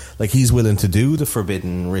do. Like, he's willing to do the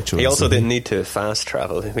forbidden rituals. He also didn't need to fast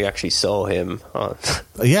travel. We actually saw him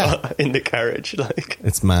in the carriage. Like,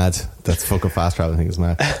 it's mad. That's fucking fast travel thing is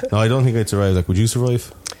mad. No, I don't think I'd survive. Like, would you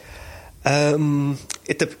survive? Well,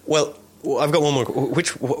 I've got one more.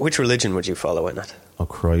 Which religion would you follow in it? Oh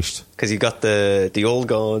Christ! Because you got the old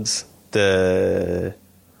gods, the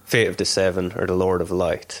Fate of the Seven, or the Lord of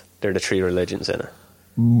Light. They're the three religions in it.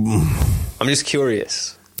 I'm just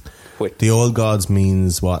curious. The old gods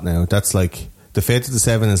means what now? That's like the Fate of the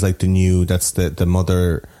Seven is like the new. That's the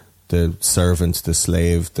mother, the servant, the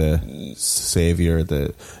slave, the savior.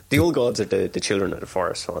 The old gods are the children of the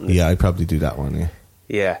forest one. Yeah, I'd probably do that one.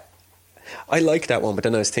 Yeah. I like that one, but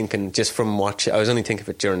then I was thinking, just from watching, I was only thinking of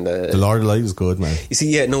it during the Lord of Light is good, man. You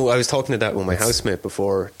see, I was talking to that with my housemate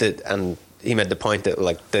before, and he made the point that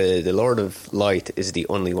like the Lord of Light is the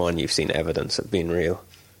only one you've seen evidence of being real.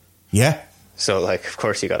 Yeah. So, like, of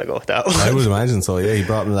course you got to go with that one. I would imagine so. Yeah, he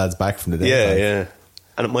brought the lads back from the dead. Yeah.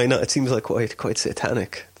 And it might not. It seems like quite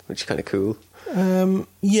satanic, which is kind of cool.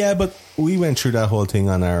 Yeah, but we went through that whole thing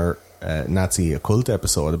on our Nazi occult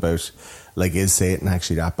episode about, like, is Satan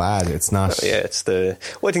actually that bad? It's not. Yeah, it's I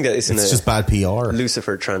think that isn't. It's just bad PR.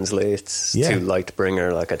 Lucifer translates to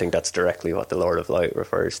Lightbringer. Like, I think that's directly what the Lord of Light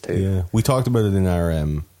refers to. Yeah, we talked about it in our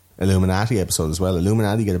Illuminati episode as well.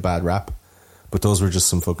 Illuminati get a bad rap, but those were just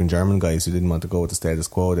some fucking German guys who didn't want to go with the status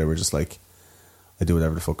quo. They were just like, I do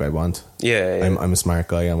whatever the fuck I want. Yeah. I'm a smart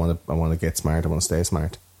guy. I want to get smart. I want to stay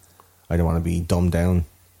smart. I don't want to be dumbed down.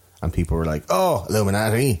 And people were like, oh,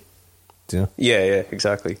 Illuminati. Do you know? Yeah,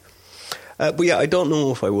 exactly. But yeah, I don't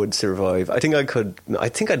know if I would survive. I think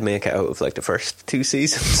I'd make it out of like the first 2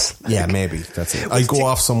 seasons. Yeah, maybe that's it. I'd go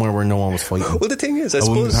off somewhere where no one was fighting. Well, the thing is, I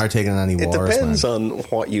wouldn't suppose be partaking in any wars. It depends on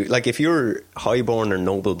what you like. If you're highborn or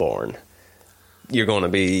nobleborn,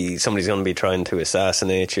 somebody's going to be trying to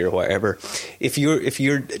assassinate you or whatever. If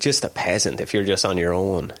you're just a peasant, if you're just on your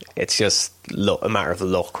own, it's just a matter of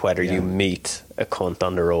luck whether you meet a cunt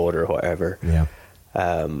on the road or whatever. Yeah.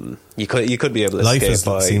 You could be able to life escape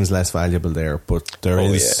by. Seems less valuable there, but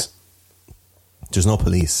there's no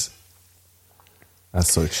police as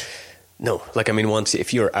such. No, like, I mean,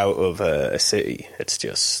 if you're out of a city, it's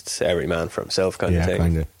just every man for himself kind of thing.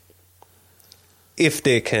 Kinda. If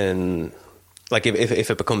they can, like, if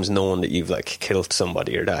it becomes known that you've like killed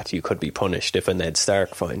somebody or that, you could be punished if a Ned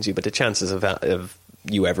Stark finds you. But the chances of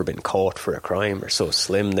you ever been caught for a crime are so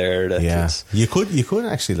slim there that you could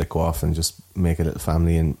actually like go off and just make a little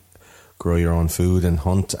family and grow your own food and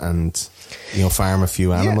hunt and farm a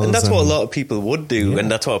few animals. And that's what a lot of people would do,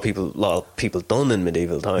 and that's what a lot of people done in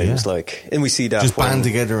medieval times. Like, and we see that just band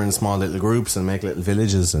together in small little groups and make little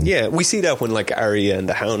villages. And we see that when like Arya and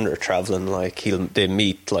the Hound are traveling. Like they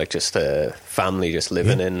meet like just a family just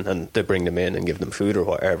living in, and they bring them in and give them food or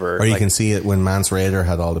whatever. Or you can see it when Mance Rayder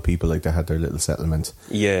had all the people, like they had their little settlement.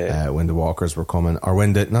 When the walkers were coming, or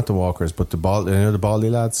when not the walkers, but the Baldy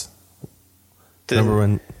lads.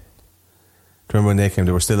 Remember when they came?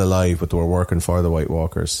 They were still alive, but they were working for the White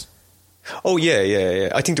Walkers. Oh yeah.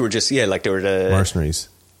 I think they were just like they were the mercenaries.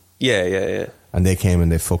 Yeah. And they came and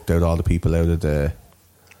they fucked out all the people out of the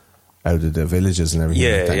villages and everything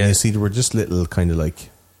like that. And you see, they were just little kind of like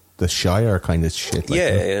the Shire kind of shit. Like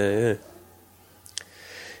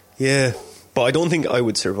Yeah. But I don't think I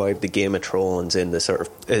would survive the Game of Thrones in the sort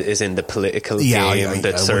of in the political game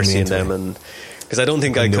that Cersei and them and. Because I don't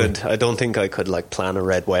think I could like plan a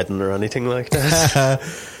red wedding or anything like that.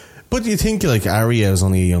 But do you think like Arya was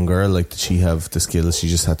only a young girl? Like, did she have the skills? She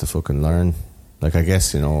just had to fucking learn. Like, I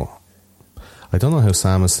guess I don't know how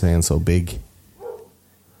Sam is staying so big.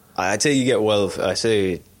 I'd say you get I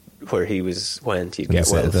say where he went, you'd get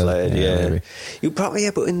well fed. Yeah, you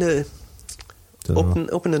probably but in the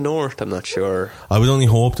up in the north, I'm not sure. I would only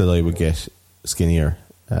hope that I would get skinnier.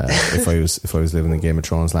 if I was living in Game of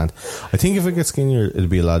Thrones land. I think if I get skinnier, it'd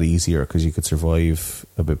be a lot easier because you could survive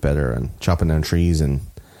a bit better and chopping down trees and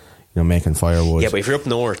making firewood. Yeah, but if you're up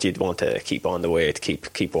north, you'd want to keep on the weight, keep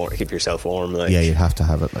yourself warm. Like, you'd have to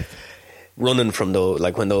have it like running from those.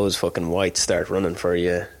 Like when those fucking whites start running for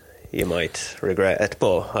you, you might regret it.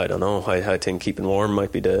 But I don't know. I think keeping warm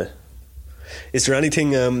might be the. Is there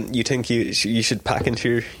anything you think you should pack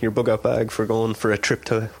into your bug out bag for going for a trip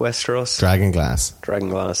to Westeros?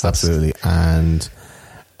 Dragonglass, absolutely, and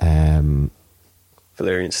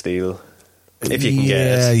Valyrian steel, if you can get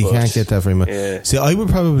it. Yeah, you can't get that very much. Yeah. See, I would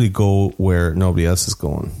probably go where nobody else is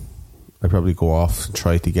going. I'd probably go off and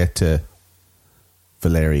try to get to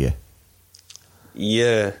Valyria.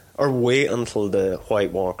 Yeah. Or wait until the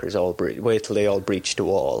White Walkers wait till they all breach the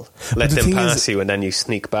wall. Let them pass you, and then you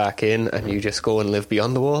sneak back in, and you just go and live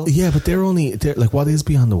beyond the wall. Yeah, but they're like, what is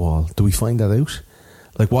beyond the wall? Do we find that out?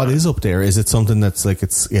 Like, what is up there? Is it something that's like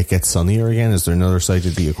it gets sunnier again? Is there another side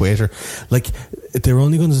of the equator? Like, they're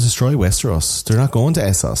only going to destroy Westeros. They're not going to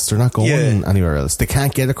Essos. They're not going anywhere else. They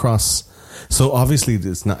can't get across. So obviously,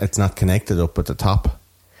 it's not connected up at the top.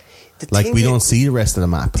 We don't see the rest of the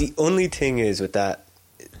map. The only thing is with that.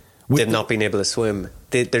 They've not been able to swim.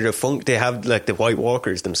 They have like the White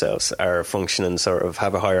Walkers themselves are functioning, sort of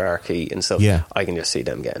have a hierarchy and stuff. Yeah. I can just see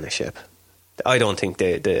them getting a ship. I don't think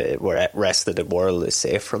the rest of the world is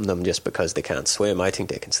safe from them just because they can't swim. I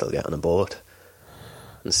think they can still get on a boat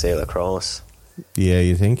and sail across. Yeah,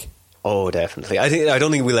 you think? Oh, definitely. I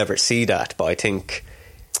don't think we'll ever see that, but I think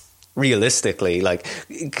realistically, like,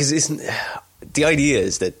 because the idea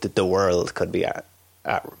is that the world could be at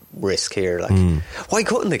risk here. Like, why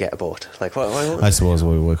couldn't they get a boat? Like, why I suppose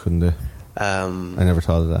why couldn't they? I never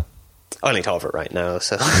thought of that. I only thought of it right now.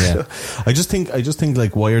 So yeah, I just think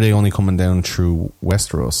like, why are they only coming down through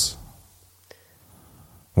Westeros?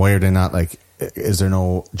 Why are they not like? Is there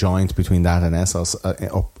no joint between that and Essos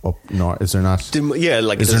up north? Is there not?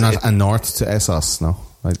 Is there not a north to Essos? No,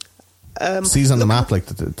 like. Sees on the map, like,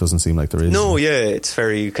 it doesn't seem like there is. No, it's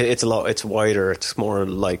a lot. It's wider. It's more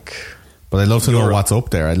like. But I'd love to know what's up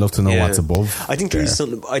there. I'd love to know what's above. I think there's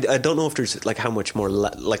something. I don't know if there's like how much more.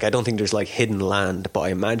 Like, I don't think there's like hidden land, but I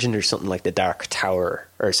imagine there's something like the Dark Tower,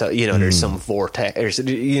 or so. There's some vortex.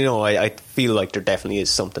 I feel like there definitely is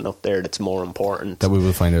something up there that's more important that we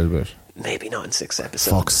will find out about. Maybe not in 6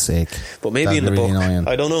 episodes. Fuck's sake! But maybe in the book. Annoying.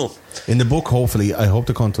 I don't know. In the book, hopefully, I hope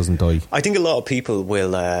the cunt doesn't die. I think a lot of people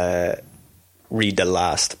will read the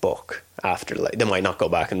last book after. Like, they might not go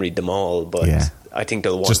back and read them all, but. Yeah. I think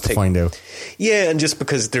they'll want just to find out. Yeah, and just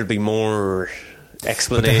because there'll be more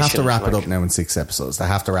explanation. But they have to wrap it up now in 6 episodes. They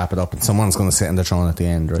have to wrap it up, and someone's going to sit in the throne at the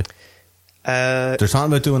end, right? They're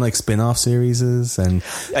talking about doing like spin-off series, and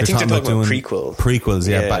I think they're talking about prequels.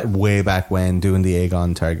 Yeah, way back when, doing the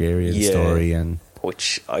Aegon Targaryen story, and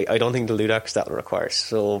which I don't think they'll do that because that'll require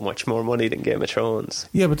so much more money than Game of Thrones.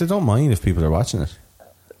 Yeah, but they don't mind if people are watching it.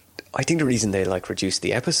 I think the reason they reduce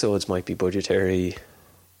the episodes might be budgetary.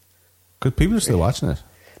 Because people are still watching it.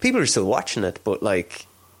 People are still watching it, but like,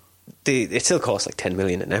 it still costs like 10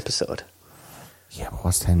 million an episode. Yeah, but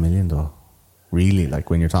what's 10 million though? Really,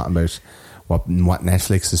 like when you're talking about what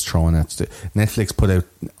Netflix is throwing at. Netflix put out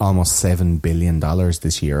almost $7 billion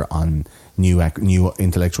this year on new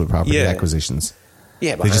intellectual property acquisitions.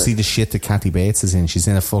 Yeah, but did you see the shit that Kathy Bates is in? She's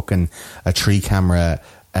in a 3-camera.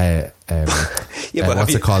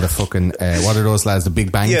 What's it called? A fucking what are those lads? The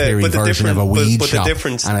Big Bang Theory version of a weed shop,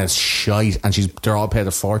 and it's shite. And they're all paid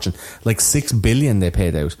a fortune, like $6 billion they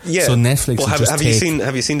paid out. Yeah. So Netflix. Well,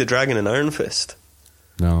 have you seen the Dragon in Iron Fist?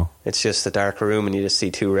 No. It's just a dark room, and you just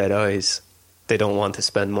see 2 red eyes. They don't want to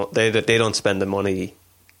spend. They don't spend the money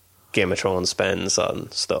Game of Thrones spends on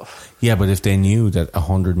stuff. Yeah, but if they knew that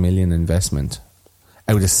 $100 million investment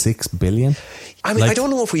out of $6 billion. I mean, I don't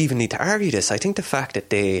know if we even need to argue this. I think the fact that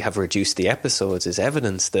they have reduced the episodes is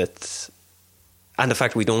evidence that, and the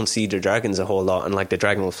fact we don't see the dragons a whole lot, and like the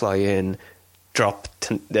dragon will fly in, drop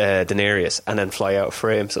Daenerys, and then fly out of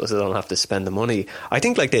frame, so they don't have to spend the money. I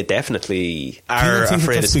think like they definitely are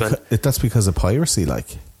afraid to spend. That's because of piracy.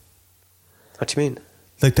 Like, what do you mean?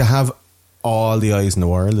 Like to have all the eyes in the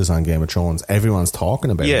world is on Game of Thrones. Everyone's talking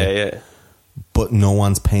about it. Yeah. But no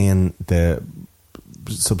one's paying the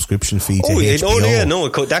subscription fee to HBO. Oh yeah, no,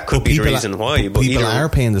 that could be the reason why. But people are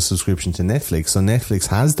paying the subscription to Netflix, so Netflix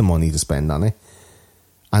has the money to spend on it,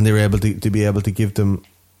 and they're able to be able to give them,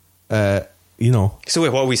 you know. So wait,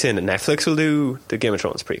 what are we saying? That Netflix will do the Game of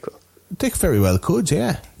Thrones prequel? They very well could,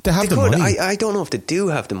 yeah. They have the money. I don't know if they do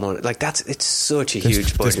have the money. Like it's such a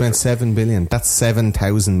huge budget. They spent $7 billion. That's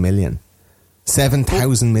 7,000 million.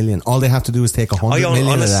 7,000 million. All they have to do is take 100 million.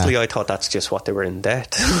 Honestly, I thought that's just what they were in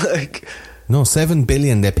debt. Like. No, $7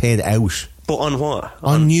 billion they paid out. But on what?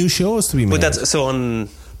 On new shows to be made. But that's so on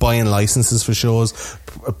buying licenses for shows,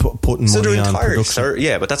 putting money on production.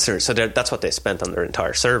 Yeah, but that's what they spent on their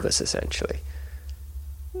entire service essentially.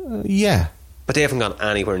 Yeah, but they haven't gone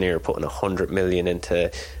anywhere near putting 100 million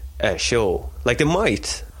into a show. Like they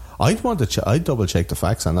might. I'd double check the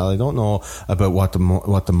facts on that. I don't know about what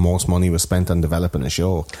the most money was spent on developing a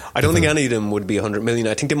show. I don't think any of them would be 100 million.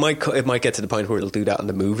 I think it might get to the point where it'll do that in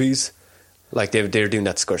the movies. Like they're doing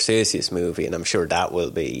that Scorsese's movie, and I'm sure that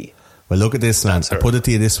will be. Well, look at this, man. I put it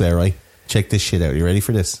to you this way, right? Check this shit out. You ready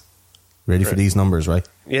for this? Ready for these numbers, right?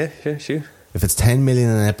 Yeah, sure. If it's 10 million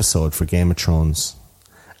an episode for Game of Thrones,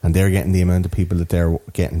 and they're getting the amount of people that they're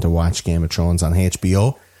getting to watch Game of Thrones on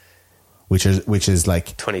HBO, which is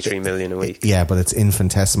like 23 million a week. Yeah, but it's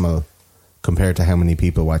infinitesimal compared to how many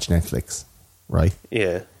people watch Netflix, right?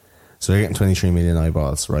 Yeah. So they're getting 23 million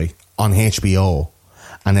eyeballs, right, on HBO.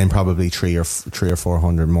 And then probably 300 or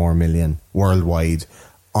 400 more million worldwide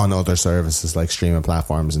on other services like streaming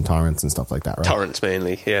platforms and torrents and stuff like that, right? Torrents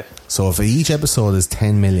mainly, yeah. So if each episode is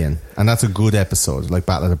 10 million, and that's a good episode, like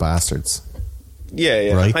Battle of the Bastards.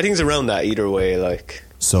 Yeah. Right? I think it's around that either way, like.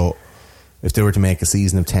 So if they were to make a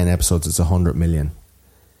season of 10 episodes, it's 100 million.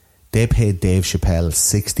 They paid Dave Chappelle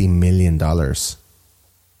 $60 million.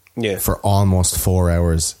 Yeah. For almost 4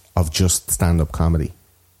 hours of just stand-up comedy.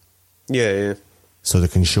 Yeah. So they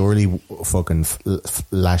can surely fucking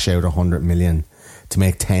lash out 100 million to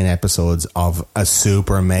make 10 episodes of a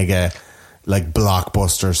super mega, like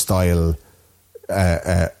blockbuster style,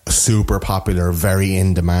 super popular, very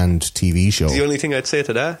in demand TV show. The only thing I'd say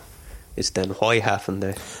to that is then why haven't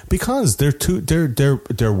they? Because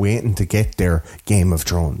they're waiting to get their Game of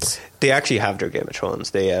Thrones. They actually have their Game of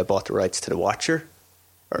Thrones. They bought the rights to The Watcher.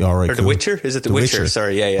 Or The Witcher? Is it The Witcher?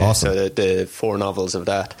 Sorry, yeah. Awesome. So the 4 novels of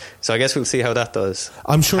that. So I guess we'll see how that does.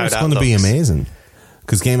 I'm sure it's going to be amazing.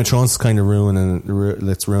 Because Game of Thrones is kind of ruining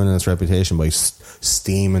its reputation by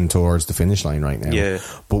steaming towards the finish line right now. Yeah.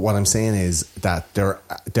 But what I'm saying is that there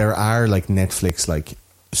are like Netflix like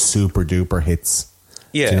super duper hits.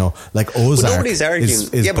 Yeah. You know, like Ozark. But nobody's arguing. Is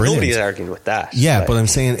but nobody's arguing with that. Yeah, like, but I'm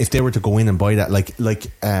saying if they were to go in and buy that, like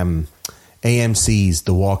AMC's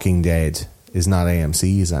The Walking Dead is not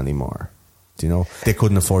AMC's anymore. Do you know? They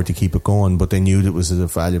couldn't afford to keep it going, but they knew that it was a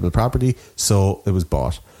valuable property, so it was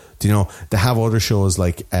bought. Do you know? They have other shows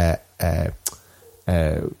like Better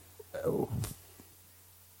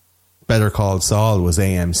Call Saul was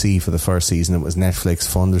AMC for the first season. It was Netflix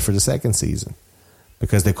funded for the second season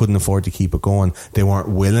because they couldn't afford to keep it going. They weren't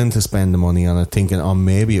willing to spend the money on it, thinking, oh,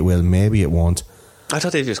 maybe it will, maybe it won't. I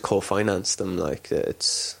thought they just co-financed them. Like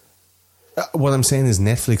it's... What I'm saying is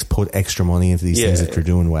Netflix put extra money into these things that they're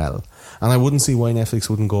doing well. And I wouldn't see why Netflix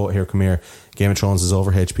wouldn't go, here, come here, Game of Thrones is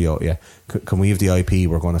over HBO, yeah. Can we have the IP?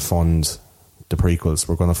 We're going to fund the prequels.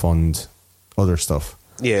 We're going to fund other stuff.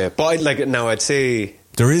 Yeah, but I'd say...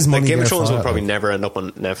 There is money. Game of Thrones will probably never end up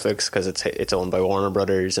on Netflix because it's owned by Warner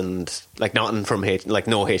Brothers, and like nothing from no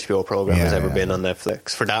HBO program has ever been on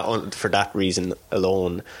Netflix for that reason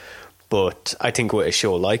alone. But I think with a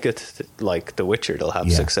show like The Witcher, they'll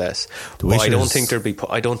have success. But I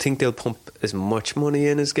don't think they'll pump as much money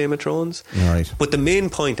in as Game of Thrones. Right. But the main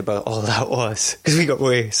point about all that was, because we got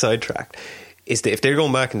way sidetracked, is that if they're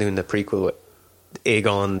going back and doing the prequel with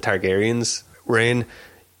Aegon Targaryen's reign,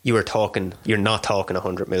 you're not talking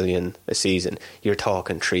 100 million a season. You're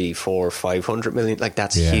talking 300, 400, 500 million. Like,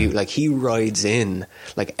 that's huge. Like, he rides in,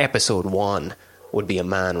 like, episode 1 would be a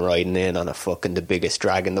man riding in on the biggest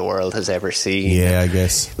dragon the world has ever seen. Yeah, I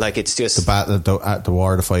guess. Like, it's just the battle at the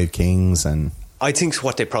War of the Five Kings. And I think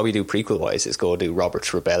what they probably do prequel wise is go do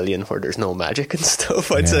Robert's Rebellion, where there's no magic and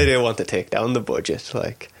stuff. I'd say they want to take down the budget,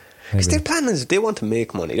 like, because their plan is they want to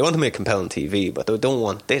make money, they want to make compelling TV, but they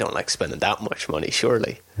don't like spending that much money,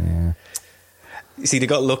 surely. Yeah. You see, they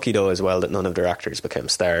got lucky though as well that none of their actors became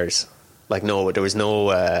stars. Like, no, there was no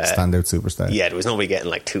standout superstar. Yeah, there was nobody getting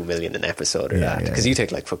like 2 million an episode or that. Because you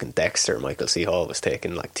take like fucking Dexter, Michael C. Hall was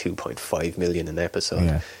taking like 2.5 million an episode.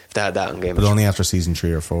 Yeah. If they had that in Game of Thrones. But only after season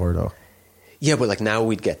 3 or 4 though. Yeah, but like now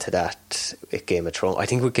we'd get to that at Game of Thrones. I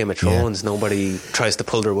think with Game of Thrones, nobody tries to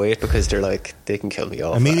pull their weight because they're like, they can kill me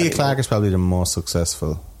off. Emilia Clarke is probably the most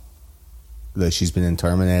successful. Like, she's been in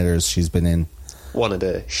Terminators, she's been in one of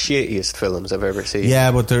the shittiest films I've ever seen.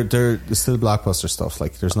 Yeah, but they're still blockbuster stuff.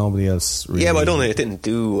 Like, there's nobody else really. Yeah, but I don't know, it didn't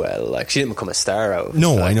do well. Like, she didn't become a star out of it.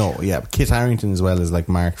 No, like, I know. Yeah, but Kit Harington as well is like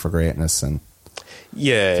marked for greatness, and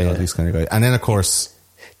these kind of guys. And then of course,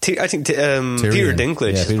 I think Peter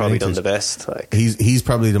Dinklage has probably done the best. Like, he's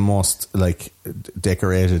probably the most like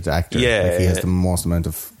decorated actor. Yeah, like, he has the most amount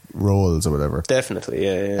of roles or whatever. Definitely,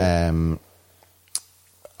 yeah.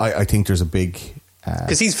 I think there's a big.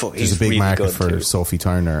 Because he's a big really market for too. Sophie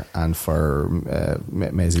Turner and for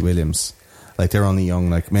Maisie Williams. Like, they're only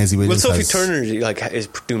young. Like, Maisie Williams. Well, Sophie Turner is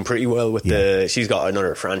doing pretty well with she's got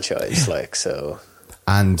another franchise, like, so.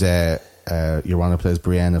 And your one who plays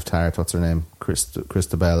Brienne of Tarth, what's her name?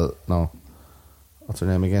 Christabel. No, what's her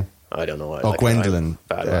name again? I don't know. Gwendolyn.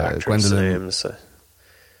 Gwendolyn names.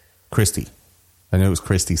 Christie. I knew it was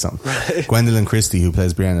Christie something. Right. Gwendolyn Christie, who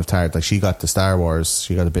plays Brienne of Tarth, like, she got the Star Wars.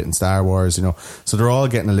 She got a bit in Star Wars, you know. So they're all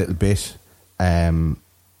getting a little bit.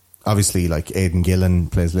 Obviously, like, Aidan Gillen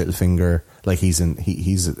plays Littlefinger. Like, he's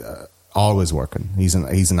always working. He's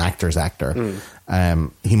an actor's actor.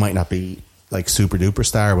 He might not be like super duper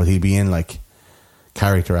star, but he'll be in like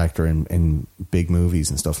character actor in big movies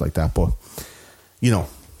and stuff like that. But, you know,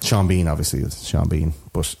 Sean Bean obviously is Sean Bean.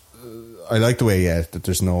 But I like the way that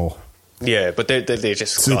there's no. Yeah, but they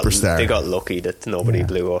just superstar. They got lucky that nobody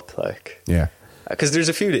blew up. Like, yeah, because there's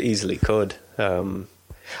a few that easily could.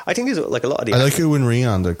 I think there's like a lot of the. I like Ewan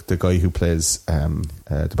Rion, the guy who plays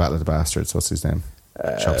the Battle of the Bastards. What's his name?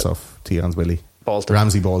 Chops off Tion's Willie. Bolton.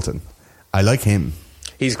 Ramsay Bolton. I like him.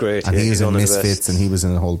 He's great, and he was in Misfits, and he was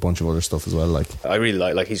in a whole bunch of other stuff as well. Like, I really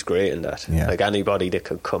like he's great in that. Yeah. Like, anybody that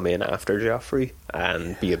could come in after Joffrey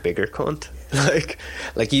and be a bigger cunt.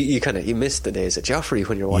 like you missed the days of Joffrey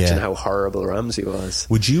when you're watching how horrible Ramsay was.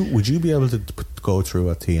 Would you be able to go through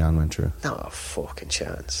what Tion went through? No fucking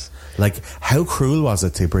chance. Like, how cruel was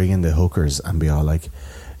it to bring in the hookers and be all like,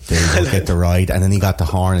 they will get the ride, and then he got the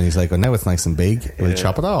horn and he's like, oh, now it's nice and big, we'll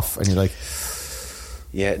chop it off, and you're like,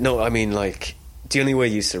 yeah, no, I mean, like, the only way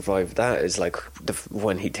you survive that is like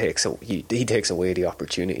when he takes away the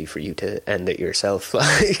opportunity for you to end it yourself.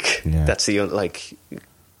 Like, that's the like,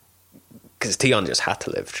 because Tion just had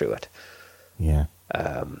to live through it. Yeah.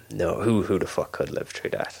 No, who the fuck could live through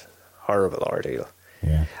that horrible ordeal?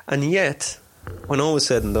 Yeah. And yet, when all was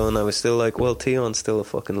said and done, I was still like, well, Tion's still a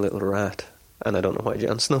fucking little rat, and I don't know why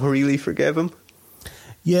Jon Snow really forgave him.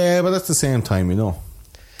 Yeah, but at the same time, you know,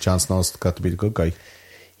 Jon Snow's got to be the good guy.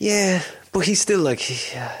 Yeah, but he's still like,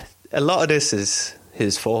 a lot of this is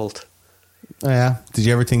his fault. Oh, yeah. Did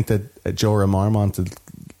you ever think that Jorah Mormont would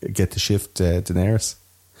get to shift Daenerys?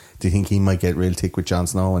 Do you think he might get real tick with Jon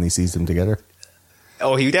Snow when he sees them together?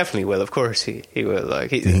 Oh, he definitely will. Of course, he will. Like,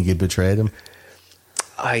 do you think he'd betray them?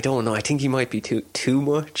 I don't know. I think he might be too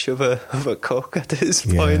much of a cock at this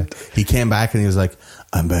point. He came back and he was like,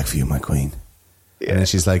 "I'm back for you, my queen." Yeah. And then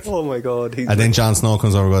she's like, "Oh my god!" And then Jon Snow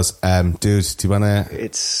comes over and goes, "Dude, do you want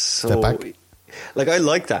to step back?" Like, I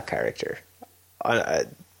like that character, but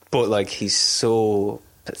like, he's so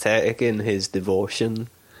pathetic in his devotion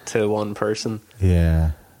to one person.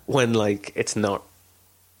 Yeah. When like it's not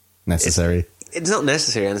necessary. It's not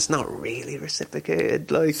necessary, and it's not really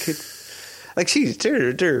reciprocated. Like,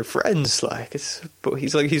 they're friends. Like, but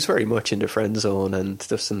he's very much in the friend zone and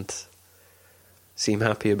doesn't seem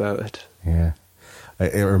happy about it. Yeah.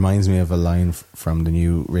 It reminds me of a line from the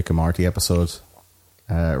new Rick and Morty episode,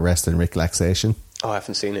 Rest and Rick-laxation. Oh, I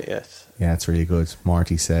haven't seen it yet. Yeah, it's really good.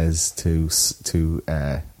 Morty says to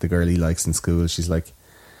the girl he likes in school, she's like,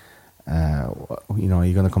 you know, are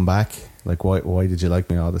you going to come back? Like, why did you like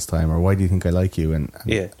me all this time? Or why do you think I like you?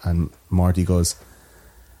 And Morty goes,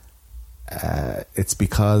 it's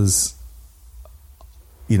because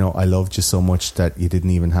you know, I loved you so much that you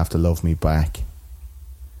didn't even have to love me back.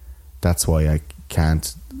 That's why I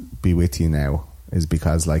can't be with you now, is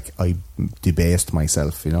because like I debased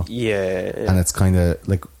myself, you know. Yeah. And it's kind of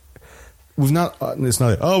like it's not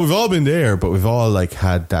like, oh, we've all been there, but we've all like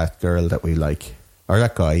had that girl that we like, or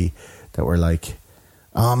that guy that we're like,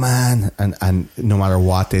 oh man, and no matter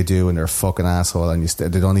what they do and they're a fucking asshole and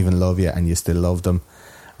they don't even love you and you still love them,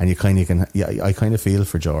 and you kind of can, yeah, I kind of feel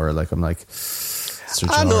for Jorah. Like I'm like,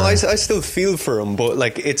 I know, I still feel for him, but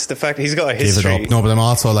like it's the fact he's got a history. Give it up. No, but I'm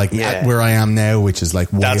also like at where I am now, which is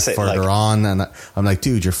like way further on, and I'm like,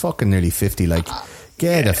 dude, you're fucking nearly 50. Like,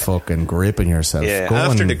 get a fucking grip on yourself. Yeah, go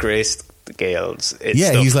after the Grace Gales,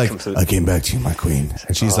 he's like, I came back to you, my queen,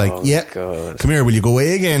 and she's like, yeah, God. Come here, will you go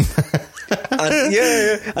away again?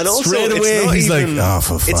 And also straight away he's even, like, oh,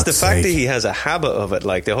 for fuck's it's the fact sake. that he has a habit of it.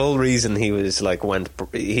 Like the whole reason he was like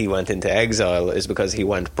he went into exile is because he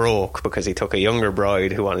went broke, because he took a younger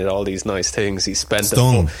bride who wanted all these nice things. He spent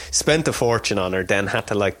a fortune on her, then had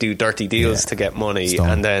to like do dirty deals to get money,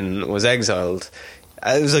 and then was exiled.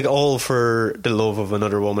 It was like all for the love of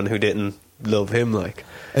another woman who didn't love him. Like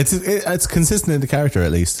it's consistent in the character,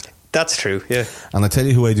 at least. That's true, yeah. And I tell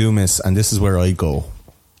you who I do miss, and this is where I go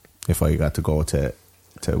if I got to go to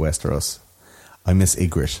Westeros. I miss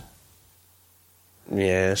Ygritte.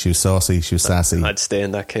 Yeah, she was saucy, she was sassy. I'd stay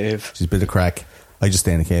in that cave. She's a bit of crack. I'd just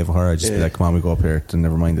stay in the cave with her. I'd just be like, come on, we go up here, then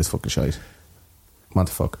never mind this fucking shite. What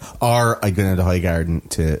the fuck? Or I'd go into the High Garden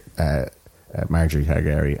to Marjorie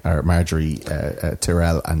Targaryen or Marjorie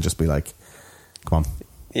Tyrell and just be like, come on.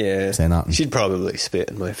 Yeah, say nothing. She'd probably spit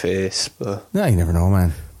in my face, but no, you never know,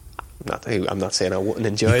 man. I'm not saying I wouldn't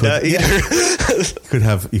enjoy that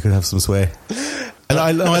either. you could have some sway. And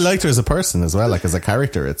I liked her as a person as well, like as a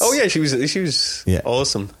character. It's she was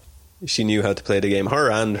awesome. She knew how to play the game. Her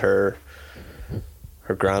and her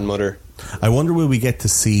grandmother. I wonder will we get to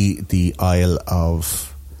see the Isle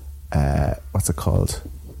of what's it called?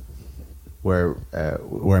 Where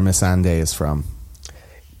Missandei is from.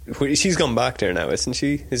 She's gone back there now, isn't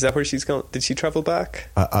she? Is that where she's gone? Did she travel back?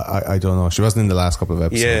 I don't know. She wasn't in the last couple of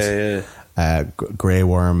episodes. Yeah. Grey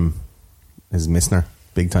Worm is missing her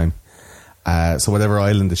big time. So whatever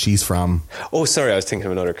island that she's from. Oh, sorry, I was thinking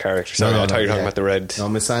of another character. Sorry, I thought you were talking about the red. No,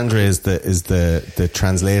 Missandei is the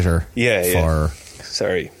translator. For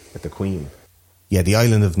sorry, the Queen. Yeah, the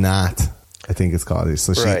island of Nat, I think it's called.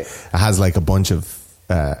 So she has like a bunch of.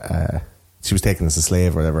 She was taken as a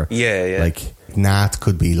slave or whatever. Yeah. Like Nat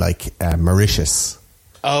could be like Mauritius.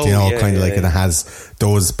 Oh, kind of like, and it has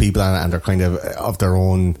those people on it, and they're kind of their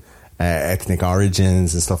own ethnic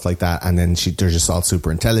origins and stuff like that. And then they're just all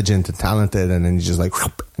super intelligent and talented, and then you just like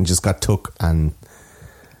and just got took. And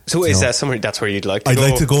so is that somewhere? That's where you'd like to I'd go?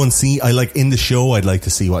 like to go and see. I like in the show. I'd like to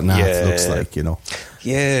see what Nat looks like. You know.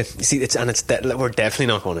 Yeah. You see, we're definitely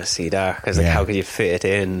not going to see that because how could you fit it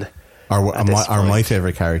in? Or my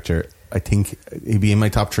favorite character, I think he'd be in my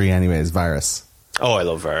top 3 anyway, is Varys. Oh, I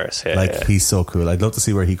love Varys. Yeah, he's so cool. I'd love to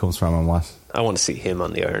see where he comes from and what. I want to see him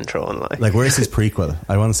on the Iron Throne. Like where's his prequel?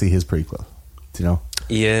 I want to see his prequel. Do you know?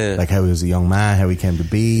 Yeah. Like how he was a young man, how he came to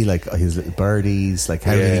be, like his little birdies, like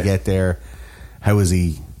how did he get there? How was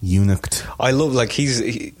he eunuched? I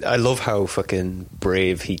love how fucking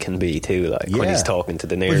brave he can be too. Like when he's talking to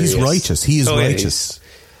Daenerys. But he's righteous. He is righteous.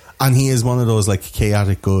 And he is one of those like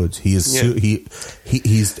chaotic good. He is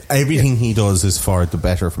he's everything he does is for the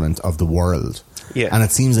betterment of the world. Yeah, and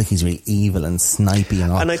it seems like he's really evil and snipey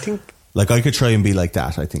and all. And I think like I could try and be like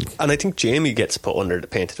that. I think, and I think Jaime gets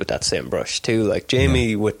painted with that same brush too. Like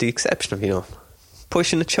Jaime, with the exception of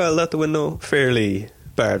pushing a child out the window, fairly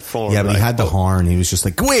bad form. Yeah, but he had the horn. He was just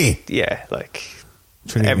like, go away. Yeah, like.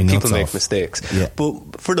 People make mistakes,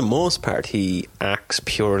 but for the most part, he acts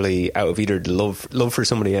purely out of either the love for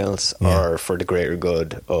somebody else or for the greater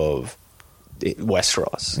good of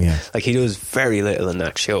Westeros. Yeah, like he does very little in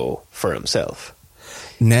that show for himself.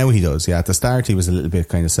 Now he does. Yeah, at the start he was a little bit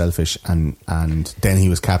kind of selfish, and then he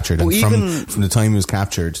was captured. And from the time he was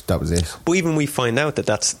captured, that was it. But even we find out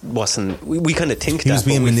that wasn't. We kind of think he was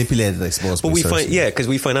being manipulated, I suppose. But because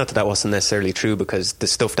we find out that wasn't necessarily true, because the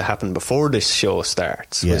stuff that happened before this show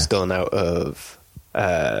starts was done out of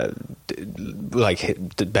like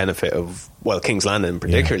the benefit of King's Landing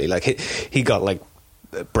particularly. Like he got like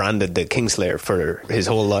branded the Kingslayer for his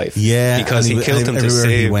whole life. Yeah, because he killed him to save.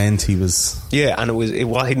 Everywhere he went, he was. Yeah, and he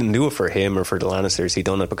didn't do it for him or for the Lannisters. He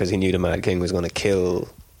done it because he knew the Mad King was going to kill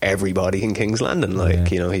everybody in King's Landing. Like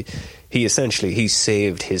he essentially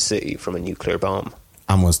saved his city from a nuclear bomb,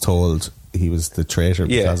 and was told he was the traitor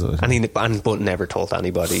because of it. But never told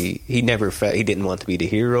anybody. He never he didn't want to be the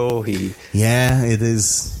hero. it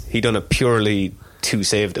is. He done it purely to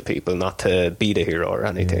save the people, not to be the hero or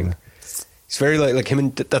anything. Yeah. It's very like him,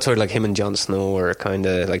 and that's why like him and Jon Snow are kind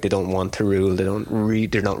of like they don't want to rule.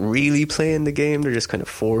 They're not really playing the game. They're just kind of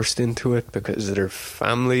forced into it because of their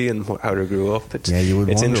family and how they grew up. It's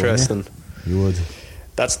interesting. You would.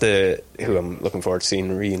 That's who I'm looking forward to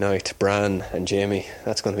seeing reunite, Bran and Jaime.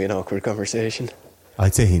 That's going to be an awkward conversation.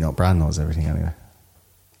 I'd say Bran knows everything anyway.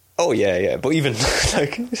 Oh yeah, but even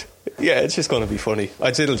like, yeah, it's just going to be funny.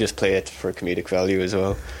 I'd say it'll just play it for comedic value as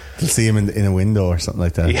well. You'll see him in a window or something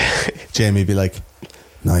like that. Yeah. Jaime be like,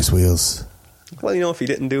 "Nice wheels." Well, if he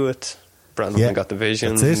didn't do it, Bran wouldn't got the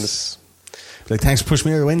vision. That's it. Like, thanks for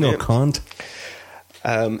pushing me out the window, cunt.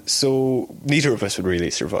 So neither of us would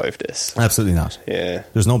really survive this. Absolutely not. Yeah.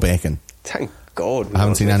 There's no bacon. Thank God. I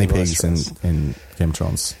haven't seen any pigs in Game of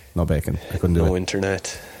Thrones. No bacon. I couldn't do it. No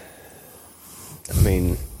internet. I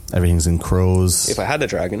mean, everything's in crows. If I had a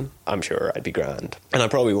dragon, I'm sure I'd be grand. And I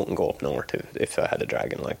probably wouldn't go up north if I had a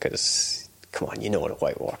dragon, like, because, come on, the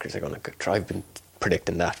White Walkers are going to try. I've been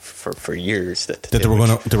predicting that for years. That they were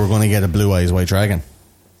going to get a Blue Eyes White Dragon.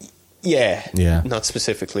 Yeah. Not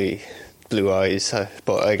specifically Blue Eyes,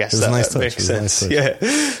 but I guess that makes sense. Yeah.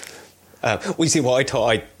 You see, what I thought,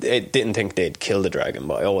 I didn't think they'd kill the dragon,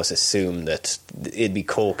 but I always assumed that it'd be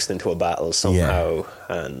coaxed into a battle somehow,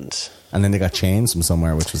 and then they got chains from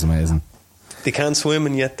somewhere, which was amazing. They can't swim,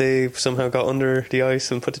 and yet they somehow got under the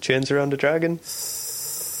ice and put the chains around the dragon.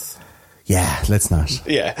 Yeah, let's not.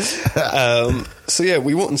 Yeah. So yeah,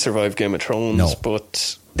 we wouldn't survive Game of Thrones,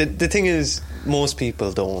 but the thing is, most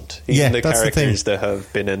people don't. Even the characters that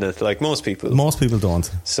have been in it, like most people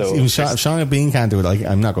don't. So even Sean Bean can't do it. Like,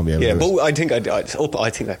 I'm not going to be able to do it. But I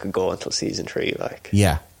think I could go until season 3. Like,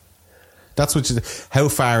 yeah, that's what. How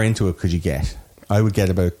far into it could you get? I would get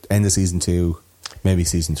about end of season 2, maybe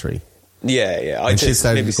season 3. Yeah. And shit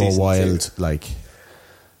started to go wild. 2. Like,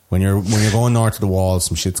 when you're going north of the wall,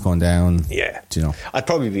 some shit's going down. Yeah, I'd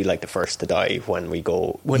probably be like the first to die when they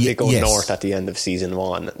go north at the end of season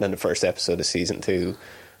 1, and then the first episode of season 2.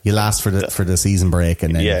 You last for the season break,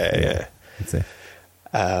 and then yeah. That's it.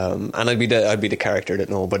 And I'd be the character that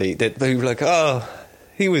nobody they'd be like, oh,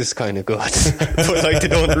 he was kind of good, but like they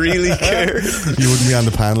don't really care. You wouldn't be on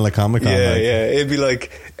the panel at Comic-Con. Yeah. It'd be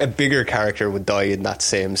like a bigger character would die in that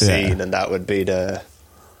same scene, and that would be the.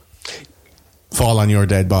 Fall on your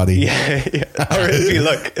dead body. Yeah. Or it'd be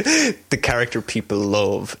like the character people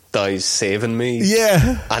love dies saving me.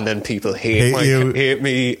 Yeah. And then people hate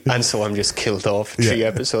me, and so I'm just killed off 3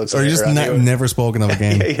 episodes. Or you're just never spoken of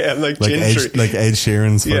again. like Gendry. Like Ed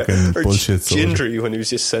Sheeran's fucking bullshit. Gendry, when he was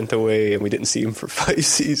just sent away and we didn't see him for 5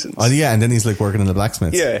 seasons. Oh yeah, and then he's like working in the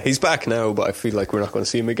blacksmith. Yeah, he's back now, but I feel like we're not going to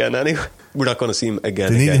see him again anyway. We're not going to see him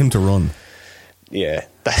again. They need him to run. Yeah,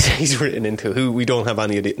 he's written into who we don't have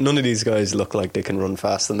any of none of these guys look like they can run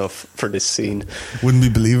fast enough for this scene. Wouldn't be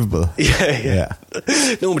believable. Yeah.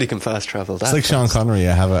 Nobody can fast travel that. It's like fast. Sean Connery.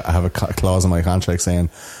 I have a clause in my contract saying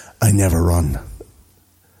I never run.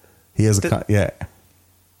 He has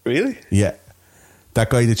Really? Yeah. That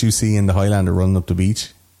guy that you see in the Highlander running up the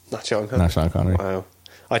beach. Not Sean Connery. Wow.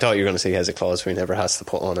 I thought you were going to say he has a clause where he never has to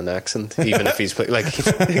put on an accent, even if he's like.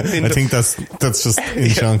 I think that's just in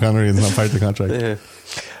Sean Connery. It's not part of the contract.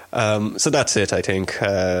 Yeah. So that's it. I think.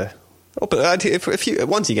 But if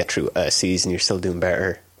once you get through a season, you're still doing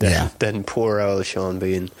better than poor old Sean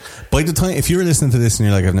Bean. By the time, if you're listening to this and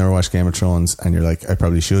you're like, I've never watched Game of Thrones, and you're like, I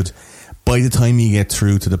probably should. By the time you get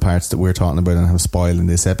through to the parts that we're talking about and have spoiled in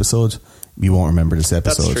this episode, you won't remember this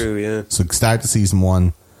episode. That's true. Yeah. So start the season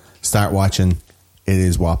 1, start watching. It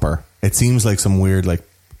is whopper. It seems like some weird, like,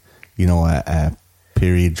 a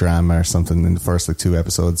period drama or something in the first 2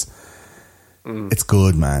 episodes. It's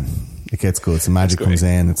good, man. It gets good. Some magic comes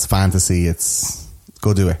in. It's fantasy.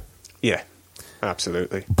 Go do it. Yeah,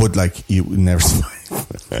 absolutely. But you never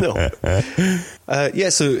survive. No.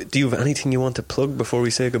 So do you have anything you want to plug before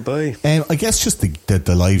we say goodbye? I guess just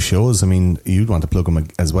the live shows. I mean, you'd want to plug them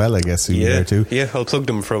as well, I guess. There too. Yeah, I'll plug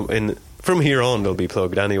them from here on. They'll be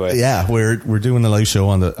plugged anyway. Yeah, we're doing a live show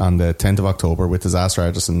on the 10th of October with Disaster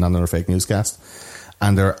Artist and Another Fake Newscast,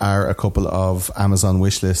 and there are a couple of Amazon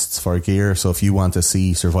wish lists for gear. So if you want to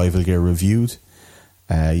see survival gear reviewed,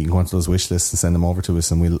 you can go onto those wish lists and send them over to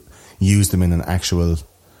us, and we'll use them in an actual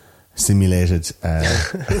simulated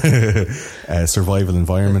survival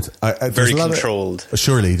environment. Very controlled.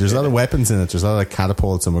 Surely, there's a lot of weapons in it. There's a lot of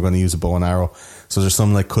catapults, and we're going to use a bow and arrow. So there's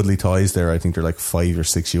some cuddly toys there. I think they're €5 or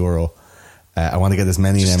 €6. I want to get as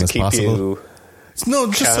many of them as possible.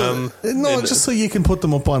 Just so you can put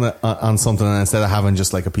them up on something, and instead of having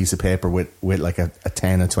just a piece of paper with a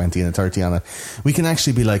 10, a 20 and a 30 on it, we can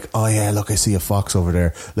actually be like, oh yeah, look, I see a fox over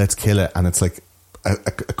there, let's kill it. And it's a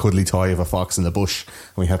cuddly toy of a fox in the bush,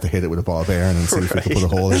 and we have to hit it with a ball bearing and see if we can put a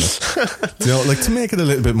hole in it. You know, like to make it a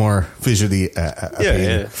little bit more visually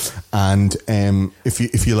appealing. And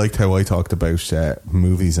if you liked how I talked about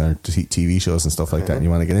movies or TV shows and stuff like that, and you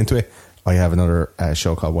want to get into it, I have another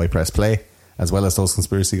show called White Press Play, as well as Those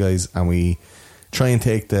Conspiracy Guys, and we try and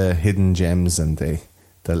take the hidden gems and the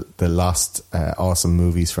lost awesome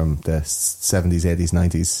movies from the 70s, 80s,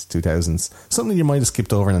 90s, 2000s, something you might have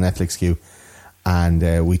skipped over in a Netflix queue,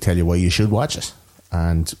 and we tell you why you should watch it.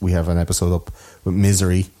 And we have an episode up with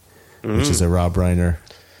Misery, which is a Rob Reiner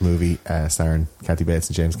movie starring Kathy Bates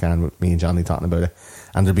and James Caan, with me and Johnny talking about it.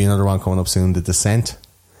 And there'll be another one coming up soon, The Descent.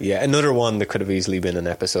 Yeah, another one that could have easily been an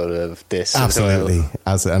episode of this. Absolutely,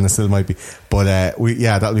 and it still might be. But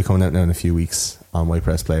that'll be coming out now in a few weeks on White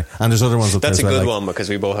Press Play. And there's other ones up there. That's a good one because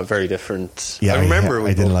we both have very different. Yeah, I remember.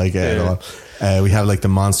 I didn't like it at all. We have like the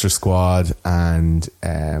Monster Squad and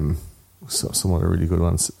some other really good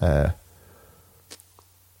ones.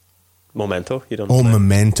 Memento. You don't. Oh,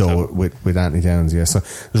 Memento with Anthony Downs. Yeah, so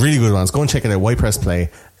there's really good ones. Go and check it out. White Press Play,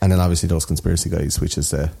 and then obviously Those Conspiracy Guys, which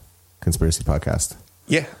is a conspiracy podcast.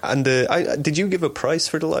 Yeah, and did you give a price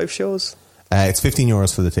for the live shows? It's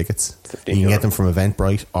 €15 for the tickets. You can get them from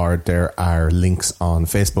Eventbrite, or there are links on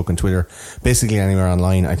Facebook and Twitter. Basically anywhere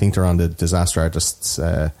online. I think they're on the Disaster Artists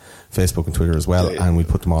Facebook and Twitter as well, and we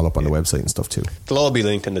put them all up on the website and stuff too. They'll all be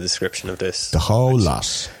linked in the description of this. The whole lot.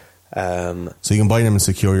 So you can buy them and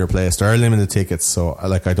secure your place. There are limited tickets, so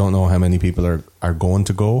I don't know how many people are going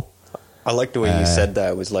to go. I like the way you said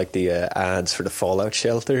that. It was like the ads for the Fallout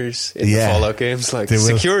shelters in the Fallout games. Like,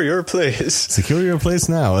 secure your place. Secure your place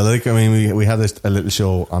now. We had a little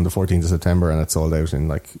show on the 14th of September and it sold out in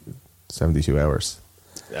like 72 hours.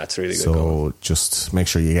 That's really good. So just make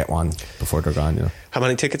sure you get one before they're gone. You know. How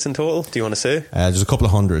many tickets in total? Do you want to say? There's a couple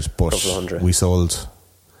of hundred, but we sold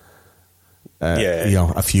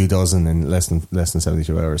a few dozen in less than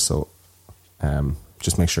 72 hours. So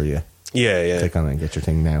just make sure you click on it and get your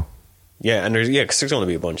thing now. Yeah, and because there's going to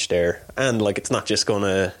be a bunch there, and like it's not just going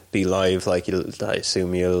to be live. Like I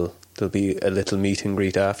assume there'll be a little meet and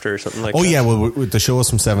greet after or something like that. Oh yeah, well the show is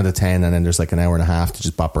from 7 to 10, and then there's like an hour and a half to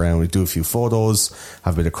just bop around. We do a few photos,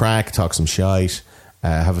 have a bit of crack, talk some shite,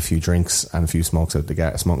 have a few drinks and a few smokes out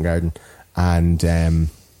the smoking garden, and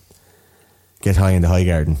get high in the high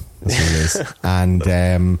garden. That's what it is. And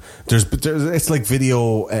there's it's like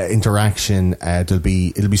video interaction. It'll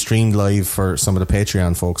be streamed live for some of the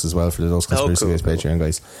Patreon folks as well, for Those Conspiracy Guys Patreon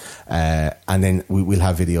guys. And then we'll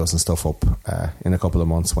have videos and stuff up in a couple of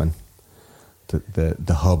months when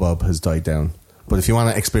the hubbub has died down. But if you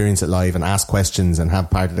want to experience it live and ask questions and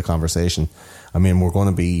have part of the conversation, I mean,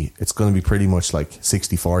 it's going to be pretty much like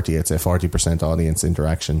 60-40. It's a 40% audience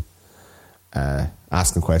interaction.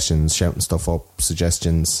 Asking questions, shouting stuff up,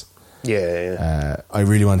 suggestions. I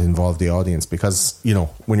really want to involve the audience because, you know,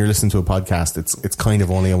 when you're listening to a podcast, it's kind of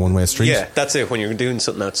only a one-way street. Yeah, that's it. When you're doing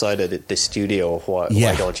something outside of the studio, why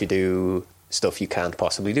don't you do stuff you can't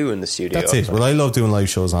possibly do in the studio? That's it. Well, I love doing live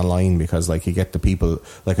shows online because, like, you get the people.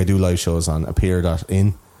 Like, I do live shows on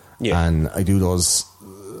appear.in, and I do those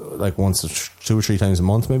like once or 2 or 3 times a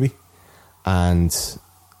month, maybe, and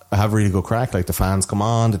I have really good crack. Like, the fans come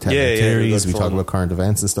on, they tell their theories, we talk about current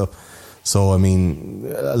events and stuff. So, I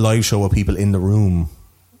mean, a live show with people in the room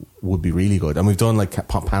would be really good. And we've done like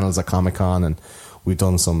panels at Comic-Con, and we've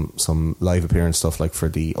done some live appearance stuff like for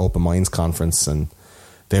the Open Minds conference, and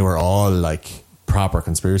they were all like proper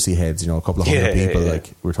conspiracy heads, you know, a couple of hundred people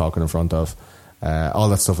like we're talking in front of. All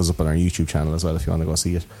that stuff is up on our YouTube channel as well if you want to go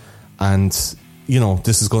see it. And, you know,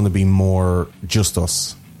 this is going to be more just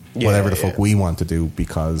us. Whatever the fuck we want to do,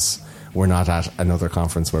 because we're not at another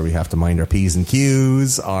conference where we have to mind our P's and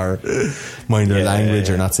Q's or mind our language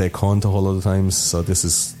or not say cunt a whole lot of times. So this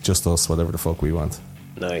is just us, whatever the fuck we want.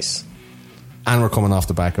 Nice. And we're coming off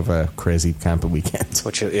the back of a crazy camping weekend.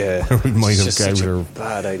 Which, we might have such a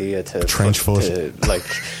bad idea to trench foot.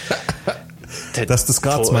 That's the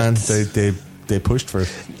Scots, man. They pushed for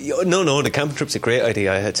it. No, the camping trip's a great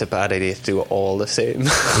idea. It's a bad idea to do it all the same.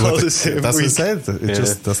 That's what I said.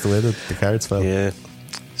 That's the way that the cards fell. Yeah.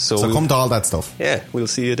 So come to all that stuff. Yeah, we'll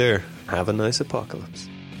see you there. Have a nice apocalypse.